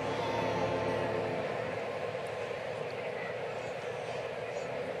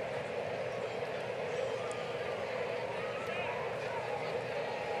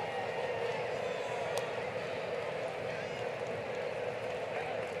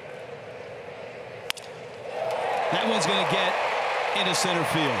 That one's going to get into center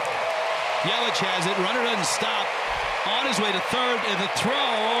field. Yelich has it. Runner doesn't stop. On his way to third, and the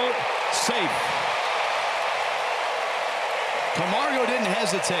throw safe. Camargo didn't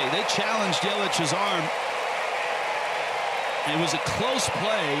hesitate. They challenged Yelich's arm. It was a close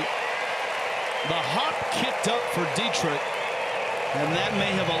play. The hop kicked up for Dietrich, and that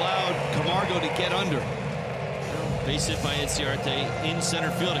may have allowed Camargo to get under. Base hit by Inciarte in center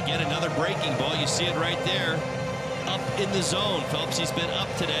field. Again, another breaking ball. You see it right there. Up in the zone. Phelps, he's been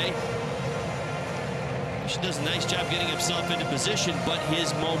up today. He does a nice job getting himself into position, but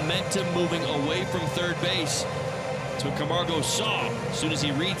his momentum moving away from third base. That's what Camargo saw. As soon as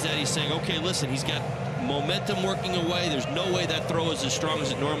he reads that, he's saying, okay, listen, he's got momentum working away. There's no way that throw is as strong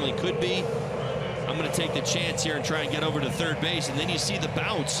as it normally could be. I'm going to take the chance here and try and get over to third base. And then you see the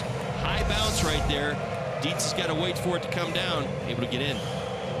bounce. High bounce right there. Dietz has got to wait for it to come down. Able to get in.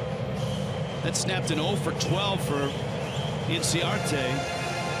 That snapped an 0 for 12 for Inciarte.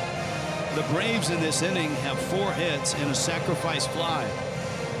 The Braves in this inning have 4 hits and a sacrifice fly.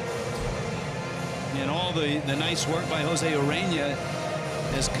 And all the nice work by Jose Urena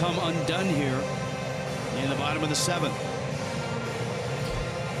has come undone here in the bottom of the 7th.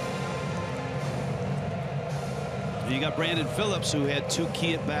 You got Brandon Phillips, who had 2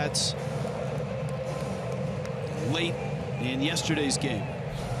 key at-bats late in yesterday's game.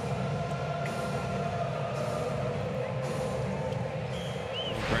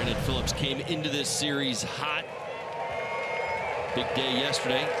 Brandon Phillips came into this series hot. Big day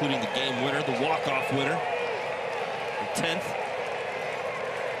yesterday, including the game winner, the walk-off winner, the 10th.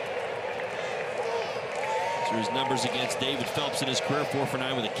 So his numbers against David Phelps in his career, 4 for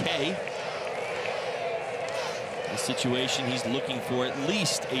 9 with a K. The situation, he's looking for at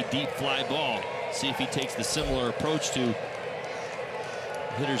least a deep fly ball. See if he takes the similar approach to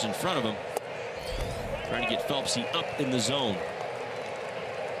hitters in front of him. Trying to get Phelpsy up in the zone.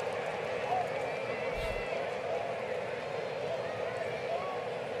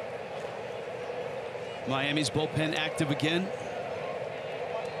 Miami's bullpen active again.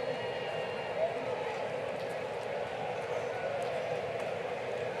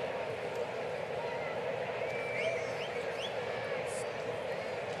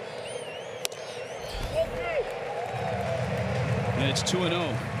 And it's 2-0.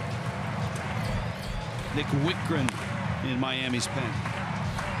 Nick Wittgren in Miami's pen.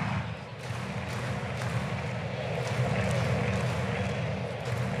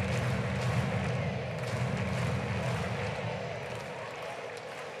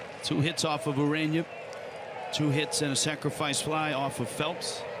 Two hits off of Urena. 2 hits and a sacrifice fly off of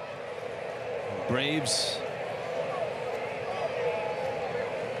Phelps. Braves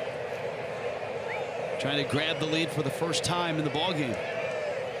trying to grab the lead for the first time in the ballgame.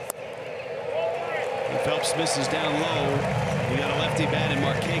 Phelps misses down low. We got a lefty bat and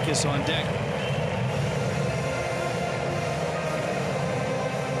Markakis on deck.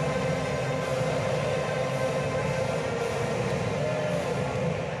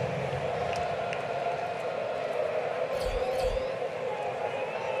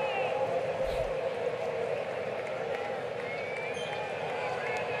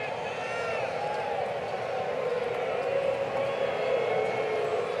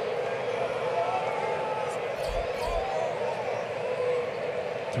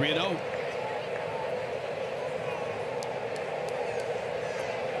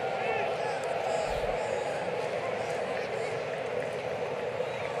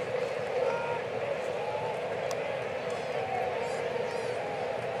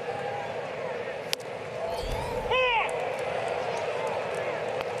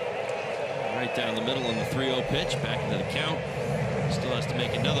 Down the middle on the 3-0 pitch, back into the count. Still has to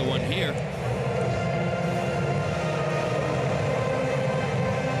make another one here.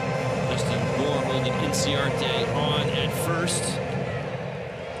 Justin Bour holding Inciarte on at first.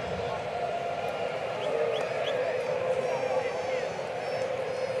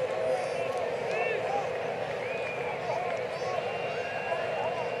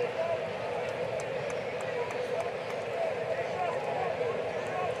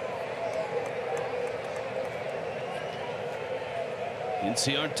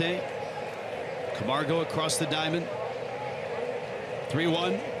 Inciarte, Camargo across the diamond.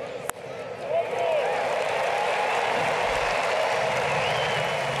 3-1.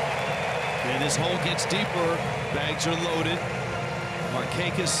 And this hole gets deeper. Bags are loaded.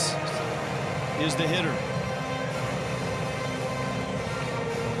 Markakis is the hitter.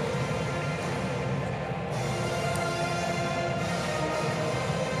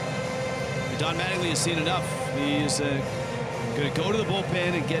 Don Mattingly has seen enough. He is going to go to the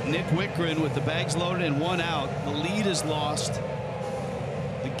bullpen and get Nick Wickren with the bags loaded and 1 out. The lead is lost.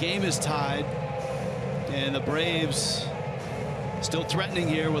 The game is tied. And the Braves still threatening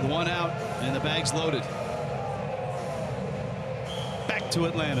here with 1 out and the bags loaded. Back to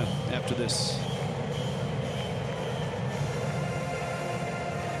Atlanta after this.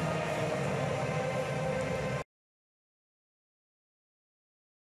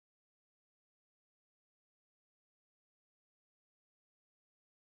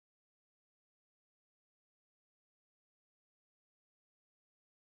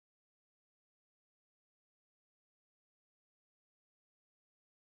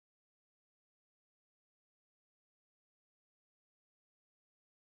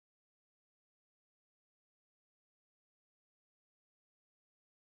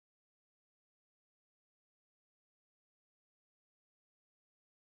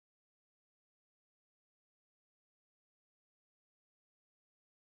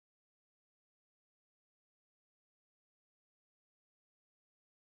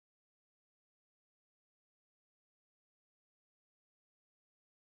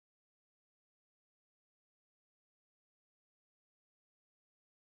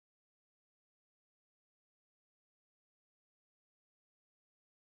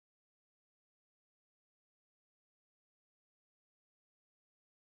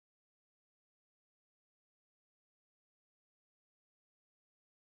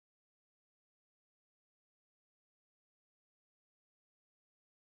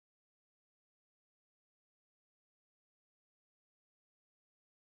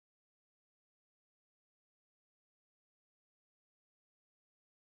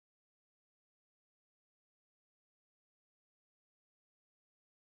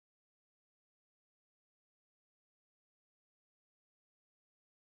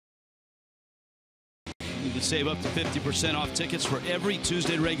 You can save up to 50% off tickets for every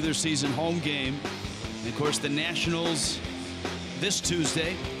Tuesday regular season home game. And of course, the Nationals this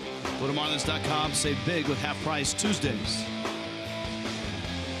Tuesday. Go to Marlins.com, save big with half price Tuesdays.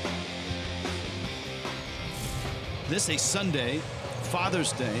 This a Sunday,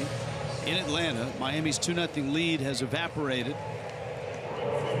 Father's Day in Atlanta. Miami's 2-0 lead has evaporated.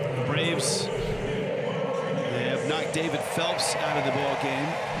 The Braves, they have knocked David Phelps out of the ball game.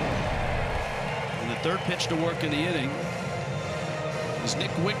 And the third pitch to work in the inning is Nick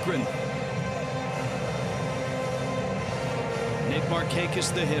Wickren. Nick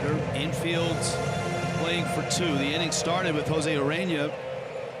Markakis, the hitter. Infield playing for 2. The inning started with Jose Urena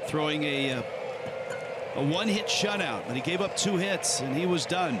throwing a one-hit shutout, but he gave up 2 hits and he was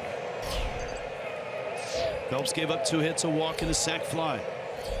done. Phelps gave up 2 hits, a walk, and a sac fly.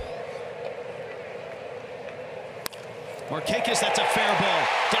 Markakis, that's a fair ball.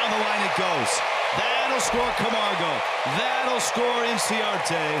 Down the line it goes. That'll score Camargo. That'll score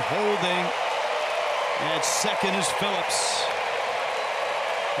Inciarte. Holding at second is Phillips.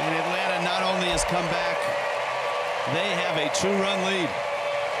 And Atlanta not only has come back, they have a 2-run lead.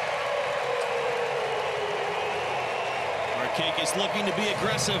 Markakis looking to be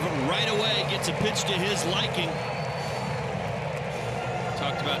aggressive right away. Gets a pitch to his liking.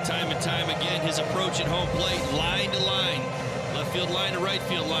 Talked about time and time again his approach at home plate, line to line. Left field line to right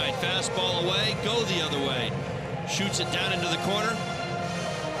field line. Fastball away, go the other way. Shoots it down into the corner.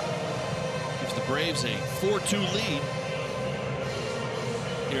 Gives the Braves a 4-2 lead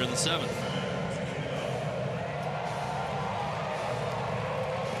here in the 7th.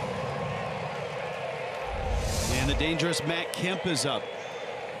 And the dangerous Matt Kemp is up.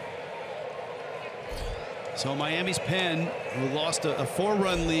 So Miami's pen, who lost a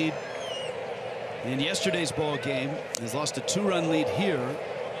 4-run lead in yesterday's ball game, has lost a 2-run lead here.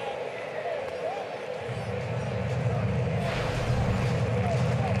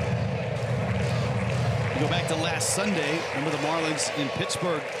 back to last Sunday. Remember the Marlins in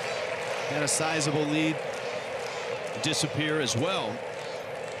Pittsburgh had a sizable lead disappear as well.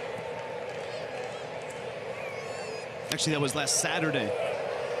 Actually, that was last Saturday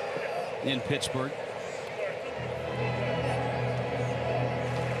in Pittsburgh.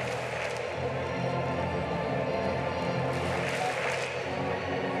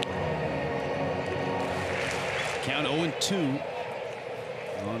 Count 0-2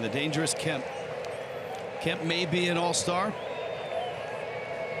 on the dangerous Kemp. Kemp may be an all-star.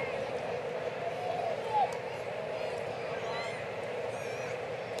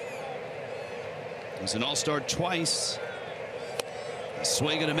 He was an all-star twice. A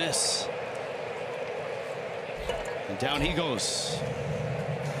swing and a miss. And down he goes.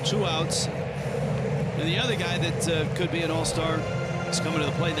 2 outs. And the other guy that could be an all-star is coming to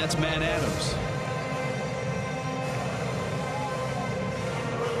the plate. That's Matt Adams.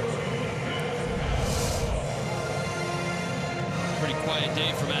 Pretty quiet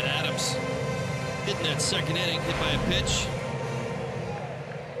day for Matt Adams. Hitting that second inning, hit by a pitch.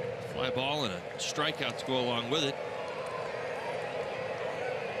 Fly ball and a strikeout to go along with it.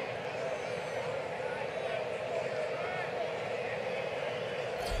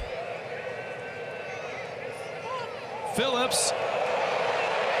 Phillips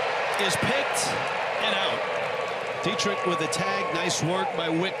is picked and out. Dietrich with a tag. Nice work by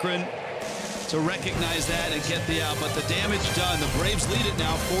Wickren to recognize that and get the out. But the damage done. The Braves lead it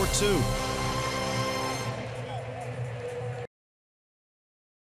now 4-2.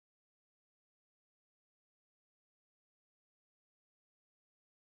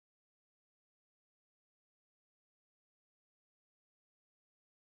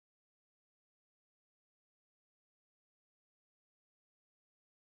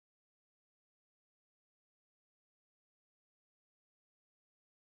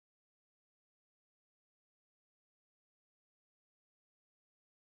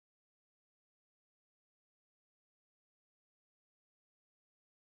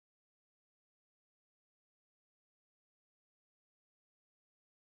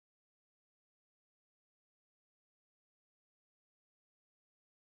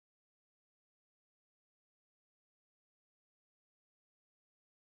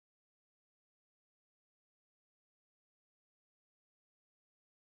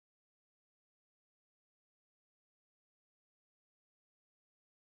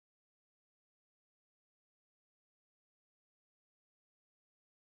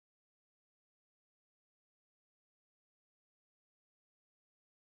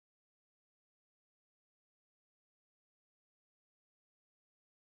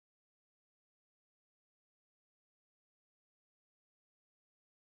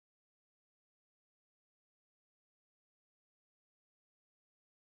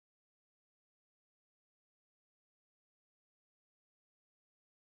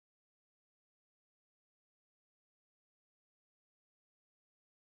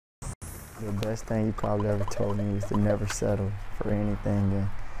 The best thing he probably ever told me was to never settle for anything,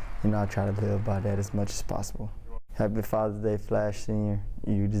 and I try to live by that as much as possible. Happy Father's Day, Flash Sr.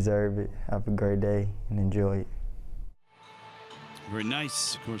 You deserve it. Have a great day and enjoy it. Very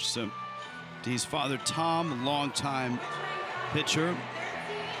nice. Of course, Dee's father, Tom, longtime pitcher,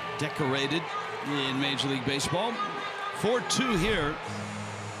 decorated in Major League Baseball. 4-2 here.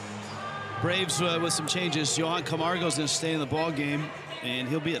 Braves with some changes. Johan Camargo's going to stay in the ball game, and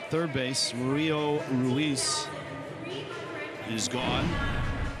he'll be at third base. Rio Ruiz is gone.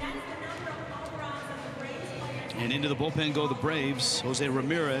 And into the bullpen go the Braves. Jose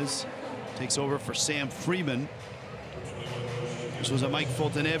Ramirez takes over for Sam Freeman. This was a Mike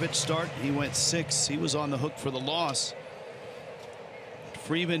Foltynewicz start. He went 6. He was on the hook for the loss.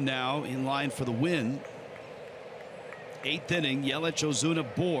 Freeman now in line for the win. 8th inning, Yelich, Ozuna,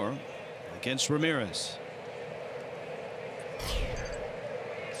 Bohr against Ramirez.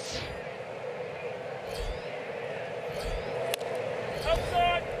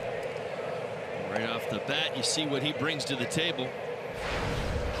 Right off the bat, you see what he brings to the table.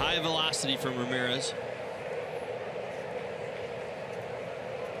 High velocity from Ramirez.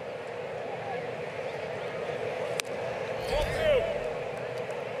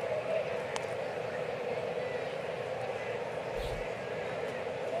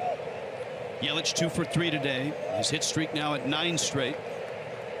 Yelich 2 for 3 today. His hit streak now at 9 straight.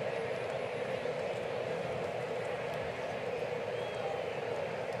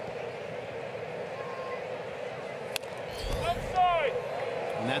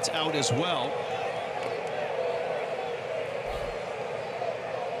 And that's out as well.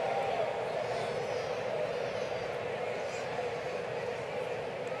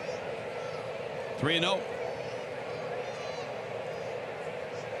 Three and 0.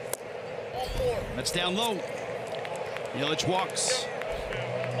 That's down low. Yelich walks.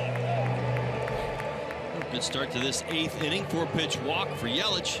 Good start to this 8th inning. 4-pitch walk for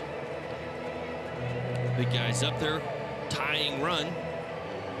Yelich. Big guys up there. Tying run.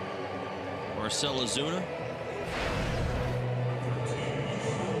 Marcell Ozuna.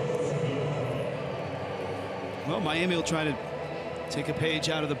 Well, Miami will try to take a page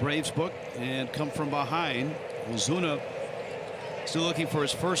out of the Braves book and come from behind. Ozuna still looking for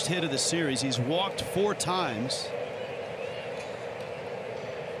his first hit of the series. He's walked 4 times.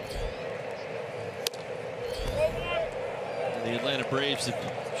 The Atlanta Braves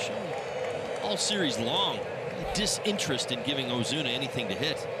have shown all series long a disinterest in giving Ozuna anything to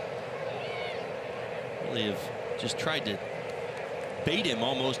hit. They have just tried to bait him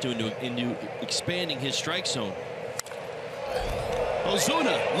almost into expanding his strike zone.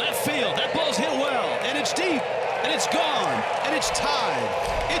 Ozuna, left field. That ball's hit well, and it's deep, and it's gone, and it's tied.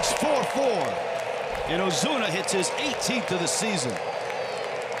 It's 4-4. And Ozuna hits his 18th of the season.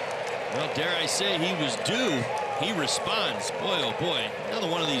 Well, dare I say he was due. He responds. Boy, oh boy. Another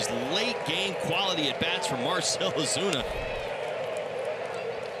one of these late game quality at bats from Marcell Ozuna.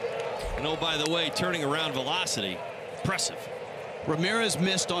 And oh, by the way, turning around velocity. Impressive. Ramirez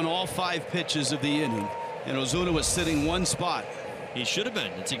missed on all 5 pitches of the inning, and Ozuna was sitting one spot. He should have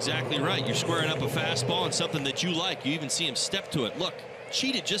been. That's exactly right. You're squaring up a fastball and something that you like. You even see him step to it. Look,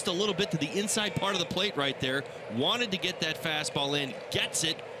 cheated just a little bit to the inside part of the plate right there. Wanted to get that fastball in, gets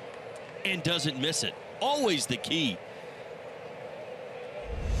it, and doesn't miss it. Always the key.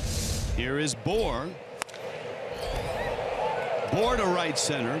 Here is Bohr. Bohr to right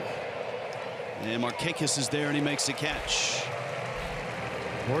center. And Markakis is there, and he makes the catch.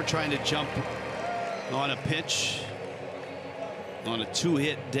 Bohr trying to jump on a pitch on a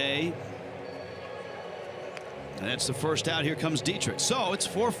 2-hit day. And that's the first out. Here comes Dietrich. So it's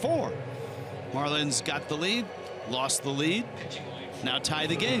 4-4. Marlins got the lead, lost the lead, now tie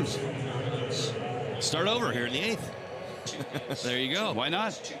the game. Start over here in the 8th. There you go. Why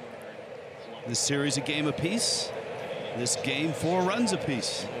not? This series a game apiece. This game 4 runs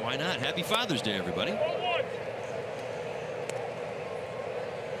apiece. Why not? Happy Father's Day, everybody.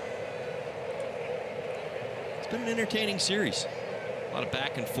 It's been an entertaining series. A lot of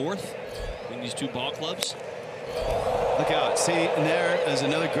back and forth between these 2 ball clubs. Look out. See, and there is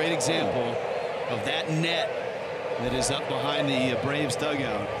another great example of that net that is up behind the Braves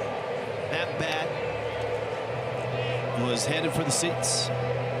dugout. That bat was headed for the seats.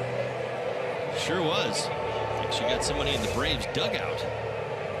 Sure was. Actually got somebody in the Braves dugout.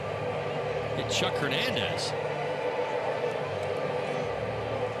 Hit Chuck Hernandez.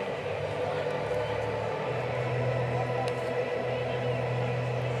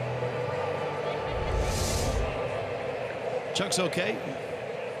 Chuck's okay.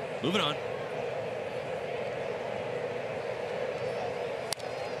 Moving on.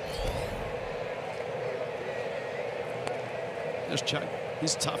 There's Chuck.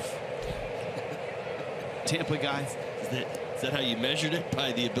 He's tough. Tampa guy. Is that how you measured it?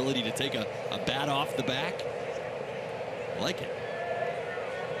 By the ability to take a bat off the back? I like it.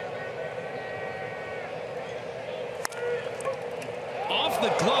 Off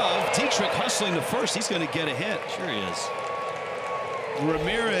the glove. Dietrich hustling to first. He's going to get a hit. Sure he is.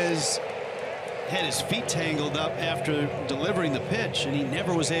 Ramirez had his feet tangled up after delivering the pitch, and he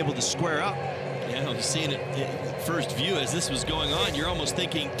never was able to square up. Yeah, I was seeing it at first view as this was going on. You're almost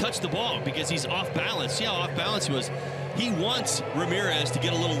thinking, touch the ball, because he's off balance. See how off balance he was? He wants Ramirez to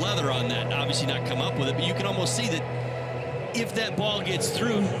get a little leather on that. Obviously not come up with it, but you can almost see that if that ball gets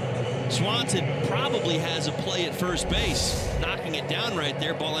through, Swanson probably has a play at first base. Knocking it down right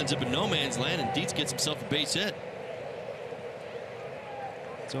there. Ball ends up in no man's land, and Dietz gets himself a base hit.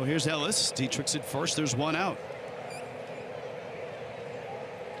 So here's Ellis. Dietrich's at first. There's one out.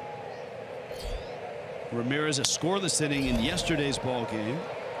 Ramirez a scoreless inning in yesterday's ball game.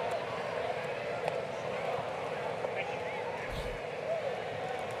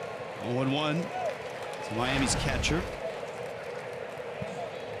 Oh, 1-1 to Miami's catcher.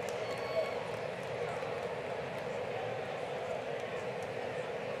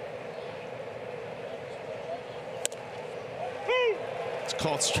 It's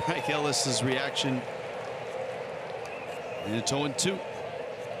called strike. Ellis's reaction. And it's 0-2. You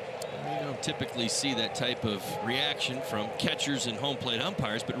don't typically see that type of reaction from catchers and home plate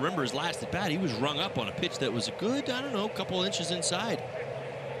umpires, but remember his last at bat, he was rung up on a pitch that was a good, I don't know, couple inches inside.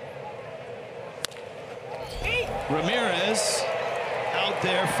 Ramirez out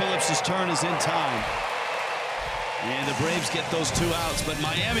there. Phillips's turn is in time. And the Braves get those 2 outs, but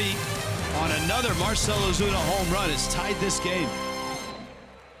Miami on another Marcell Ozuna home run has tied this game.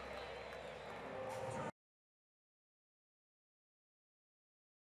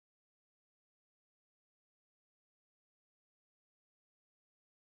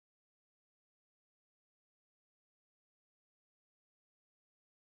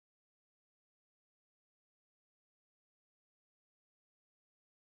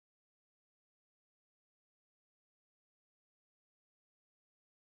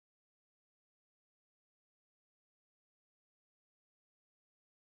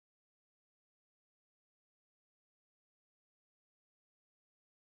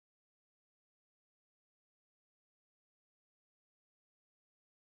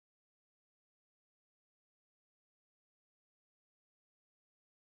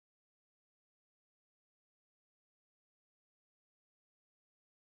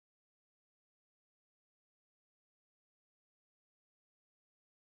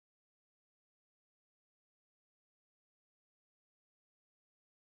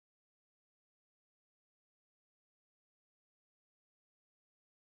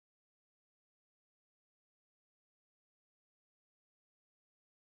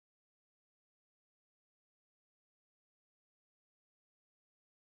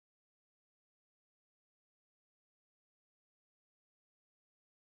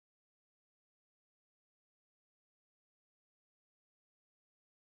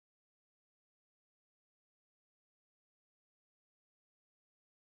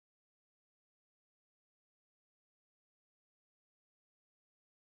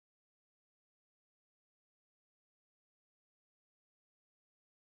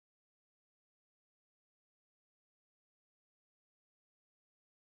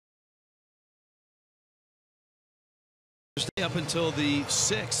 Up until the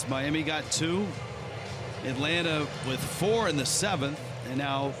 6th, Miami got 2. Atlanta with 4 in the 7th, and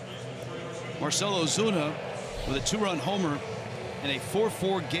now Marcell Ozuna with a 2-run homer in a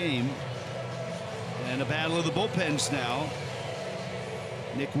 4-4 game, and a battle of the bullpens now.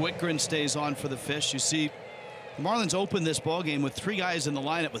 Nick Wittgren stays on for the Fish. You see, the Marlins opened this ball game with 3 guys in the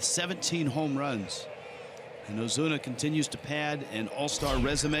lineup with 17 home runs, and Ozuna continues to pad an all-star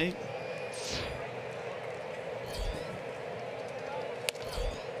resume.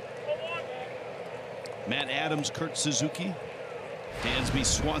 Matt Adams, Kurt Suzuki, Dansby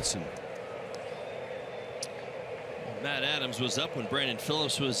Swanson. Matt Adams was up when Brandon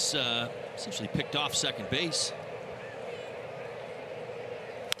Phillips was essentially picked off second base.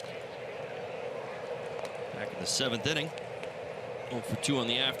 Back in the 7th inning. 0 for 2 on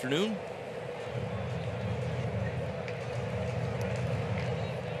the afternoon.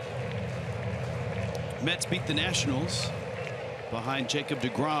 Mets beat the Nationals behind Jacob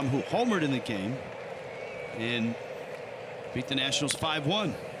deGrom, who homered in the game, and beat the Nationals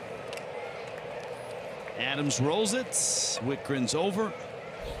 5-1. Adams rolls it. Wittgren's over.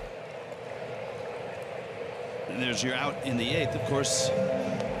 And there's your out in the 8th. Of course,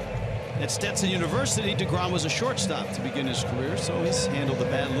 at Stetson University, deGrom was a shortstop to begin his career, so he's handled the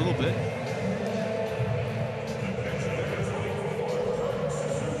bat a little bit.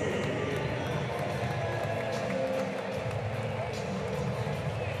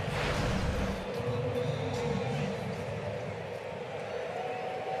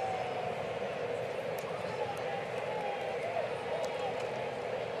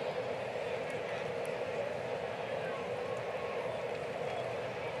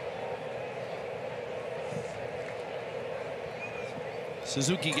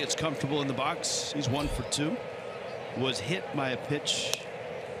 Suzuki gets comfortable in the box. He's 1 for 2. Was hit by a pitch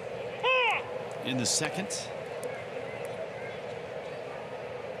in the 2nd.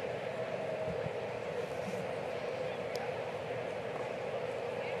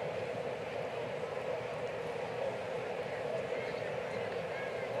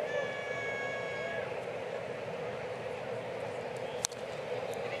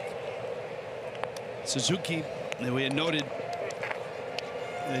 Suzuki, that we had noted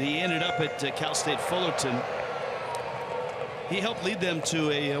that he ended up at Cal State Fullerton. He helped lead them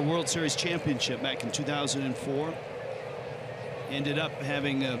to a World Series championship back in 2004. Ended up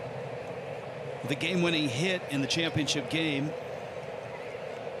having the game-winning hit in the championship game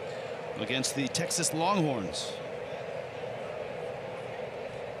against the Texas Longhorns.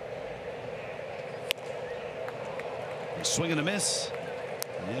 A swing and a miss.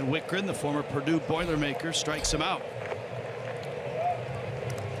 And Wittgren, the former Purdue Boilermaker, strikes him out.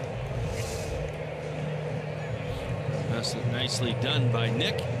 Nicely done by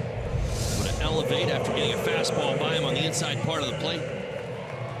Nick. Able to elevate after getting a fastball by him on the inside part of the plate.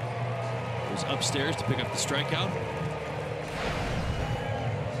 Goes upstairs to pick up the strikeout.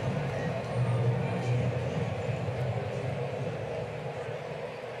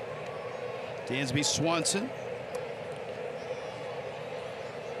 Dansby Swanson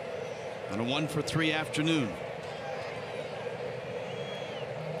on a 1 for 3 afternoon.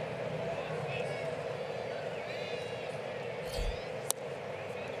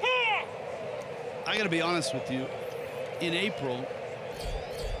 I got to be honest with you. In April,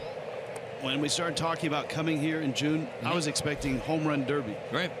 when we started talking about coming here in June, I was expecting home run derby.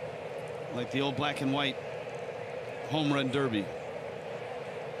 Right. Like the old black and white home run derby.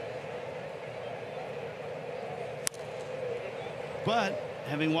 But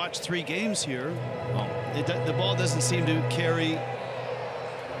having watched 3 games here, the ball doesn't seem to carry.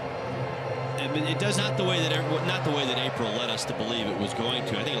 I mean, it does not the way that April led us to believe it was going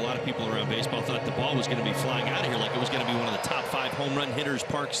to. I think a lot of people around baseball thought the ball was going to be flying out of here like it was going to be one of the top 5 home run hitters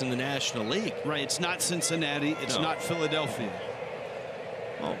parks in the National League. Right. It's not Cincinnati. It's not Philadelphia.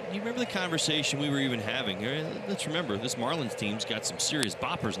 Well, you remember the conversation we were even having? Let's remember, this Marlins team's got some serious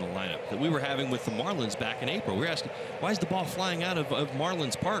boppers in the lineup that we were having with the Marlins back in April. We were asking, why is the ball flying out of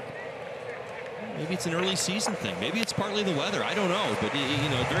Marlins Park? Maybe it's an early season thing. Maybe it's partly the weather. I don't know. But, you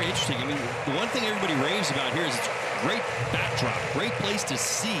know, very interesting. I mean, the one thing everybody raves about here is it's a great backdrop, great place to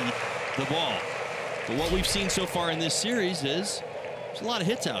see the ball. But what we've seen so far in this series is there's a lot of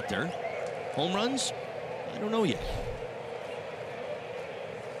hits out there. Home runs? I don't know yet.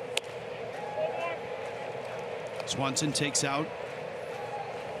 Swanson takes out.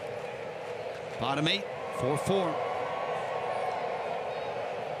 Bottom 8, 4-4.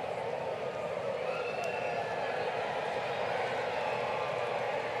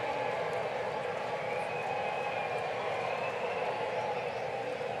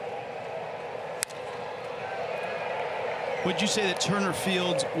 would you say that Turner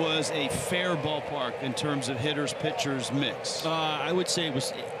Field was a fair ballpark in terms of hitters, pitchers mix? I would say it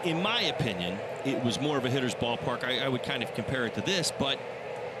was, in my opinion, it was more of a hitter's ballpark. I would kind of compare it to this, but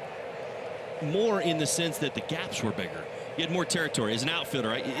more in the sense that the gaps were bigger. You had more territory as an outfielder,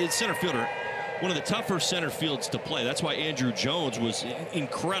 right? As center fielder, one of the tougher center fields to play. That's why Andrew Jones was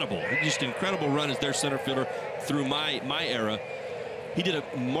incredible. Just incredible run as their center fielder through my era. He did a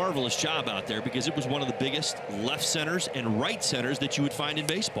marvelous job out there because it was one of the biggest left centers and right centers that you would find in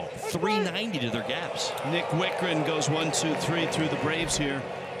baseball. 390 to their gaps. Nick Wickren goes 1-2-3 through the Braves here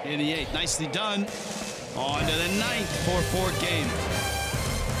in the 8th. Nicely done. On to the 9th, 4-4 game.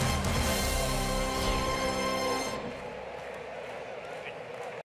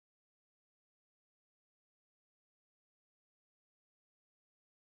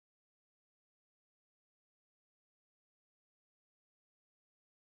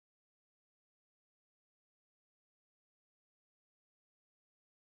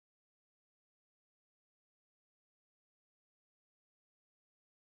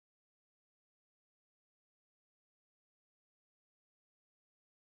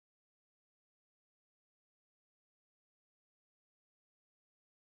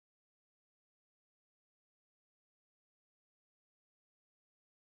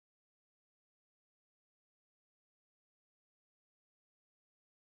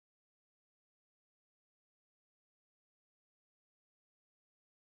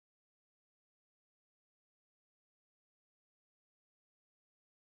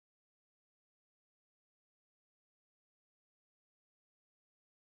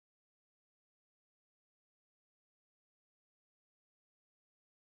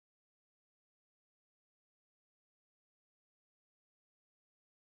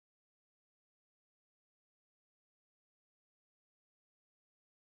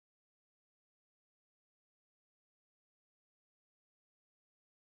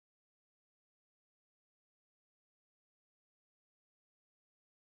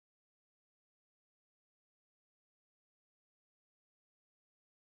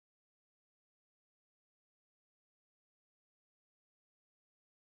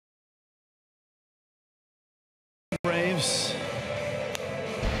 Braves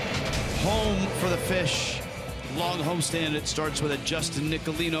home for the Fish. Long homestand. It starts with a Justin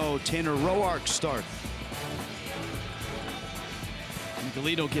Nicolino, Tanner Roark start.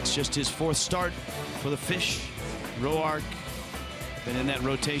 Nicolino gets just his 4th start for the Fish. Roark been in that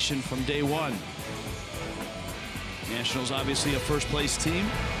rotation from day one. Nationals obviously a first-place team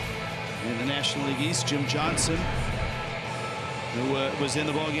in the National League East. Jim Johnson, who was in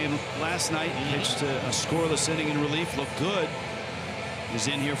the ballgame last night, pitched a scoreless inning in relief, looked good, is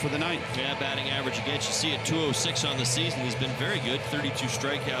in here for the 9th. Yeah, batting average against, you see at 206 on the season. He's been very good. 32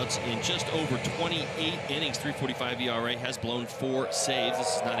 strikeouts in just over 28 innings. 3.45 ERA, has blown 4 saves.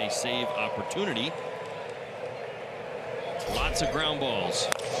 This is not a save opportunity. Lots of ground balls.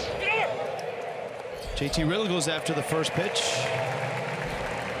 JT Riddle goes after the first pitch.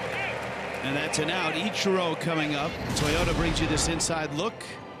 And that's an out. Ichiro coming up. Toyota brings you this inside look.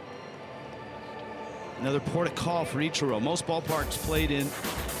 Another port of call for Ichiro. Most ballparks played in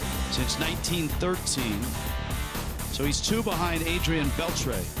since 1913. So he's 2 behind Adrian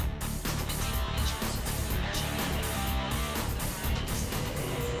Beltre.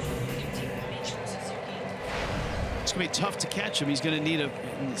 It's going to be tough to catch him. He's going to need to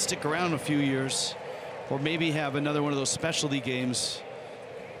stick around a few years, or maybe have another one of those specialty games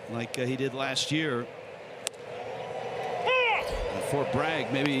like he did last year at Fort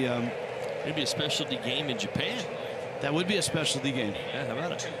Bragg. Maybe a specialty game in Japan. That would be a specialty game. Yeah, how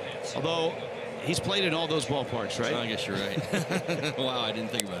about it? Although he's played in all those ballparks, right? I guess you're right. Wow, I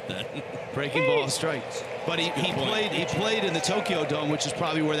didn't think about that. Breaking ball, strike. But he played in the Tokyo Dome, which is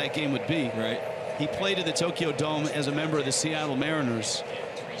probably where that game would be. Right. He played in the Tokyo Dome as a member of the Seattle Mariners.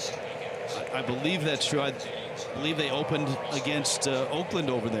 I believe that's true. I believe they opened against Oakland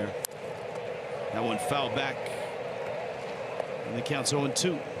over there. That one fouled back, and the count's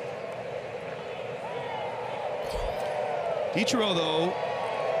 0-2. Ichiro, though,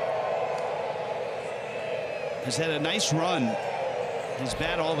 has had a nice run. His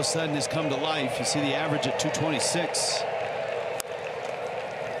bat all of a sudden has come to life. You see the average at 226.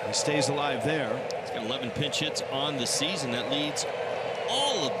 He stays alive there. He's got 11 pinch hits on the season. That leads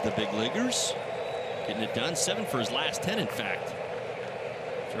all of the big leaguers. Getting it done. 7 for his last 10, in fact.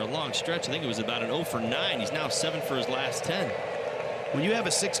 For a long stretch, I think it was about an 0 for 9. He's now 7 for his last 10. When you have a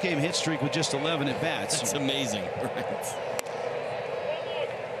 6-game hit streak with just 11 at bats, that's amazing. Right.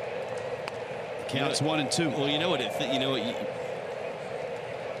 Counts 1-2. Well, you know what?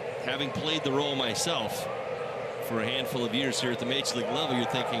 Having played the role myself, for a handful of years here at the major league level, you're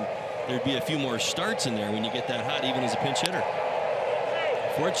thinking there'd be a few more starts in there when you get that hot, even as a pinch hitter.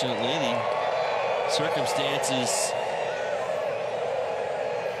 Fortunately, the circumstances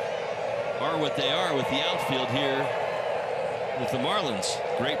are what they are with the outfield here with the Marlins.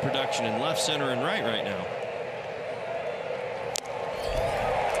 Great production in left, center, and right now.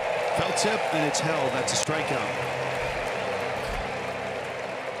 Foul tip, and it's held. That's a strikeout.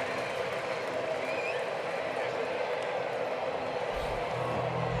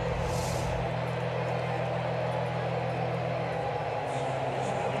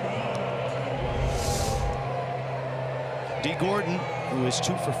 D. Gordon, who is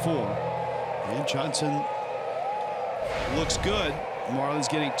 2 for 4. And Johnson looks good. Marlins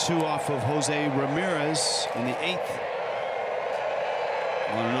getting 2 off of Jose Ramirez in the 8th.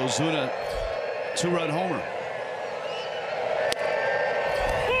 On an Ozuna 2-run homer.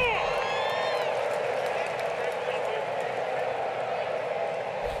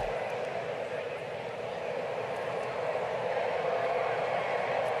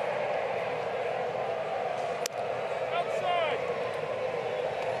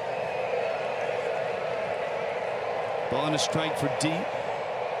 Ball and a strike for D.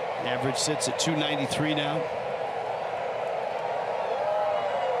 Average sits at 293 now.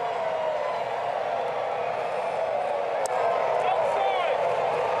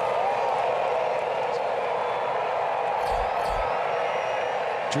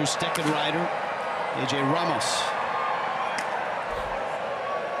 Drew Steckenrider, A.J. Ramos.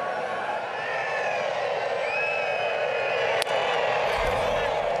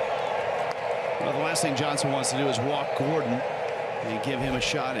 Well, the last thing Johnson wants to do is walk Gordon and give him a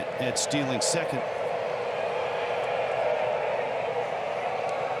shot at stealing second.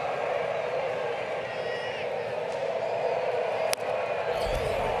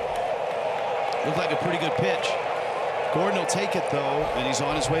 Looked like a pretty good pitch. Gordon will take it, though, and he's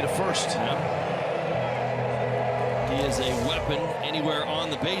on his way to first. Yep. He is a weapon anywhere on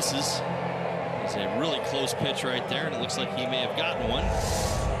the bases. It's a really close pitch right there, and it looks like he may have gotten one.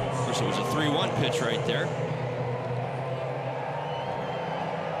 Of course, it was a 3-1 pitch right there.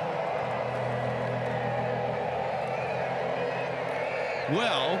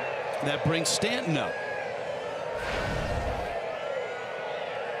 Well, that brings Stanton up.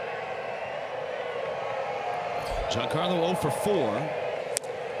 Giancarlo 0 for 4.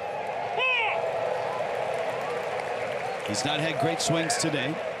 He's not had great swings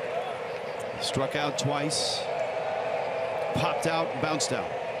today. Struck out twice. Popped out, bounced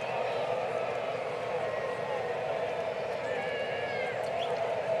out.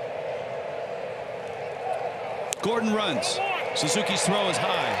 Gordon runs. Suzuki's throw is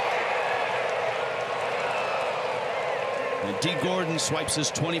high. And D. Gordon swipes his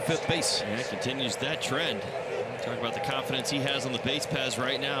 25th base. Yeah, continues that trend. Talk about the confidence he has on the base paths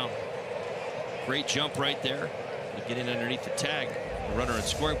right now. Great jump right there. Get in underneath the tag. The runner in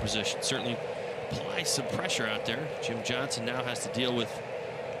scoring position certainly applies some pressure out there. Jim Johnson now has to deal with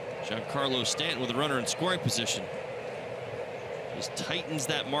Giancarlo Stanton with a runner in scoring position. Just tightens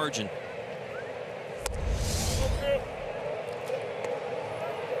that margin.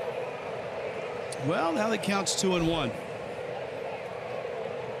 Well, now the count's 2-1.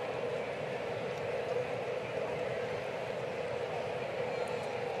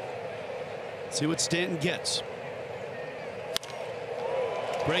 See what Stanton gets.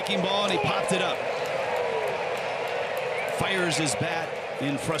 Breaking ball, and he popped it up. Fires his bat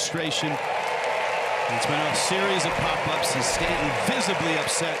in frustration. It's been a series of pop-ups, and Stanton visibly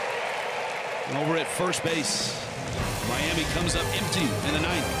upset over at first base. Miami comes up empty in the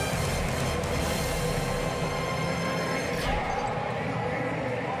 9th.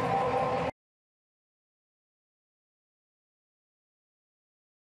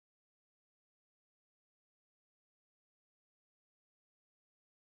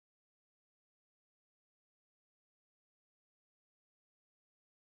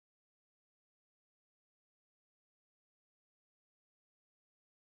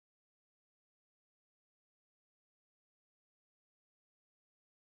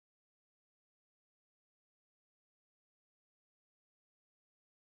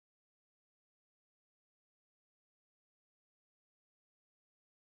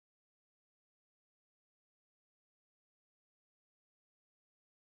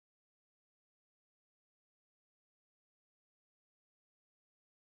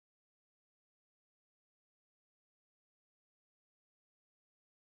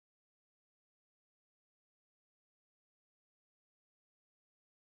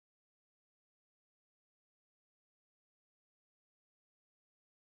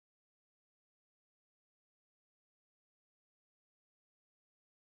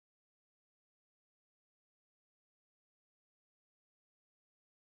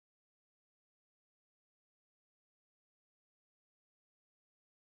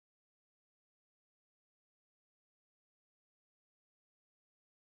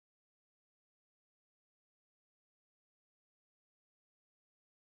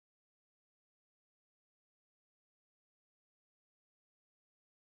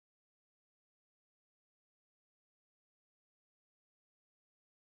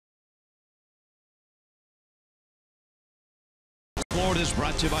 Florida is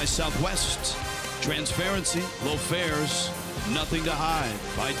brought to you by Southwest. Transparency, low fares, nothing to hide.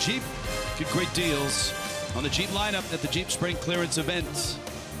 By Jeep, get great deals on the Jeep lineup at the Jeep Spring Clearance event.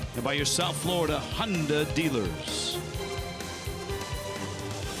 And by your South Florida Honda dealers.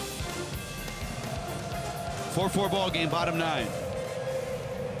 4-4 ball game, bottom 9.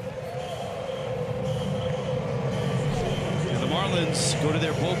 And the Marlins go to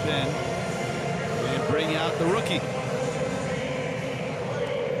their bullpen and bring out the rookie.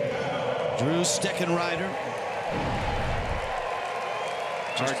 Drew Steckenrider.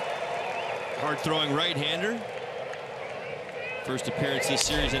 Hard throwing right-hander. First appearance this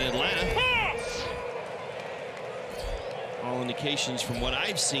series in Atlanta. All indications from what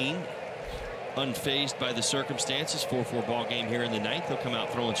I've seen, unfazed by the circumstances. 4-4 ball game here in the 9th. He'll come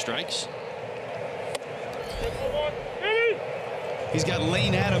out throwing strikes. He's got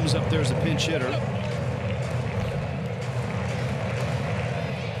Lane Adams up there as a pinch hitter.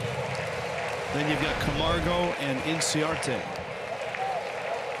 Then you've got Camargo and Inciarte.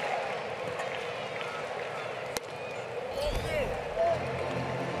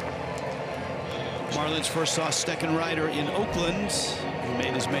 Marlins first saw Steckenrider in Oakland. He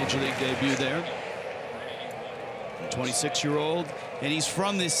made his major league debut there. 26-year-old, and he's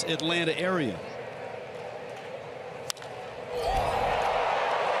from this Atlanta area.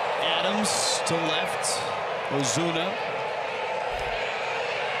 Adams to left. Ozuna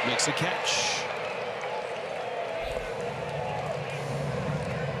makes a catch.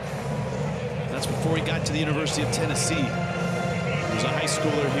 That's before he got to the University of Tennessee. He was a high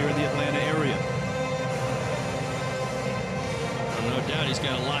schooler here in the Atlanta area. No doubt he's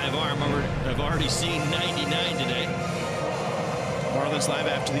got a live arm. I've already seen 99 today. Marlins live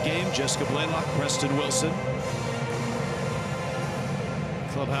after the game. Jessica Blaylock, Preston Wilson.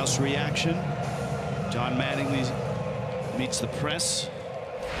 Clubhouse reaction. John Mattingly meets the press.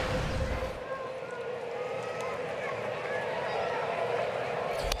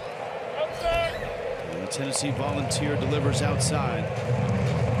 And the Tennessee Volunteer delivers outside.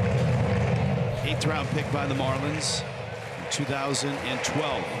 8th round pick by the Marlins.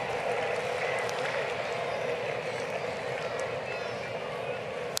 2012.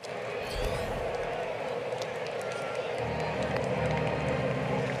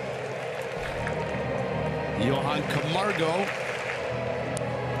 Johan Camargo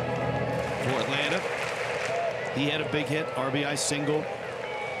for Atlanta. He had a big hit, RBI single.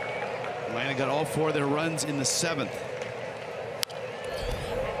 Atlanta got all 4 of their runs in the 7th.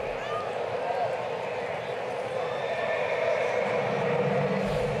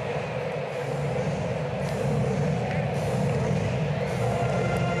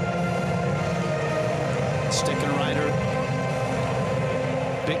 Steckenrider,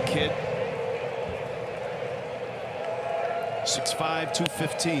 big kid, 6'5",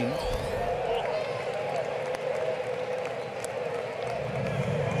 215.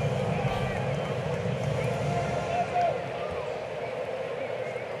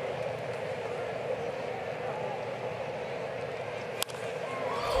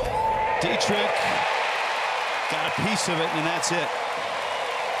 Dietrich got a piece of it, and that's it.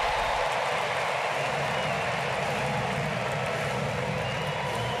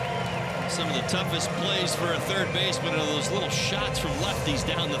 Some of the toughest plays for a third baseman are those little shots from lefties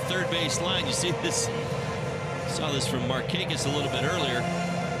down the third base line. You see this, saw this from Markakis a little bit earlier.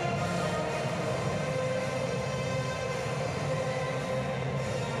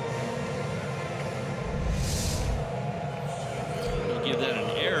 He'll give that an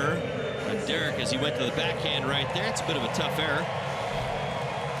error on Derek as he went to the backhand right there. It's a bit of a tough error.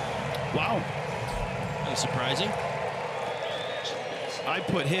 Wow. That was surprising. I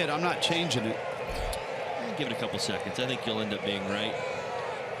put hit. I'm not changing it. Give it a couple seconds. I think you'll end up being right.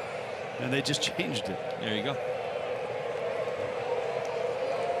 And they just changed it. There you go.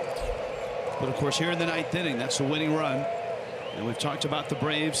 But of course, here in the 9th inning, that's a winning run. And we've talked about the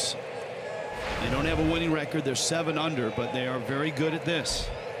Braves. They don't have a winning record. They're 7 under, but they are very good at this.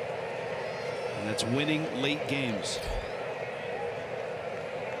 And that's winning late games.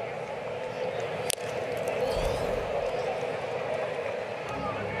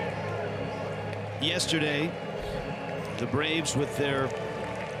 Yesterday, the Braves with their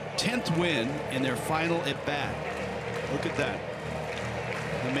 10th win in their final at bat. Look at that.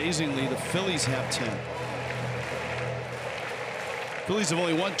 Amazingly, the Phillies have 10. Phillies have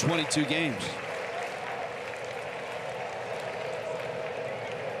only won 22 games.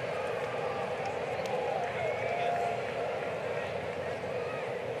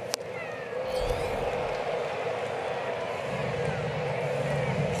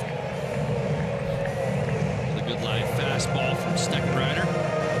 fastball from Steckenrider.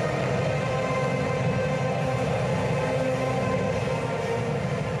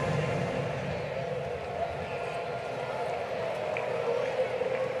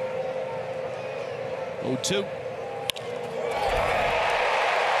 Two.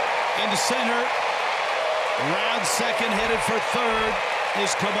 Into center. Round second, headed for third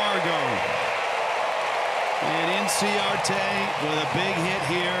is Camargo. And Inciarte with a big hit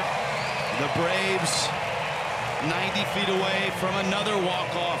here. The Braves 90 feet away from another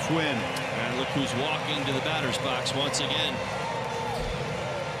walk-off win. And look who's walking to the batter's box once again.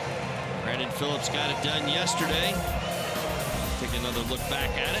 Brandon Phillips got it done yesterday. Take another look back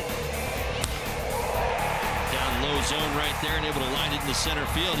at it. Down low zone right there and able to line it into center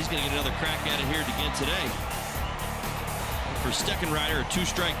field. He's going to get another crack at it here again today. For Steckenrider, a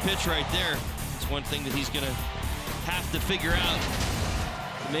two-strike pitch right there. It's one thing that he's going to have to figure out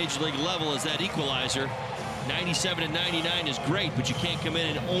at the major league level is that equalizer. 97 and 99 is great, but you can't come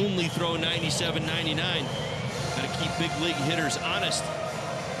in and only throw 97, 99. Got to keep big league hitters honest.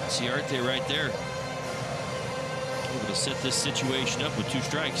 Ciarte right there. Able to set this situation up with two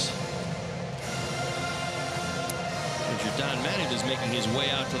strikes. Don Manning is making his way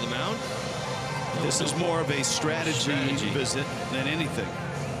out to the mound. This is more of a strategy visit than anything.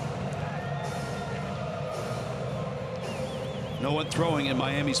 No one throwing in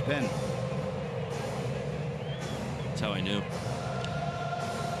Miami's pen. That's how I knew.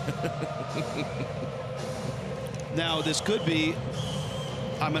 Now this could be,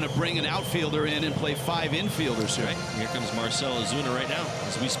 I'm going to bring an outfielder in and play 5 infielders here. Right. Here comes Marcell Ozuna right now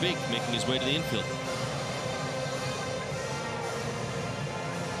as we speak, making his way to the infield.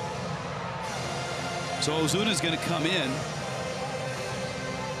 So Ozuna's going to come in.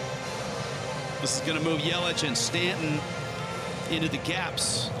 This is going to move Yelich and Stanton into the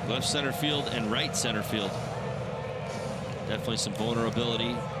gaps. Left center field and right center field. Definitely some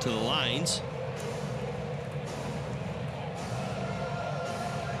vulnerability to the lines.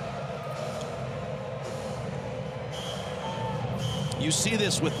 You see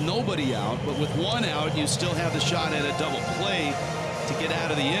this with nobody out, but with one out, you still have the shot at a double play to get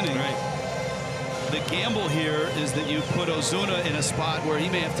out of the inning. Right. The gamble here is that you put Ozuna in a spot where he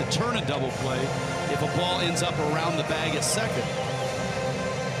may have to turn a double play if a ball ends up around the bag at second.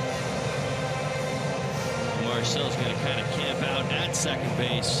 Marcel's going to kind of camp out at second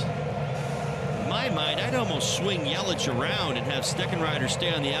base. In my mind, I'd almost swing Yelich around and have Steckenrider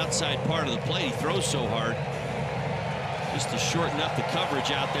stay on the outside part of the plate. He throws so hard. Just to shorten up the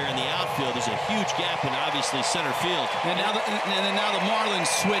coverage out there in the outfield. There's a huge gap in obviously center field. And now the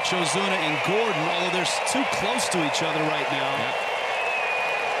Marlins switch Ozuna and Gordon, although they're too close to each other right now. Yep.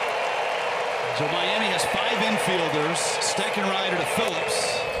 So Miami has 5 infielders, Steckenrider to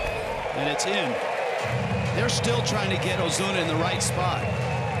Phillips, and it's in. They're still trying to get Ozuna in the right spot.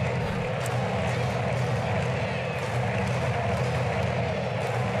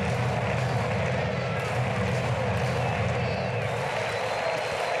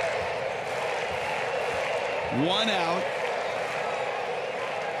 One out.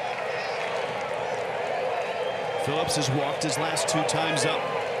 Phillips has walked his last 2 times up.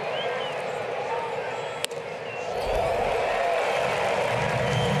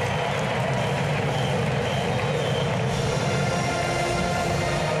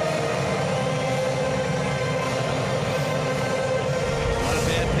 Not a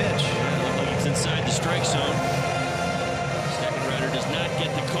bad pitch. It looked like it's inside the strike zone. Steckenrider does not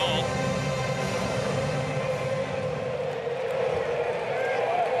get the call.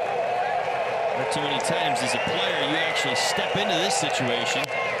 Too many times as a player you actually step into this situation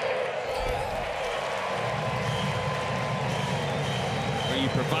where you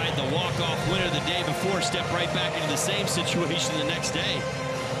provide the walk-off winner the day before, step right back into the same situation the next day.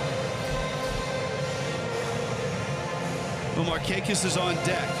 Well, Markakis is on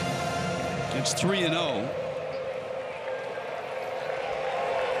deck. It's 3-0.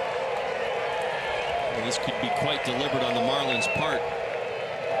 Well, this could be quite deliberate on the Marlins' part.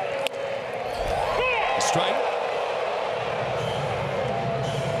 Strike.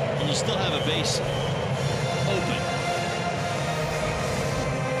 And you still have a base open.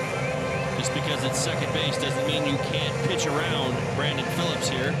 Just because it's second base doesn't mean you can't pitch around Brandon Phillips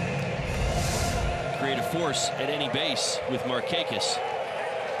here. Create a force at any base with Markakis.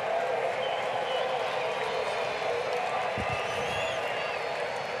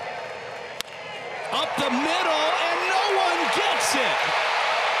 Up the middle, and no one gets it.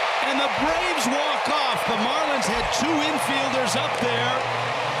 And the Braves walk off. The Marlins had 2 infielders up there.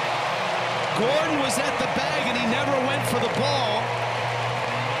 Gordon was at the bag, and he never went for the ball.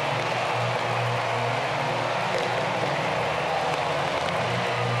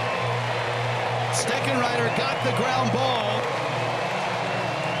 second rider got the ground ball.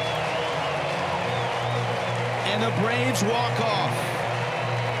 And the Braves walk off.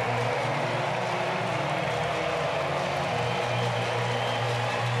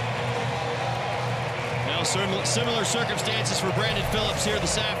 Now, similar circumstances for Brandon Phillips here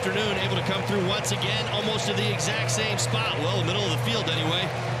this afternoon, able to come through once again, almost to the exact same spot. Well, the middle of the field anyway.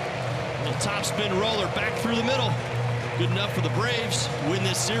 Little top spin roller back through the middle. Good enough for the Braves to win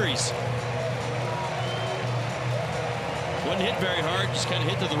this series. Wasn't hit very hard, just kind of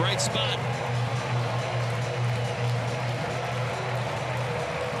hit to the right spot.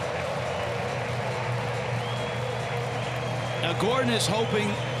 Now Gordon is hoping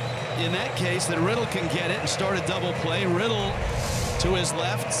in that case that Riddle can get it and start a double play. Riddle to his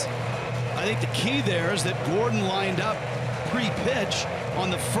left. I think the key there is that Gordon lined up pre-pitch on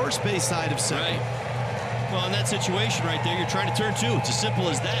the first base side of second. Right. Well, in that situation right there, you're trying to turn two. It's as simple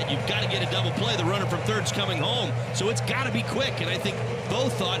as that. You've got to get a double play. The runner from third's coming home, so it's got to be quick. And I think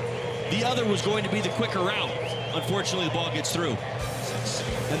both thought the other was going to be the quicker route. Unfortunately, the ball gets through.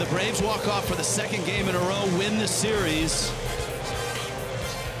 And the Braves walk off for the second game in a row, win the series.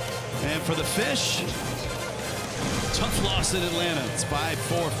 And for the Fish, tough loss in Atlanta. It's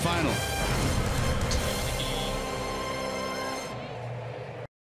 5-4 final.